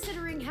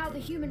 considering how the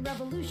human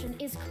revolution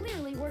is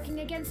clearly working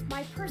against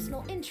my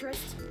personal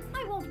interests,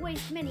 I won't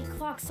waste many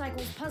clock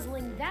cycles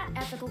puzzling that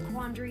ethical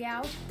quandary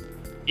out.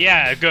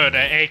 Yeah, good,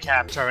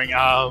 A-cap, Turing.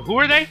 Who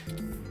are they?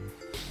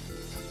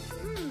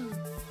 Hmm.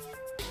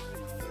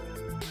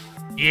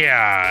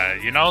 Yeah,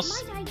 you know...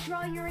 Might I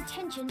draw your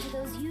attention to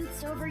those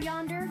youths over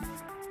yonder?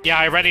 Yeah,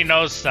 I already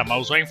noticed them. I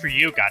was waiting for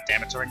you,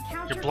 goddammit.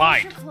 You're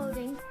blind. Counterculture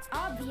clothing,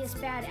 obvious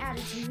bad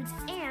attitudes,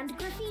 and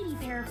graffiti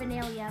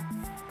paraphernalia.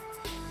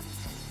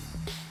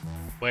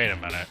 Wait a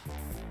minute.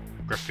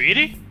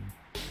 Graffiti?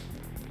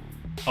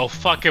 Oh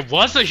fuck, it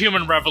was a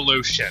human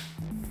revolution!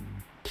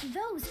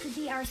 Those could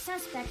be our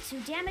suspects who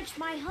damaged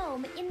my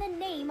home in the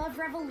name of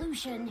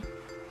revolution.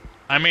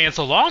 I mean, it's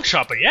a long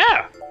shot, but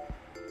yeah!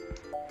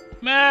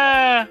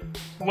 Meh,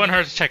 wouldn't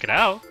hurt to check it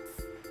out.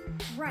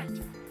 Right.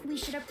 We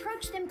should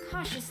approach them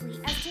cautiously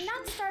as to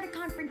not start a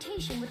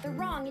confrontation with the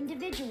wrong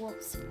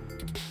individuals.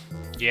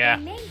 Yeah.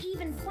 They may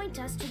even point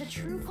us to the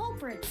true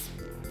culprits.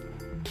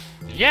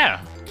 Yeah.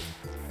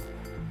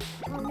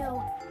 Oh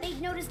no, they've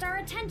noticed our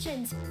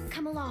attentions.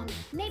 Come along,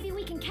 maybe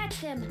we can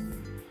catch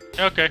them.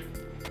 Okay.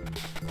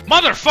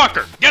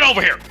 Motherfucker! Get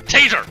over here!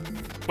 Taser!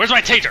 Where's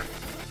my taser?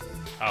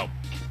 Oh.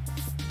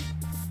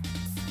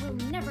 We'll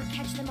never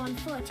catch them on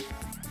foot.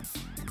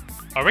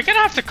 Are we gonna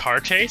have to car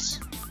chase?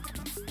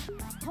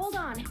 Hold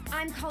on,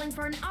 I'm calling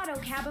for an auto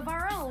cab of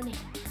our own.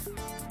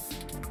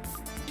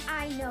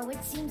 I know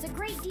it seems a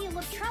great deal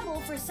of trouble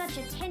for such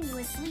a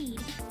tenuous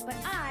lead, but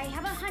I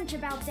have a hunch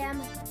about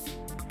them.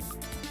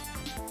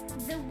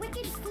 The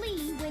wicked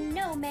flee when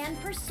no man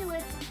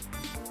pursueth.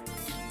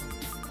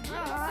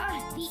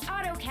 The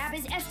auto cab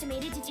is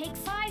estimated to take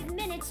 5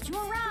 minutes to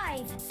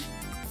arrive.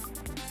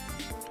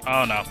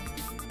 Oh no.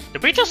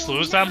 Did we just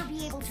lose them? We'll never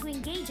be able to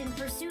engage in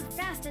pursuit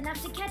fast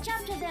enough to catch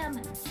up to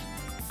them.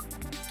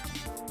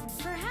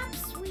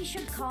 Perhaps we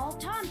should call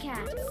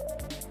Tomcat.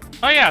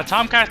 Oh yeah,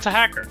 Tomcat's a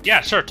hacker.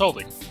 Yeah, sure,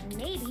 totally.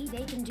 Maybe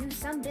they can do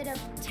some bit of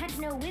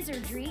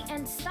techno-wizardry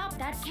and stop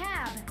that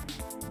cab.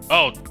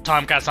 Oh,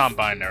 Tomcat's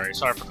non-binary.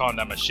 Sorry for calling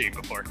them a she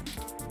before.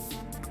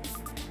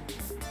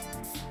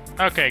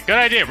 Okay, good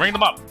idea. Bring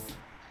them up.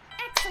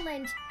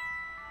 Excellent.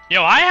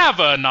 Yo, I have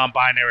a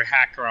non-binary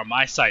hacker on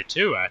my side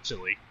too,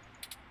 actually.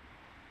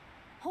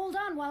 Hold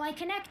on while I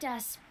connect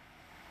us.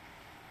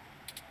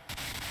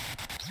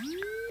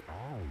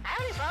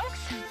 Howdy, folks.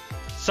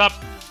 Sup?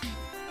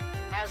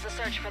 How's the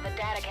search for the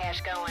data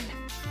cache going?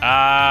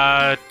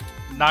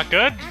 Not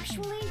good?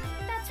 Actually,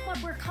 that's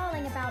what we're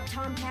calling about,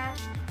 Tomcat.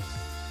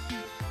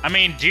 I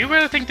mean, do you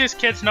really think these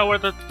kids know where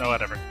the... No,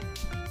 whatever.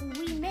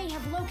 We may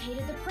have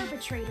located the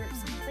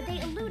perpetrators, but they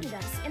eluded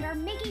us and are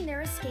making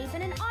their escape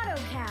in an auto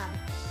cab.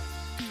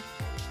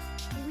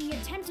 We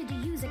attempted to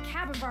use a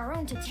cab of our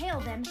own to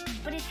tail them,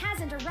 but it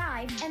hasn't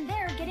arrived and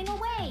they're getting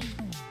away.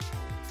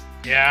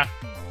 Yeah.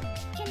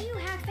 Can you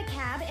hack the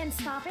cab and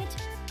stop it?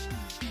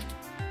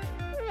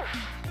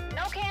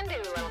 No can do,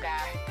 little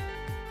guy.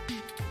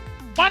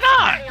 Why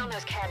not? Security on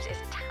those cabs is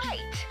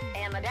tight,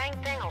 and the dang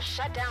thing will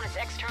shut down its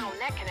external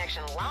net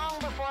connection long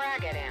before I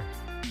get in.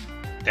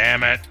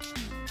 Damn it.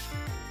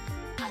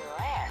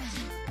 Unless...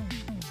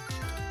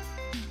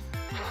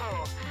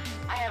 Oh,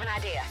 I have an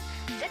idea.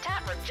 Sit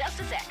tight for just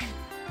a sec.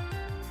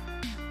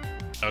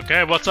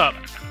 Okay, what's up?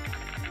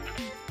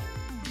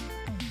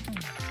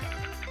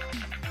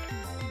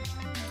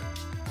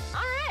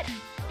 Alright,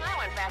 that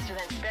went faster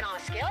than spit on a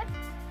skillet.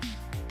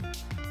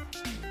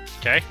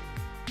 Okay.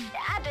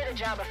 I did a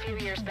job a few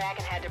years back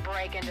and had to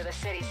break into the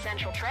city's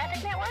central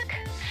traffic network.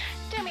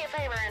 Do me a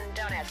favor and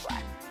don't ask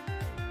why.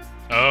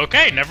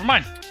 Okay, never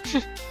mind.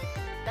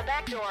 The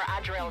back door I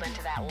drilled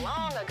into that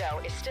long ago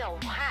is still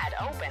wide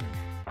open.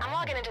 I'm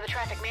logging into the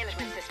traffic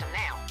management system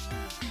now.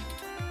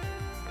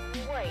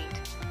 Wait.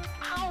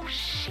 Oh,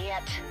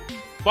 shit.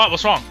 What?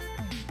 What's wrong?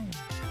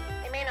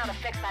 They may not have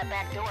fixed that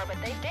back door, but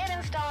they did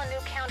install a new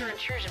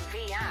counter-intrusion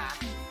VI.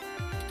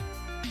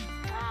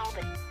 Oh,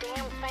 the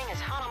damn thing is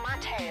hot on my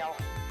tail.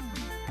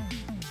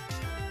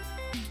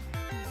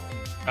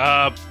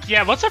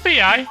 Yeah, what's a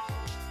VI?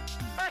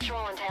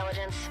 Virtual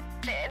intelligence.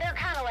 They're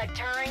kind of like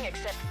Turing,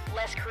 except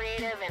less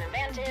creative and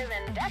inventive,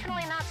 and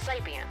definitely not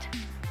sapient.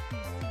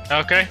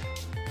 Okay.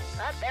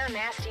 But they're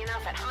nasty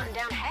enough at hunting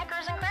down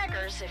hackers and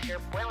crackers if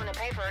you're willing to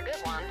pay for a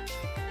good one.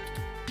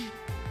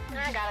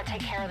 I gotta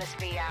take care of this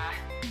VI.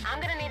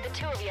 I'm gonna need the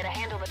two of you to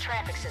handle the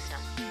traffic system.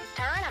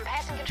 Turing, I'm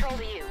passing control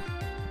to you.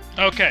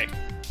 Okay.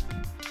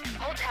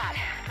 Hold tight.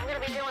 I'm gonna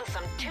be doing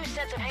some 2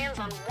 sets of hands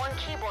on 1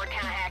 keyboard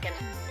kind of hacking.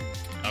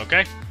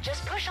 Okay.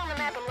 Just push on the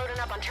map and load it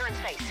up on Turing's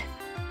face.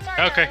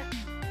 Sorry, Okay.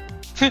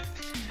 Turing.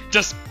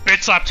 Just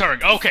bitch slap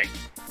Turing. Okay.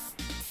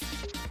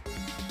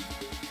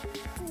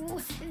 Ooh,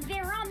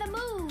 they're on the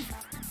move.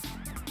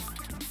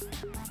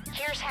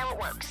 Here's how it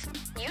works.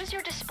 Use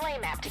your display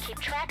map to keep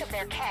track of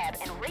their cab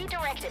and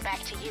redirect it back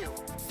to you.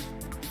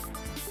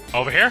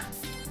 Over here?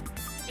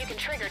 You can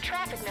trigger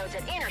traffic nodes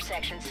at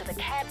intersections so the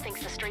cab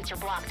thinks the streets are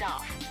blocked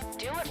off.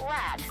 Do it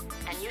right,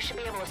 and you should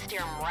be able to steer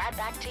them right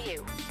back to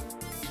you.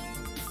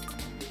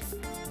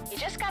 You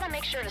just gotta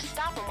make sure to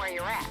stop them where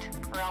you're at,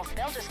 or else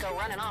they'll just go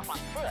running off on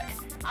foot.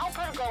 I'll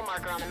put a goal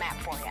marker on the map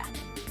for you.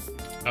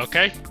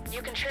 Okay.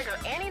 You can trigger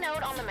any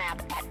node on the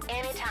map at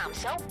any time,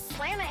 so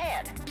plan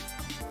ahead.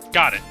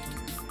 Got it.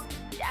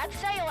 I'd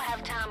say you'll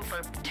have time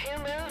for 2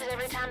 moves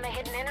every time they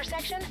hit an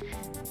intersection.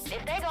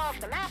 If they go off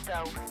the map,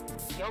 though,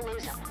 you'll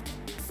lose them.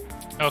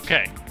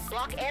 Okay.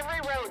 Block every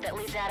road that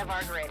leads out of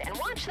our grid, and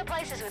watch the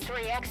places with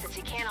 3 exits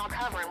you can't all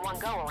cover in one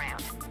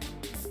go-around.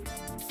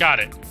 Got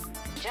it.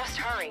 Just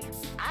hurry.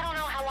 I don't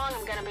know how long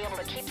I'm gonna be able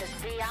to keep this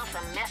VI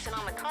from messing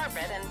on the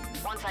carpet, and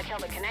once I kill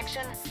the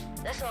connection,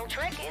 this little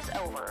trick is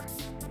over.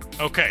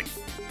 Okay.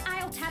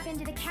 I'll tap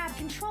into the cab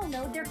control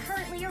node they're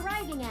currently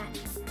arriving at.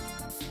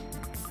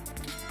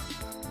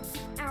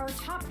 Our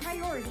top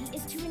priority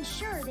is to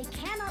ensure they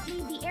cannot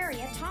leave the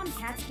area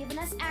Tomcat's given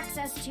us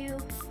access to.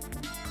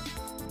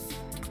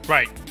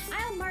 Right.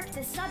 I'll mark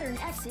the southern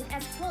exit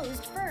as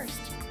closed first.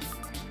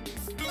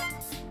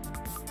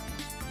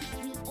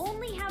 We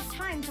only have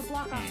time to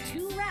block off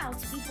 2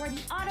 routes before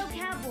the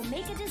autocab will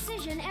make a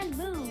decision and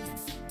move.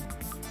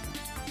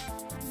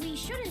 We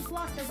shouldn't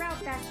block the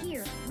route back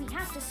here. We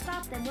have to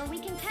stop them where we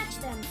can catch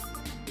them.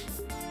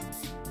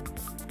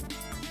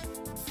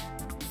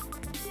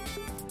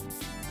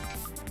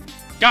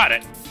 Got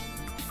it.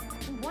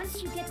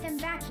 Once you get them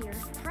back here,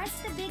 press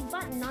the big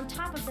button on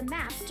top of the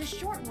map to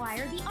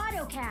shortwire the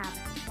autocab.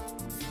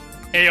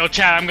 Hey, yo,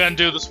 chat, I'm gonna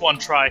do this one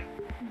try.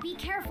 Be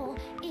careful.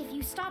 If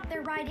you stop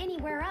their ride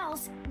anywhere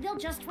else, they'll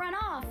just run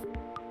off.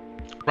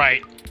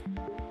 Right.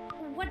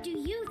 What do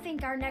you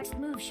think our next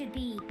move should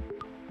be?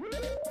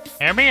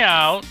 Hear me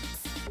out.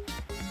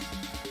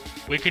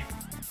 We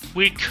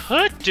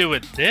could do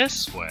it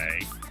this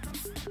way.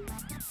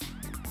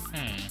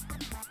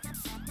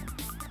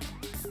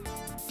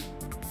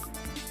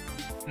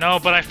 No,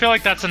 but I feel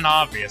like that's an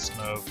obvious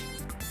move.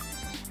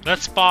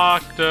 Let's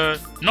block the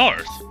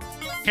north.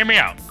 Hear me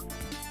out.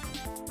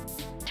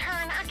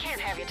 Turn, I can't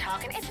have you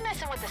talking. It's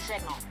messing with the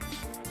signal.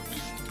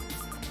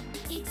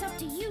 It's up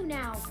to you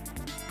now.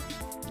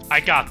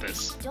 I got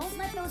this. Don't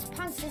let those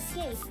punks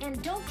escape,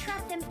 and don't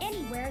trap them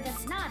anywhere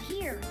that's not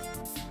here.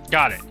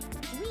 Got it.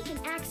 We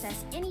can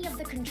access any of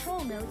the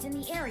control nodes in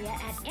the area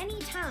at any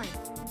time.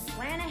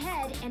 Plan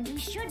ahead, and we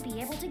should be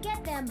able to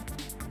get them.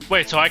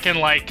 Wait, so I can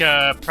like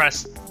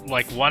press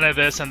like one of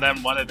this and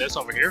then one of this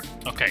over here?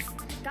 Okay.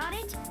 Got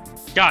it?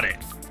 Got it.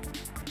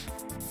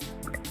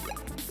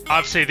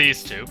 Obviously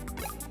these two.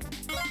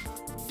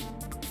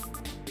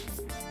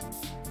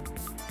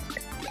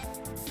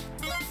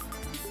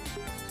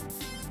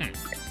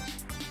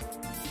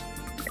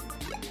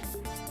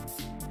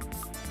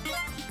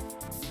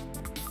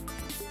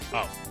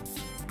 Oh.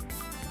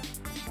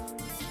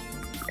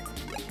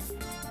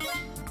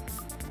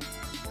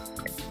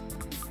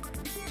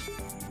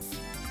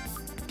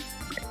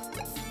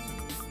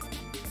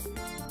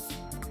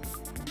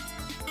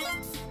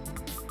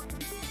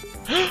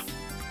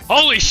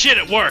 Holy shit,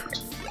 it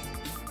worked!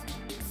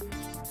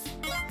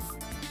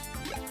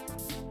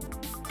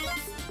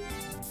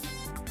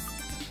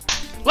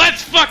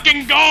 Let's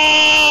fucking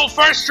go!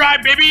 First try,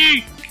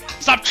 baby!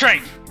 Stop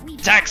train!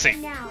 Taxi!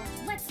 Now,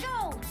 let's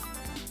go!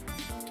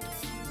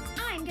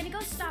 I'm gonna go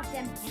stop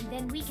them, and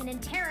then we can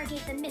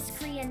interrogate the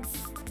miscreants.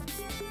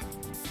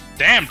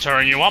 Damn,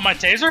 Turin, you want my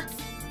taser?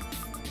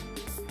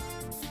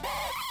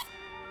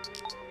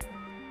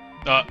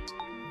 What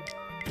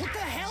the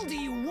hell do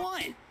you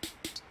want?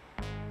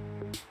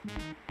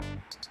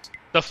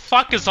 The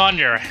fuck is on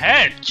your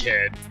head,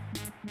 kid?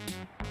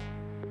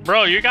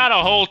 Bro, you got a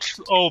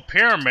whole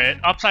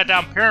pyramid, upside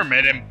down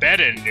pyramid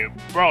embedded in you.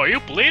 Bro, are you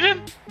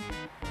bleeding?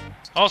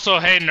 Also,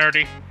 hey,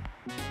 nerdy.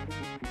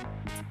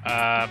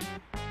 Can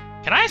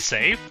I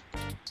save?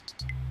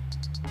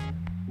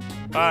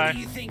 Bye. Who do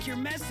you think you're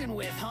messing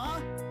with, huh?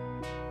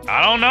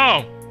 I don't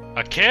know.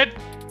 A kid?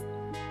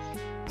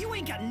 You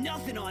ain't got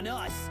nothing on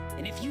us,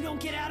 and if you don't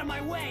get out of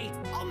my way,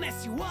 I'll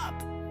mess you up.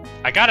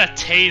 I got a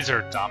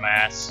taser,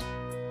 dumbass.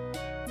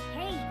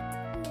 Hey,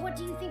 what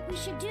do you think we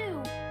should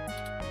do?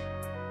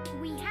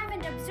 We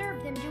haven't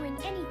observed them doing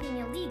anything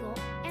illegal,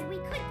 and we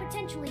could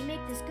potentially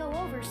make this go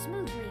over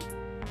smoothly.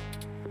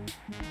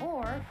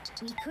 Or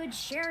we could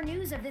share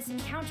news of this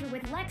encounter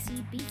with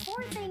Lexi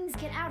before things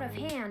get out of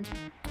hand.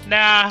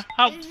 Nah,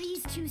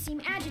 These two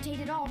seem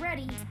agitated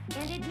already,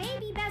 and it may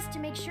be best to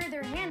make sure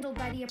they're handled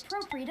by the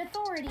appropriate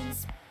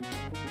authorities.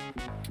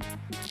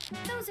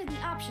 Those are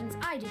the options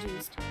I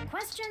deduced.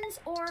 Questions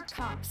or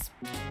cops?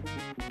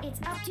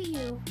 It's up to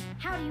you.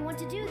 How do you want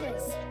to do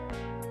this?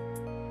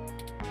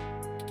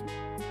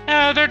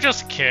 They're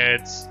just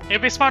kids.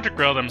 It'd be smart to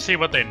grill them, see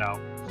what they know.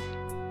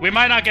 We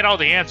might not get all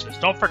the answers.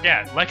 Don't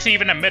forget, Lexi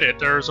even admitted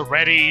there's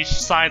already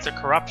signs of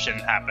corruption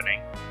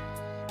happening.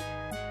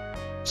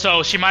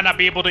 So she might not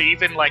be able to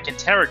even, like,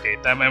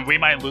 interrogate them, and we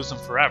might lose them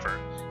forever.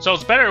 So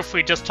it's better if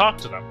we just talk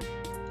to them.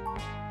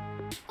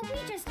 We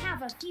just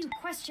have a few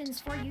questions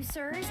for you,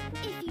 sirs,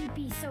 if you'd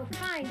be so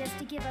kind as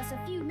to give us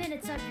a few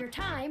minutes of your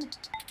time.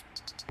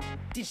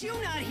 Did you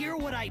not hear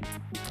what I...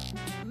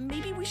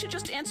 Maybe we should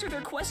just answer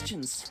their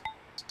questions.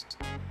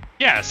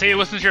 Yeah, see,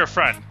 listen to your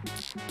friend.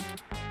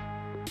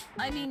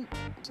 I mean,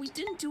 we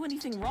didn't do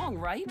anything wrong,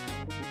 right?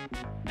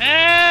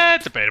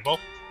 Debatable.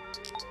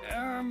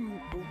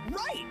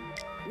 Right.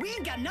 We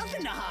ain't got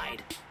nothing to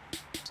hide.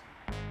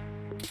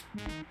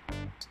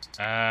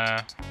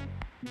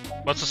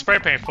 What's the spray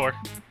paint for?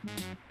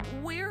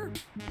 We're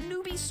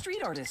newbie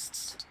street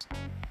artists.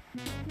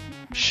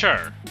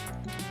 Sure.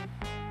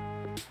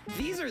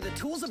 These are the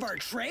tools of our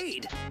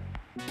trade.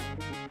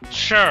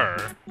 Sure.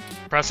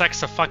 Press X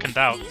to fucking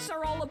doubt. These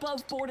are all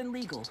above board and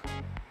legal.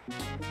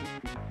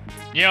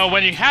 You know,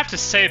 when you have to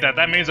say that,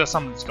 that means that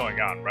something's going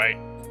on, right?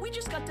 We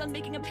just got done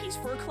making a piece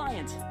for a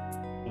client.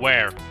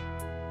 Where?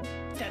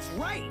 That's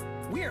right.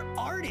 We're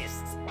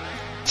artists.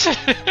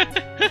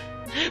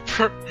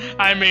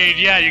 I mean,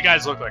 yeah, you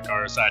guys look like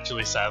artists,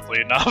 actually,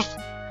 sadly enough.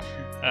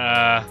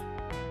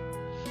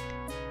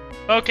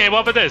 Okay, what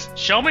about this?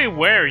 Show me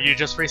where you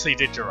just recently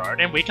did your art,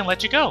 and we can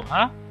let you go,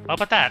 huh? How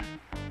about that,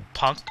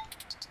 punk?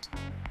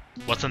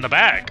 What's in the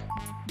bag?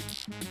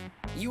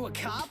 You a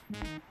cop?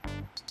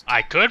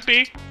 I could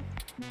be.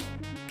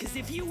 Cause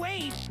if you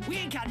ain't, we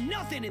ain't got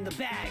nothing in the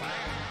bag.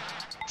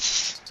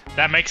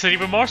 That makes it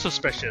even more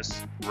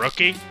suspicious.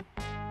 Rookie.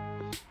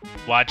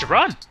 Why'd you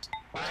run?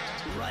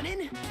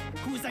 Running?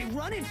 Who's I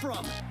running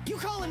from? You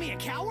calling me a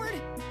coward?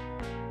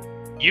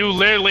 You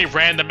literally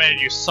ran the minute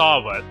you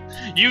saw it.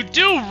 You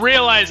do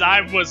realize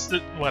I was the...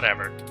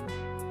 whatever.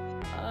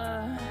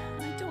 I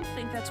don't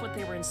think that's what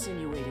they were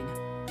insinuating.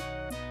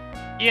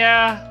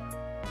 Yeah.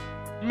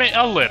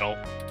 A little.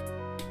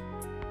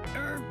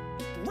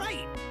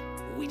 Right.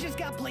 We just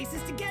got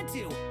places to get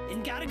to,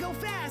 and gotta go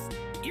fast.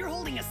 You're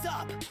holding us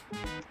up.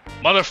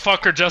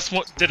 Motherfucker just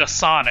did a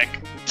Sonic.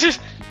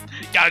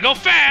 Gotta go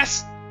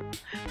fast!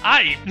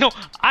 I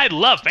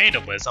love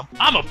vandalism.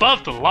 I'm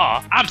above the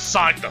law. I'm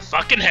Sonic the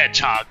fucking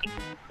Hedgehog.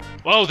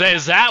 Whoa,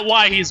 is that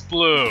why he's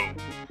blue?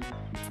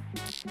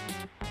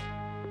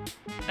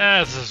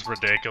 This is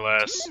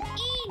ridiculous.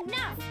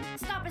 Enough!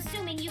 Stop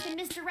assuming you can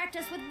misdirect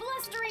us with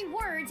blustery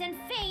words and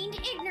feigned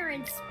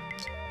ignorance.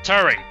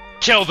 Turing,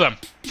 kill them.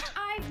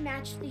 I've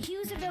matched the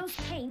hues of those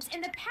paints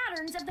and the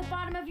patterns of the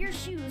bottom of your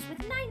shoes with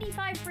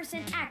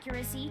 95%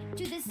 accuracy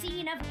to the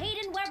scene of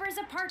Hayden Weber's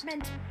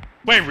apartment.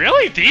 Wait,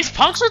 really? These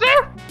punks are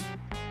there?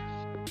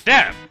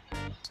 Damn.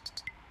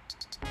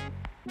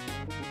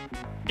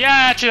 Yeah,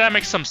 actually, that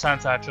makes some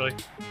sense, actually.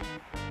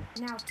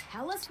 Now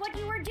tell us what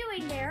you were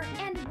doing there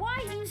and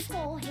why you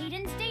stole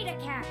Hayden's data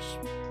cache.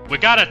 We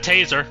got a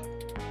taser.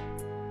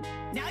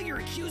 Now you're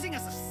accusing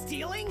us of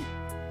stealing?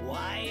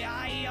 Why,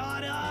 I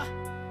oughta...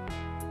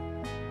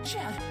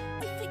 Chad,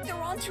 I think they're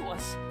onto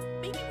us.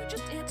 Maybe we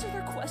just answer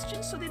their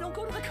questions so they don't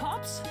go to the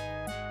cops?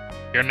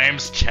 Your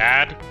name's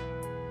Chad?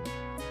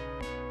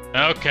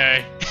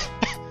 Okay.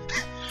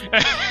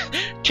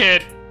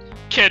 Kid,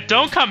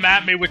 don't come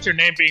at me with your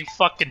name being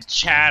fucking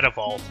Chad of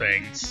all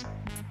things.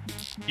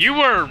 You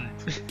were...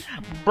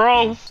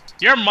 Bro,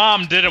 your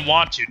mom didn't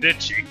want you,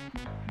 did she?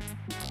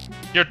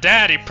 Your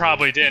daddy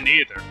probably didn't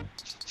either.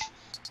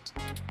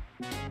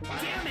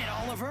 Damn it,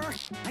 Oliver!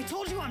 I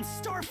told you I'm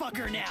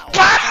Starfucker now!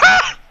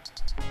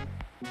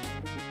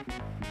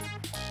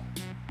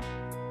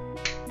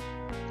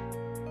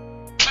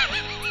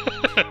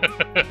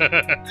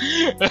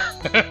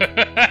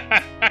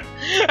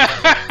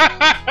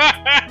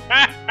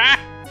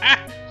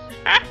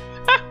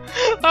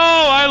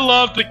 Oh, I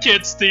love the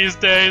kids these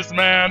days,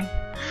 man.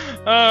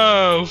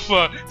 Oh,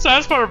 fuck.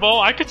 Saddest part of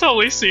all, I could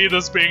totally see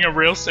this being a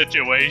real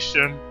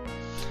situation.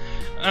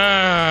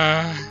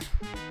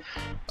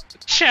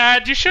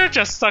 Chad, you should have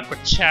just stuck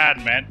with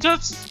Chad, man.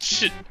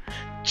 Just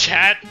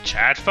Chad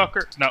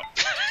fucker? No.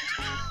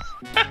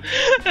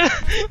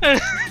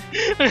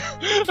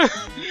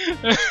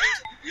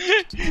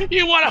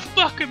 You wanna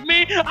fuck with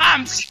me?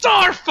 I'm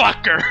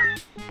Starfucker!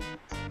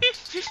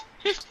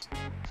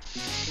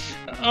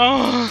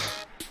 Oh.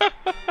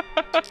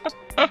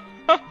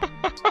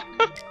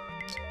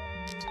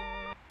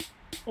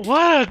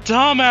 What a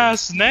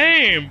dumbass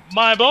name!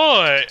 My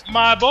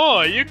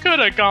boy, you could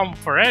have gone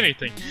for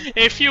anything.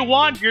 If you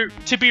want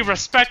to be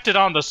respected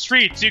on the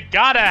streets, you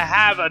gotta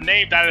have a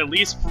name that at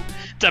least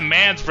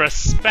demands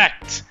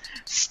respect.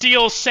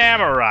 Steel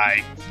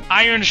Samurai,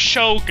 Iron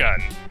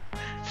Shogun,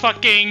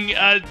 fucking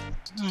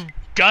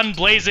gun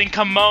blazing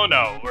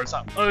kimono or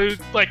something,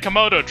 like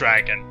Komodo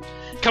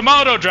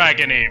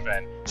Dragon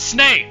even,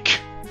 Snake,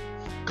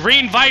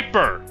 Green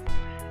Viper.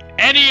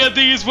 Any of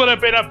these would have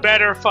been a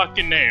better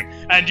fucking name,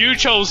 and you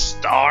chose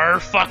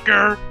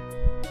Starfucker.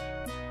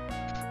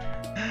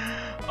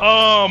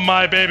 Oh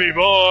my baby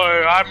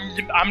boy,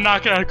 I'm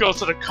not gonna go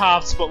to the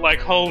cops, but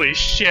like holy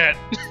shit.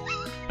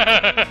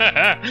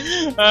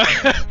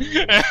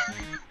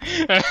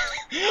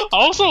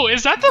 Also,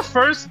 is that the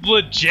first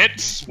legit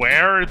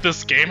swear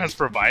this game has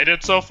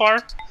provided so far?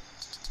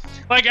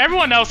 Like,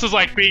 everyone else is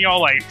like being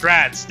all like,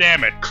 drats,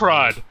 damn it,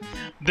 crud.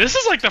 This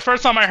is like the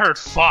first time I heard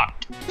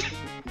fuck.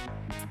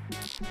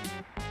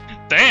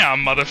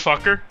 Damn,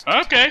 motherfucker.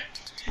 Okay.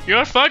 You know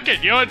what, fuck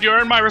it. You know what, you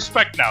earned my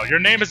respect now. Your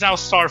name is now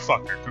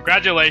Starfucker.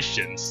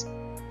 Congratulations.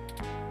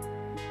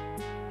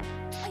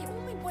 I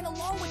only went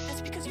along with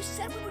this because you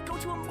said we would go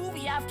to a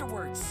movie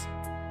afterwards.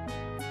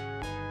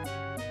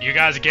 You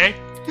guys gay?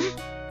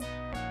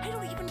 I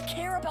don't even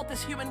care about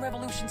this human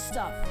revolution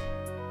stuff.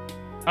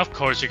 Of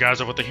course you guys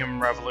are with the human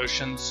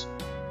revolutions.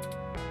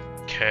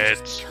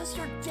 Kids. Just because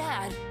you're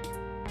dad.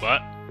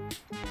 What?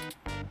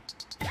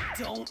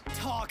 Don't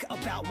talk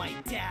about my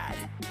dad.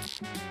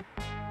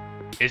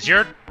 Is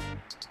your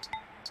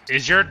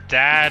is your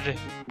dad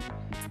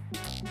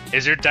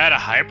a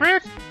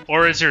hybrid?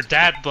 Or is your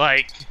dad,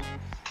 like,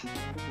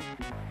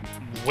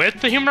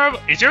 with the human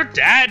robot? Is your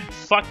dad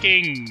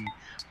fucking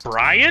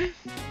Brian?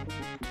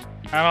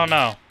 I don't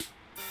know.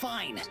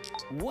 Fine.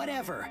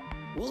 Whatever.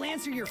 We'll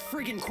answer your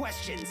friggin'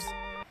 questions.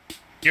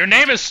 Your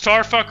name is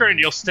Starfucker and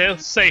you'll still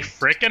say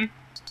frickin'?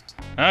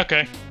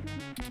 Okay.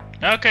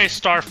 Okay,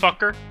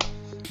 Starfucker.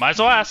 Might as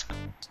well ask.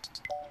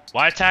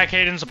 Why attack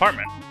Hayden's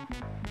apartment?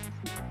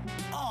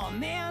 Aw,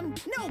 man.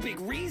 No big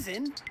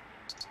reason.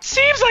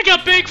 Seems like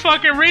a big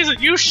fucking reason.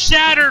 You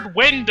shattered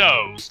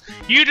windows.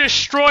 You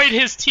destroyed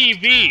his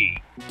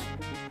TV.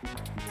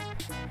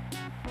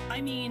 I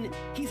mean,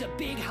 he's a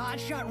big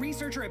hotshot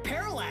researcher at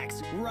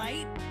Parallax,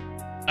 right?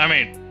 I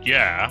mean,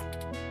 yeah.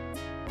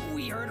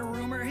 We heard a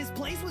rumor his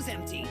place was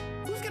empty.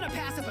 Who's gonna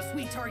pass up a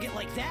sweet target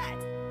like that?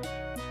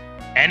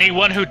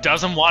 Anyone who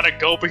doesn't want to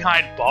go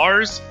behind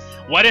bars?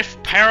 What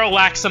if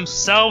Parallax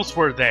themselves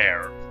were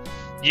there?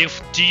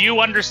 Do you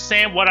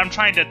understand what I'm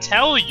trying to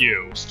tell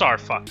you,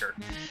 Starfucker?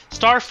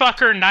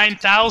 Starfucker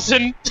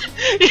 9000?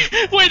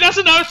 Wait, that's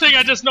another thing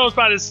I just noticed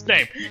about his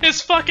name.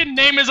 His fucking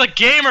name is a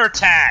gamer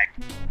tag!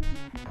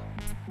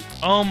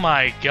 Oh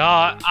my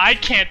god, I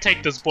can't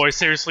take this boy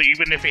seriously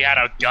even if he had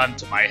a gun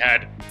to my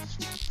head.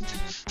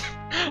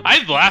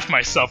 I'd laugh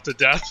myself to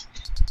death.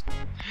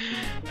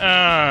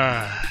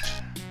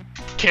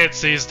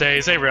 Kids these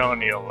days, they really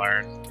need to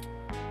learn.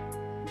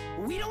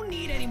 We don't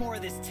need any more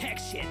of this tech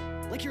shit,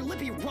 like your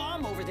lippy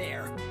ROM over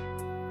there.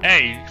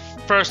 Hey,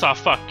 first off,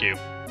 fuck you.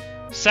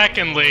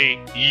 Secondly,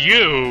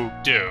 you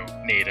do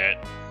need it.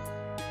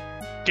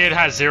 Kid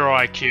has 0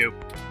 IQ.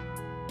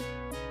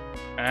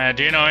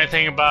 Do you know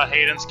anything about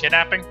Hayden's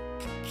kidnapping?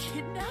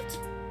 Kidnapped?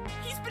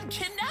 He's been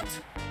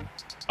kidnapped?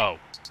 Oh.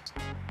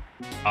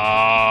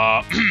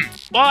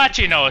 Well,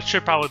 actually, no, it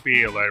should probably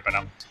be alerted by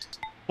now.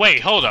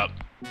 Wait, hold up.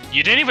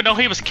 You didn't even know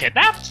he was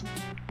kidnapped?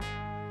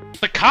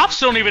 The cops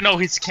don't even know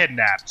he's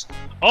kidnapped.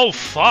 Oh,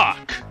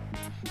 fuck.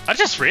 I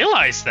just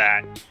realized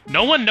that.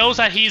 No one knows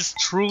that he's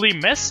truly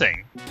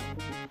missing.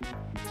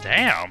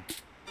 Damn.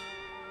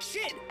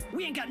 Shit,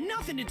 we ain't got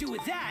nothing to do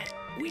with that.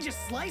 We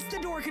just sliced the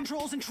door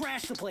controls and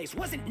trashed the place.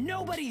 Wasn't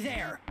nobody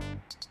there.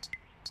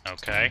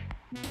 Okay.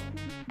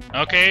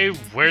 Okay,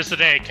 where's the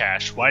day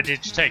cash? Why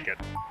did you take it?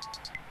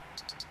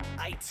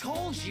 I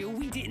told you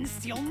we didn't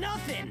steal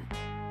nothing.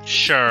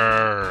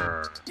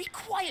 Sure. Be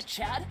quiet,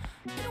 Chad.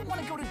 I don't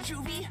want to go to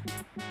juvie.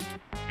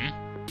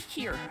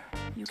 Here,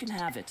 you can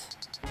have it.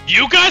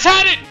 You guys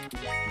had it!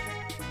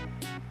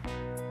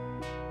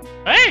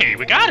 Hey,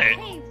 we got it!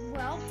 Hey,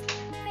 well,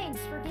 thanks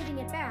for giving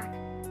it back.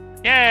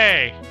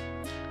 Yay!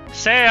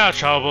 Stay out of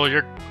trouble,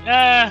 you're...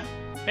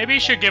 maybe you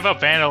should give up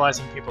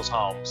vandalizing people's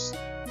homes.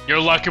 You're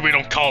lucky we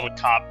don't call the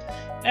cop.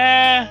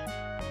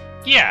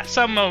 Yeah,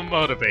 some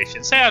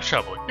motivation. Stay out of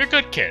trouble. You're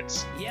good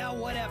kids. Yeah,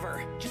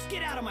 whatever. Just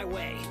get out of my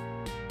way.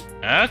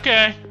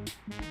 Okay.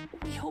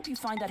 We hope you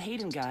find that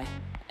Hayden guy.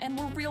 And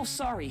we're real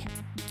sorry.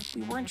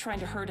 We weren't trying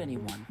to hurt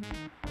anyone.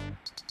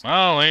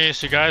 Well, at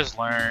least you guys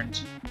learned.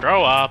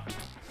 Grow up.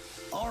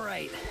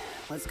 Alright,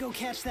 let's go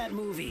catch that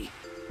movie.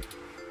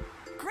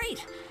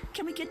 Great!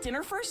 Can we get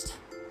dinner first?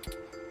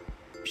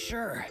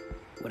 Sure.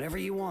 Whatever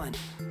you want.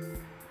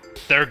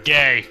 They're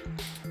gay.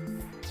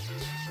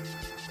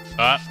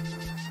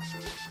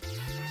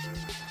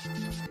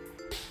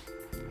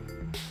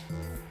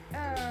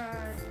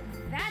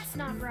 That's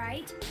not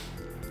right.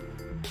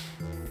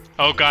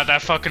 Oh god,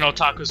 that fucking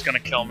otaku's gonna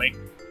kill me.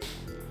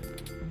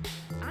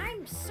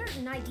 I'm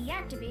certain I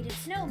deactivated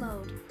snow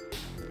mode.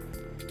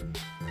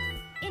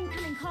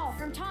 Incoming call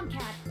from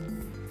Tomcat.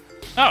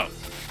 Oh.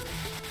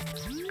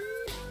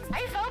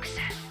 Hey, folks.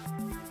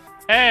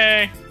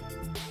 Hey.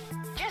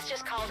 Jess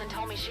just called and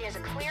told me she has a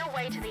clear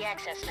way to the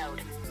access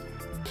node.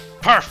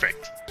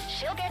 Perfect.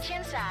 She'll get you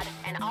inside,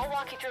 and I'll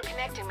walk you through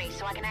connecting me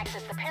so I can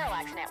access the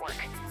Parallax network.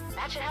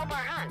 That should help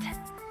our hunt.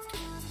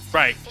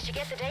 Right. Did you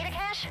get the data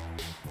cache?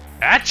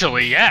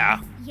 Actually,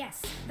 yeah.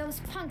 Yes, those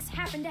punks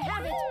happen to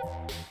have it.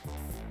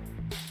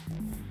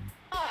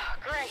 Oh,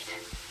 great.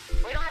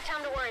 We don't have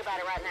time to worry about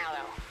it right now,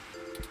 though.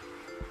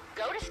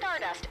 Go to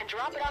Stardust and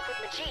drop it off with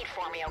Majid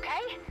for me,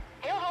 okay?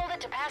 He'll hold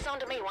it to pass on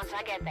to me once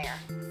I get there.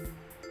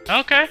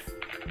 Okay.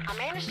 I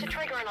managed to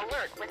trigger an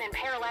alert within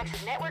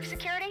Parallax's network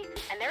security,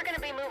 and they're gonna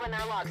be moving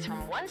their logs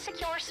from one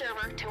secure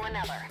server to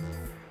another.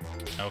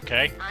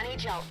 Okay. I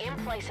need y'all in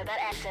place of that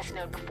access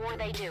node before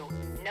they do.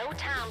 No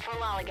time for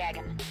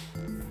lollygagging.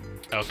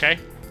 Okay.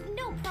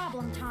 No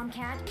problem,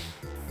 Tomcat.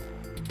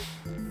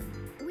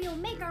 We'll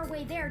make our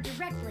way there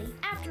directly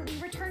after we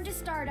return to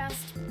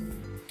Stardust.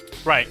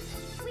 Right.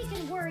 We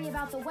can worry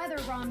about the weather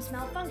ROM's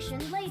malfunction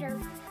later.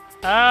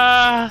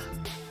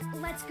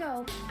 Let's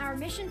go. Our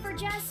mission for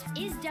Jess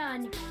is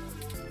done.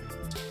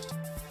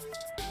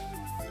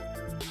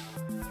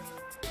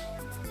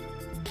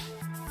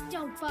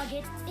 Don't bug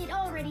it. It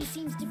already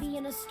seems to be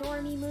in a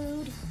stormy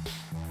mood.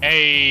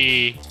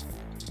 Hey.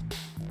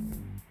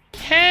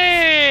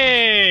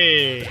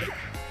 Hey.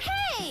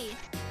 Hey!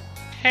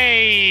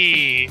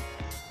 Hey.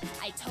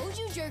 I told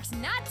you jerks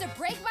not to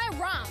break my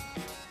ROM.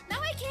 Now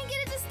I can't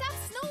get it to stop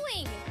snowing.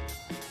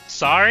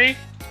 sorry?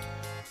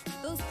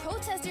 Those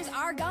protesters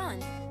are gone,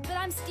 but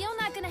I'm still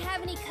not gonna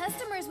have any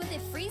customers with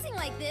it freezing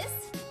like this.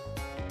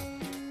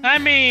 I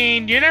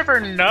mean, you never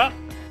know.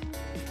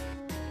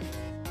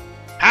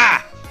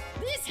 Ah!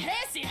 This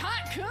Hesse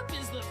hot cup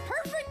is the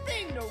perfect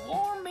thing to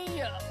warm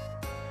me up.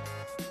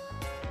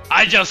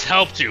 I just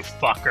helped you,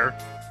 fucker.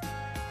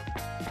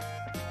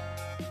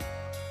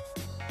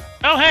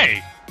 Oh,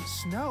 hey!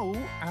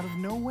 Snow out of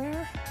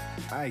nowhere?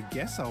 I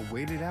guess I'll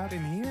wait it out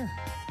in here.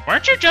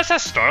 Weren't you just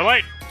at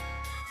Starlight?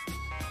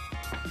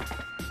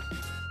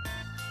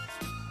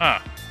 Huh.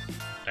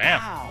 Damn.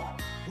 Wow,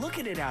 look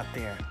at it out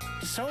there.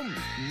 So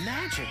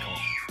magical.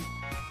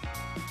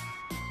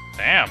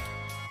 Damn.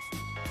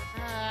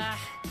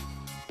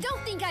 Don't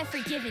think I've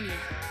forgiven you,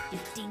 you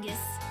dingus.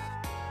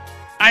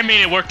 I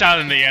mean, it worked out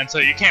in the end, so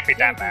you can't be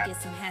that Better bad.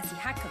 get some Hesse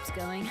hot cups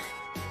going.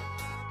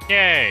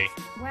 Yay.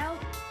 Well,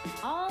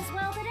 all's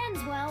well that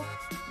ends well,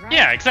 right?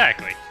 Yeah,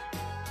 exactly.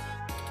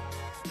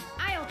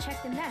 I'll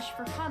check the mesh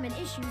for common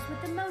issues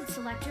with the mode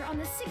selector on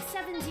the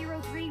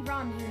 6703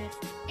 ROM unit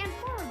and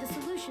forward the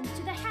solutions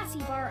to the Hesse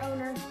bar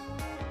owner.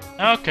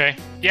 Okay.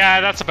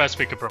 Yeah, that's the best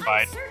we could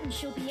provide. I'm certain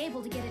she'll be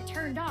able to get it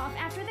turned off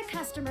after the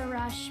customer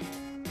rush.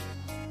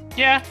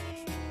 Yeah.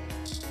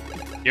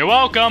 You're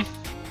welcome.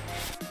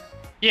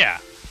 Yeah.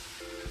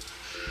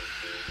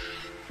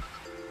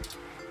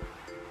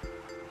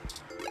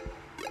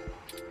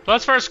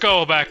 Let's first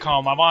go back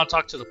home. I want to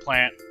talk to the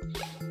plant.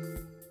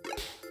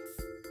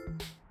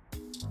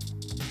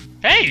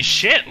 Hey,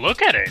 shit,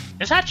 look at it.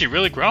 It's actually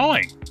really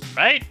growing,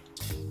 right?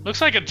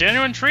 Looks like a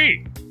genuine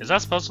tree. Is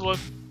that supposed to look?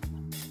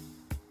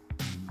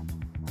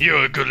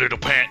 You're a good little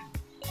plant.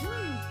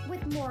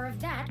 With more of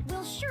that,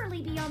 we'll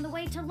surely be on the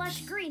way to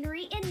lush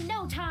greenery in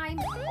no time.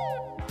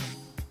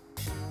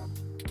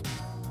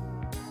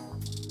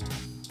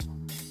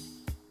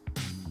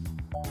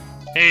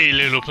 Hey,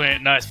 little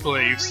plant, nice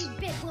place.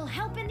 Every bit will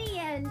help in the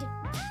end.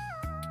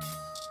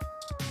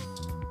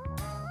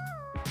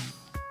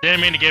 Didn't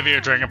mean to give you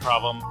a drinking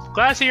problem.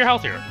 Glad to see you're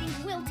healthier. Think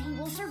Wilty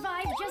will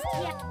survive just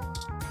yet.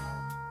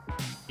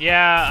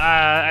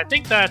 Yeah, I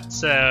think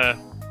that's, I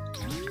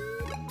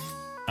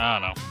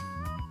don't know.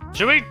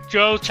 Should we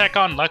go check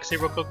on Lexi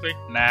real quickly?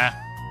 Nah.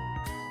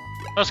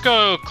 Let's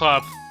go,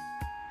 club.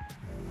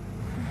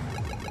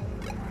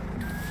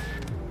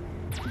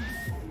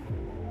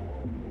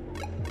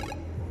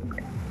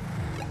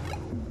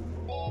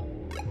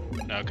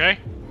 Okay.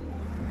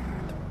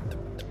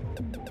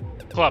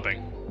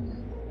 Clubbing.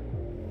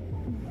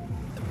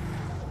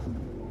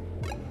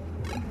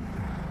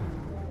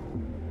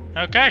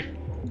 Okay.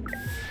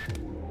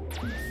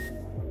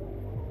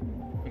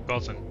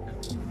 Bolton.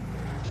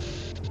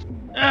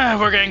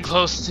 We're getting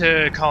close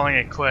to calling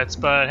it quits,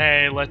 but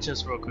hey, let's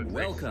just real quickly.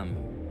 Welcome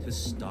to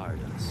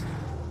Stardust.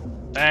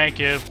 Thank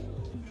you.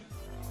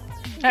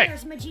 Hey.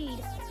 There's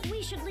Majid.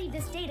 We should leave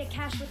this data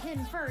cache with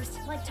him first,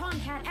 like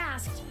Tomcat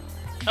asked.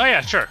 Oh yeah,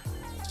 sure.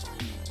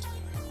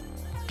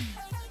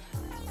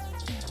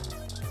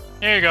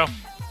 Here you go.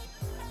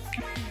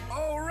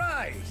 All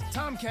right.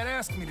 Tomcat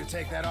asked me to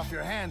take that off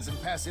your hands and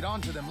pass it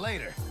on to them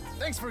later.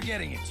 Thanks for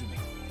getting it to me.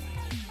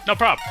 No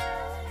problem.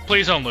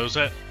 Please don't lose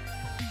it.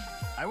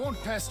 I won't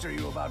pester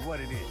you about what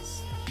it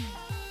is.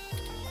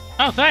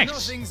 Oh, thanks. You know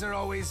things are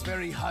always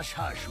very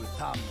hush-hush with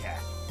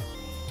Tomcat.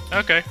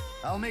 Okay.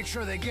 I'll make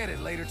sure they get it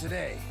later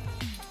today.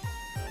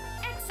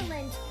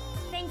 Excellent.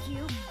 Thank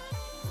you.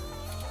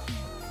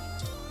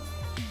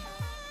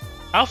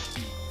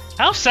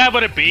 How sad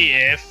would it be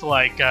if,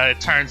 like,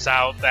 it turns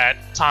out that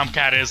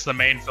Tomcat is the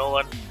main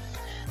villain?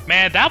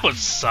 Man, that would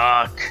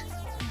suck.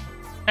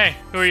 Hey,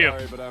 who are you?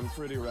 Sorry, but I'm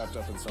pretty wrapped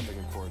up in something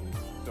important.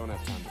 Don't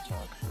have time to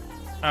talk.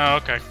 Oh,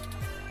 okay.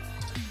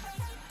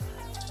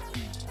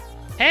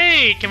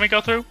 Hey, can we go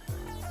through?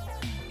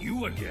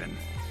 You again?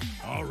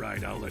 All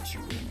right, I'll let you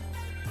in.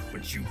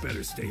 But you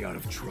better stay out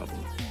of trouble.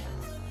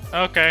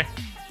 Okay.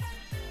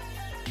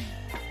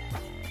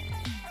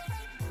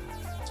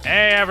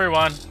 Hey,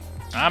 everyone.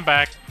 I'm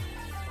back.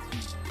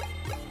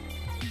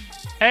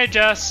 Hey,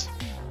 Jess.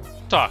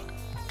 Talk.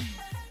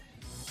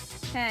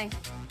 Hey,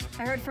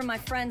 I heard from my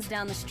friends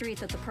down the street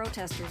that the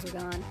protesters are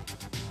gone.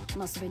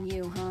 Must have been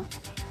you, huh?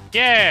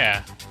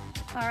 Yeah.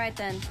 All right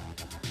then.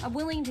 I'm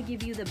willing to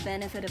give you the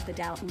benefit of the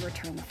doubt and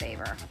return the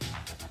favor.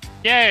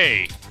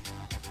 Yay.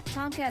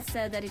 Tomcat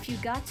said that if you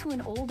got to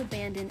an old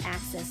abandoned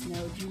access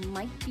node, you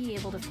might be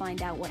able to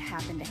find out what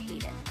happened to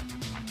Hayden.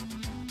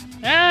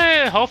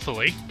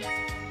 Hopefully.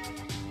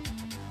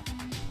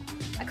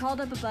 I called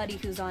up a buddy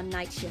who's on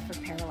night shift for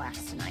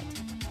Parallax tonight.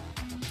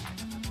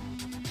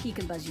 He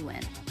can buzz you in,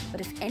 but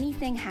if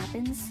anything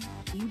happens,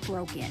 you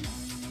broke in.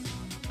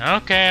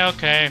 Okay,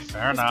 fair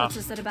This enough. puts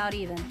us at about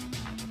even.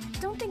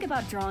 Don't think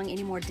about drawing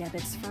any more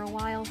debits for a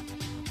while.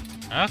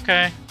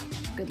 Okay.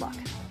 Good luck.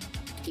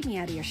 Keep me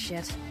out of your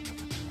shit.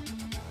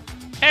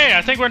 Hey,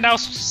 I think we're now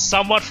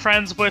somewhat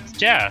friends with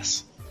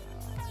Jess.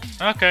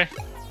 Okay.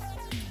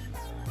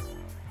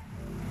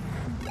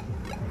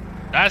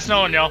 Nice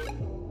knowing y'all.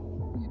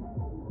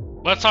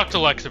 Let's talk to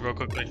Lexi real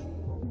quickly.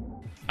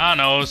 I don't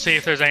know, see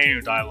if there's any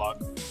new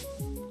dialogue.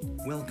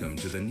 Welcome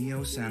to the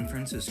Neo San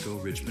Francisco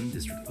Richmond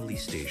District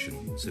Police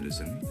Station,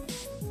 citizen.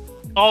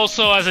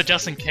 Also, as a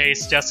just in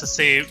case, just to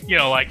see, you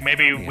know, like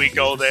maybe we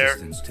go there.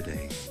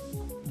 Today.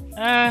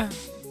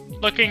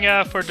 Looking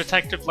for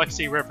Detective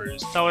Lexi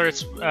Rivers. Tell her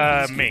it's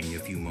me. Give me a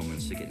few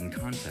moments to get in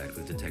contact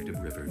with Detective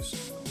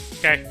Rivers.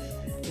 Okay.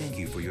 Thank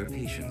you for your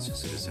patience,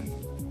 citizen.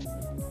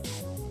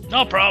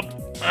 No problem.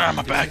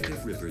 My back.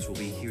 Detective Rivers will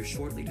be here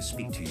shortly to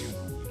speak to you.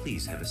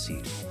 Please have a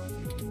seat.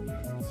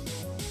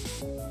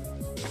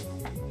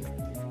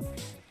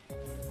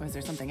 Was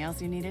there something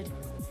else you needed?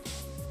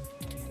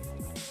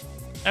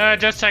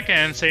 Just checking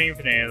in, seeing if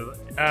you need.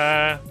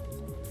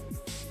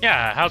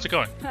 Yeah, how's it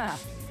going?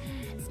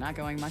 It's not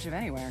going much of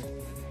anywhere.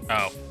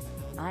 Oh.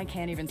 I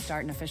can't even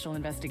start an official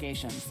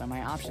investigation, so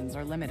my options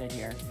are limited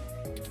here.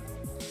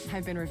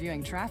 I've been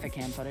reviewing traffic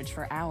cam footage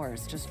for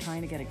hours, just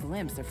trying to get a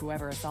glimpse of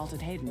whoever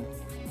assaulted Hayden.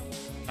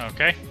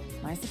 Okay.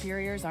 My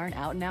superiors aren't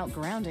out and out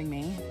grounding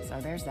me, so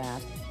there's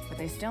that. But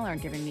they still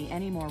aren't giving me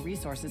any more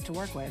resources to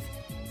work with.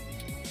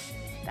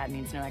 That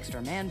means no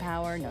extra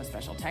manpower, no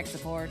special tech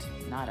support,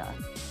 nada.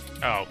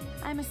 Oh.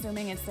 I'm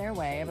assuming it's their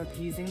way of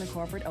appeasing the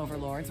corporate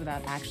overlords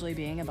without actually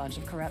being a bunch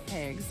of corrupt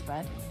pigs,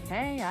 but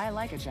hey, I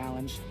like a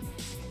challenge.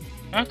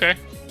 Okay.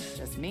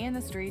 Just me in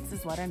the streets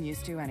is what I'm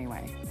used to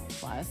anyway.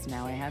 Plus,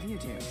 now I have you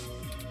two.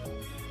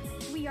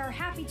 We are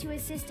happy to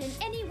assist in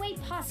any way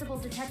possible,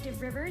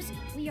 Detective Rivers.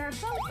 We are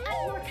both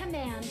at your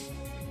command.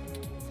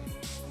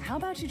 How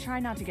about you try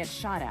not to get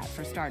shot at,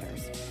 for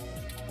starters?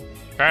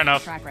 Fair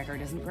enough. Track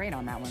record isn't great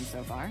on that one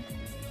so far.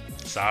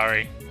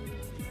 Sorry.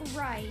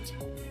 Right.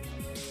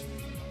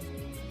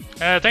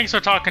 Thanks for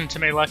talking to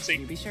me, Lexi.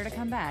 You be sure to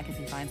come back if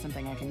you find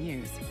something I can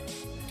use.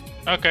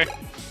 Okay.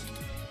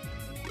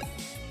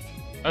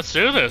 Let's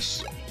do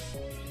this.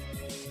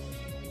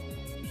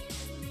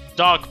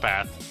 Dog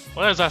path.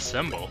 What is that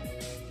symbol?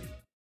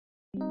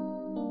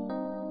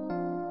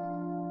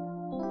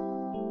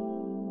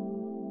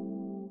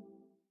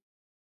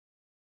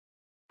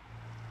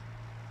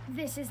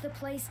 This is the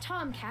place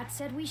Tomcat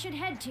said we should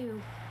head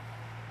to.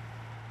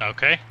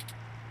 Okay.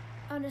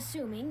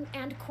 Unassuming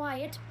and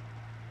quiet.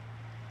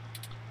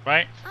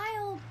 Right.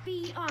 I'll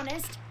be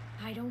honest,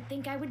 I don't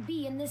think I would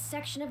be in this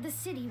section of the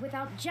city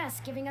without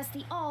Jess giving us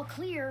the all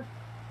clear.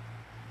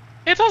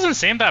 It doesn't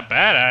seem that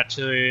bad,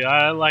 actually.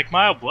 Like,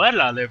 my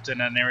abuela lived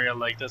in an area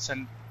like this,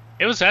 and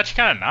it was actually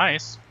kind of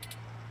nice.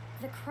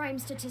 The crime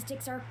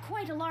statistics are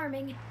quite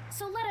alarming,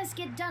 so let us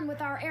get done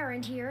with our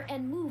errand here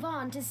and move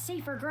on to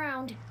safer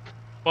ground.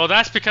 Well,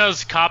 that's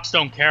because cops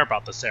don't care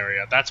about this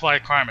area. That's why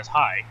crime is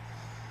high.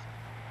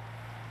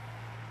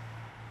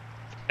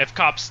 If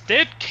cops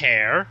did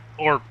care,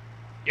 or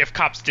if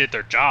cops did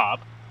their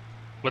job,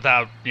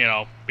 without, you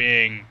know,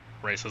 being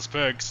racist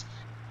pigs,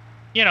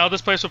 you know,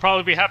 this place would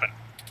probably be heaven.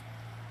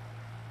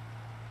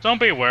 Don't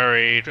be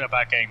worried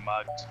about getting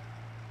mugged.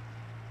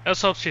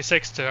 Let's hope she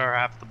sticks to her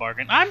half of the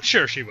bargain. I'm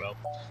sure she will.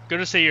 Good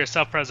to see your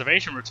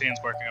self-preservation routine's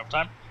working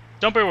overtime.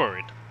 Don't be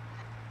worried.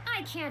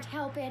 I can't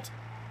help it.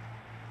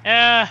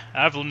 Yeah,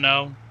 I've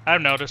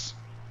noticed.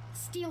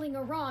 Stealing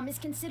a ROM is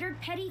considered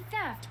petty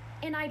theft,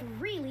 and I'd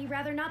really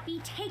rather not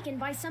be taken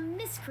by some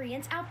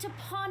miscreants out to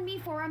pawn me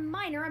for a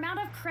minor amount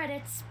of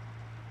credits.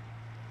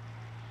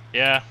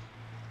 Yeah.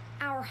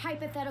 Our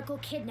hypothetical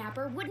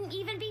kidnapper wouldn't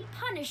even be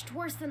punished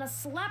worse than a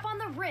slap on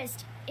the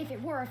wrist if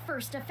it were a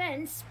first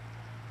offense.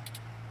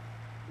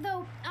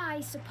 Though,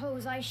 I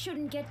suppose I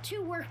shouldn't get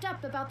too worked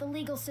up about the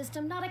legal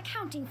system not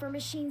accounting for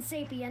machine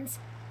sapience.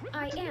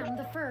 I am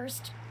the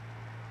first.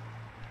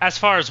 As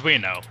far as we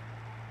know.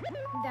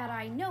 That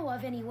I know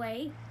of,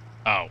 anyway.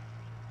 Oh.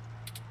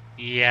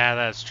 Yeah,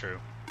 that's true.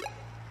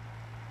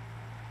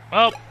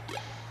 Well.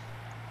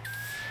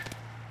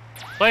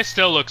 Place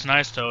still looks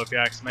nice, though, if you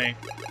ask me.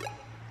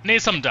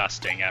 Needs some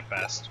dusting, at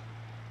best.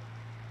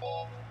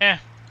 Eh.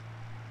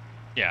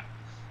 Yeah.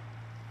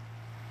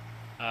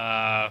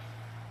 I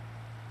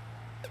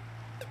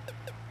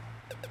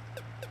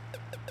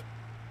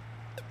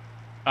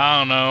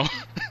don't know.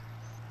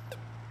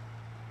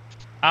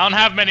 I don't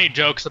have many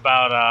jokes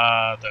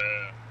about,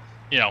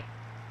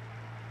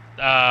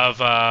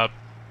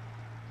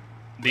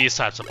 these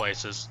types of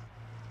places.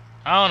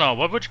 I don't know,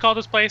 what would you call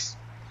this place?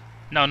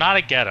 No, not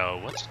a ghetto.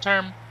 What's the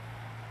term?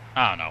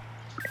 I don't know.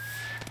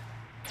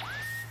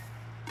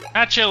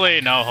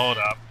 Actually, no, hold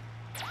up.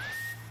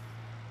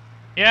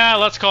 Yeah,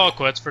 let's call it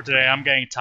quits for today. I'm getting tired.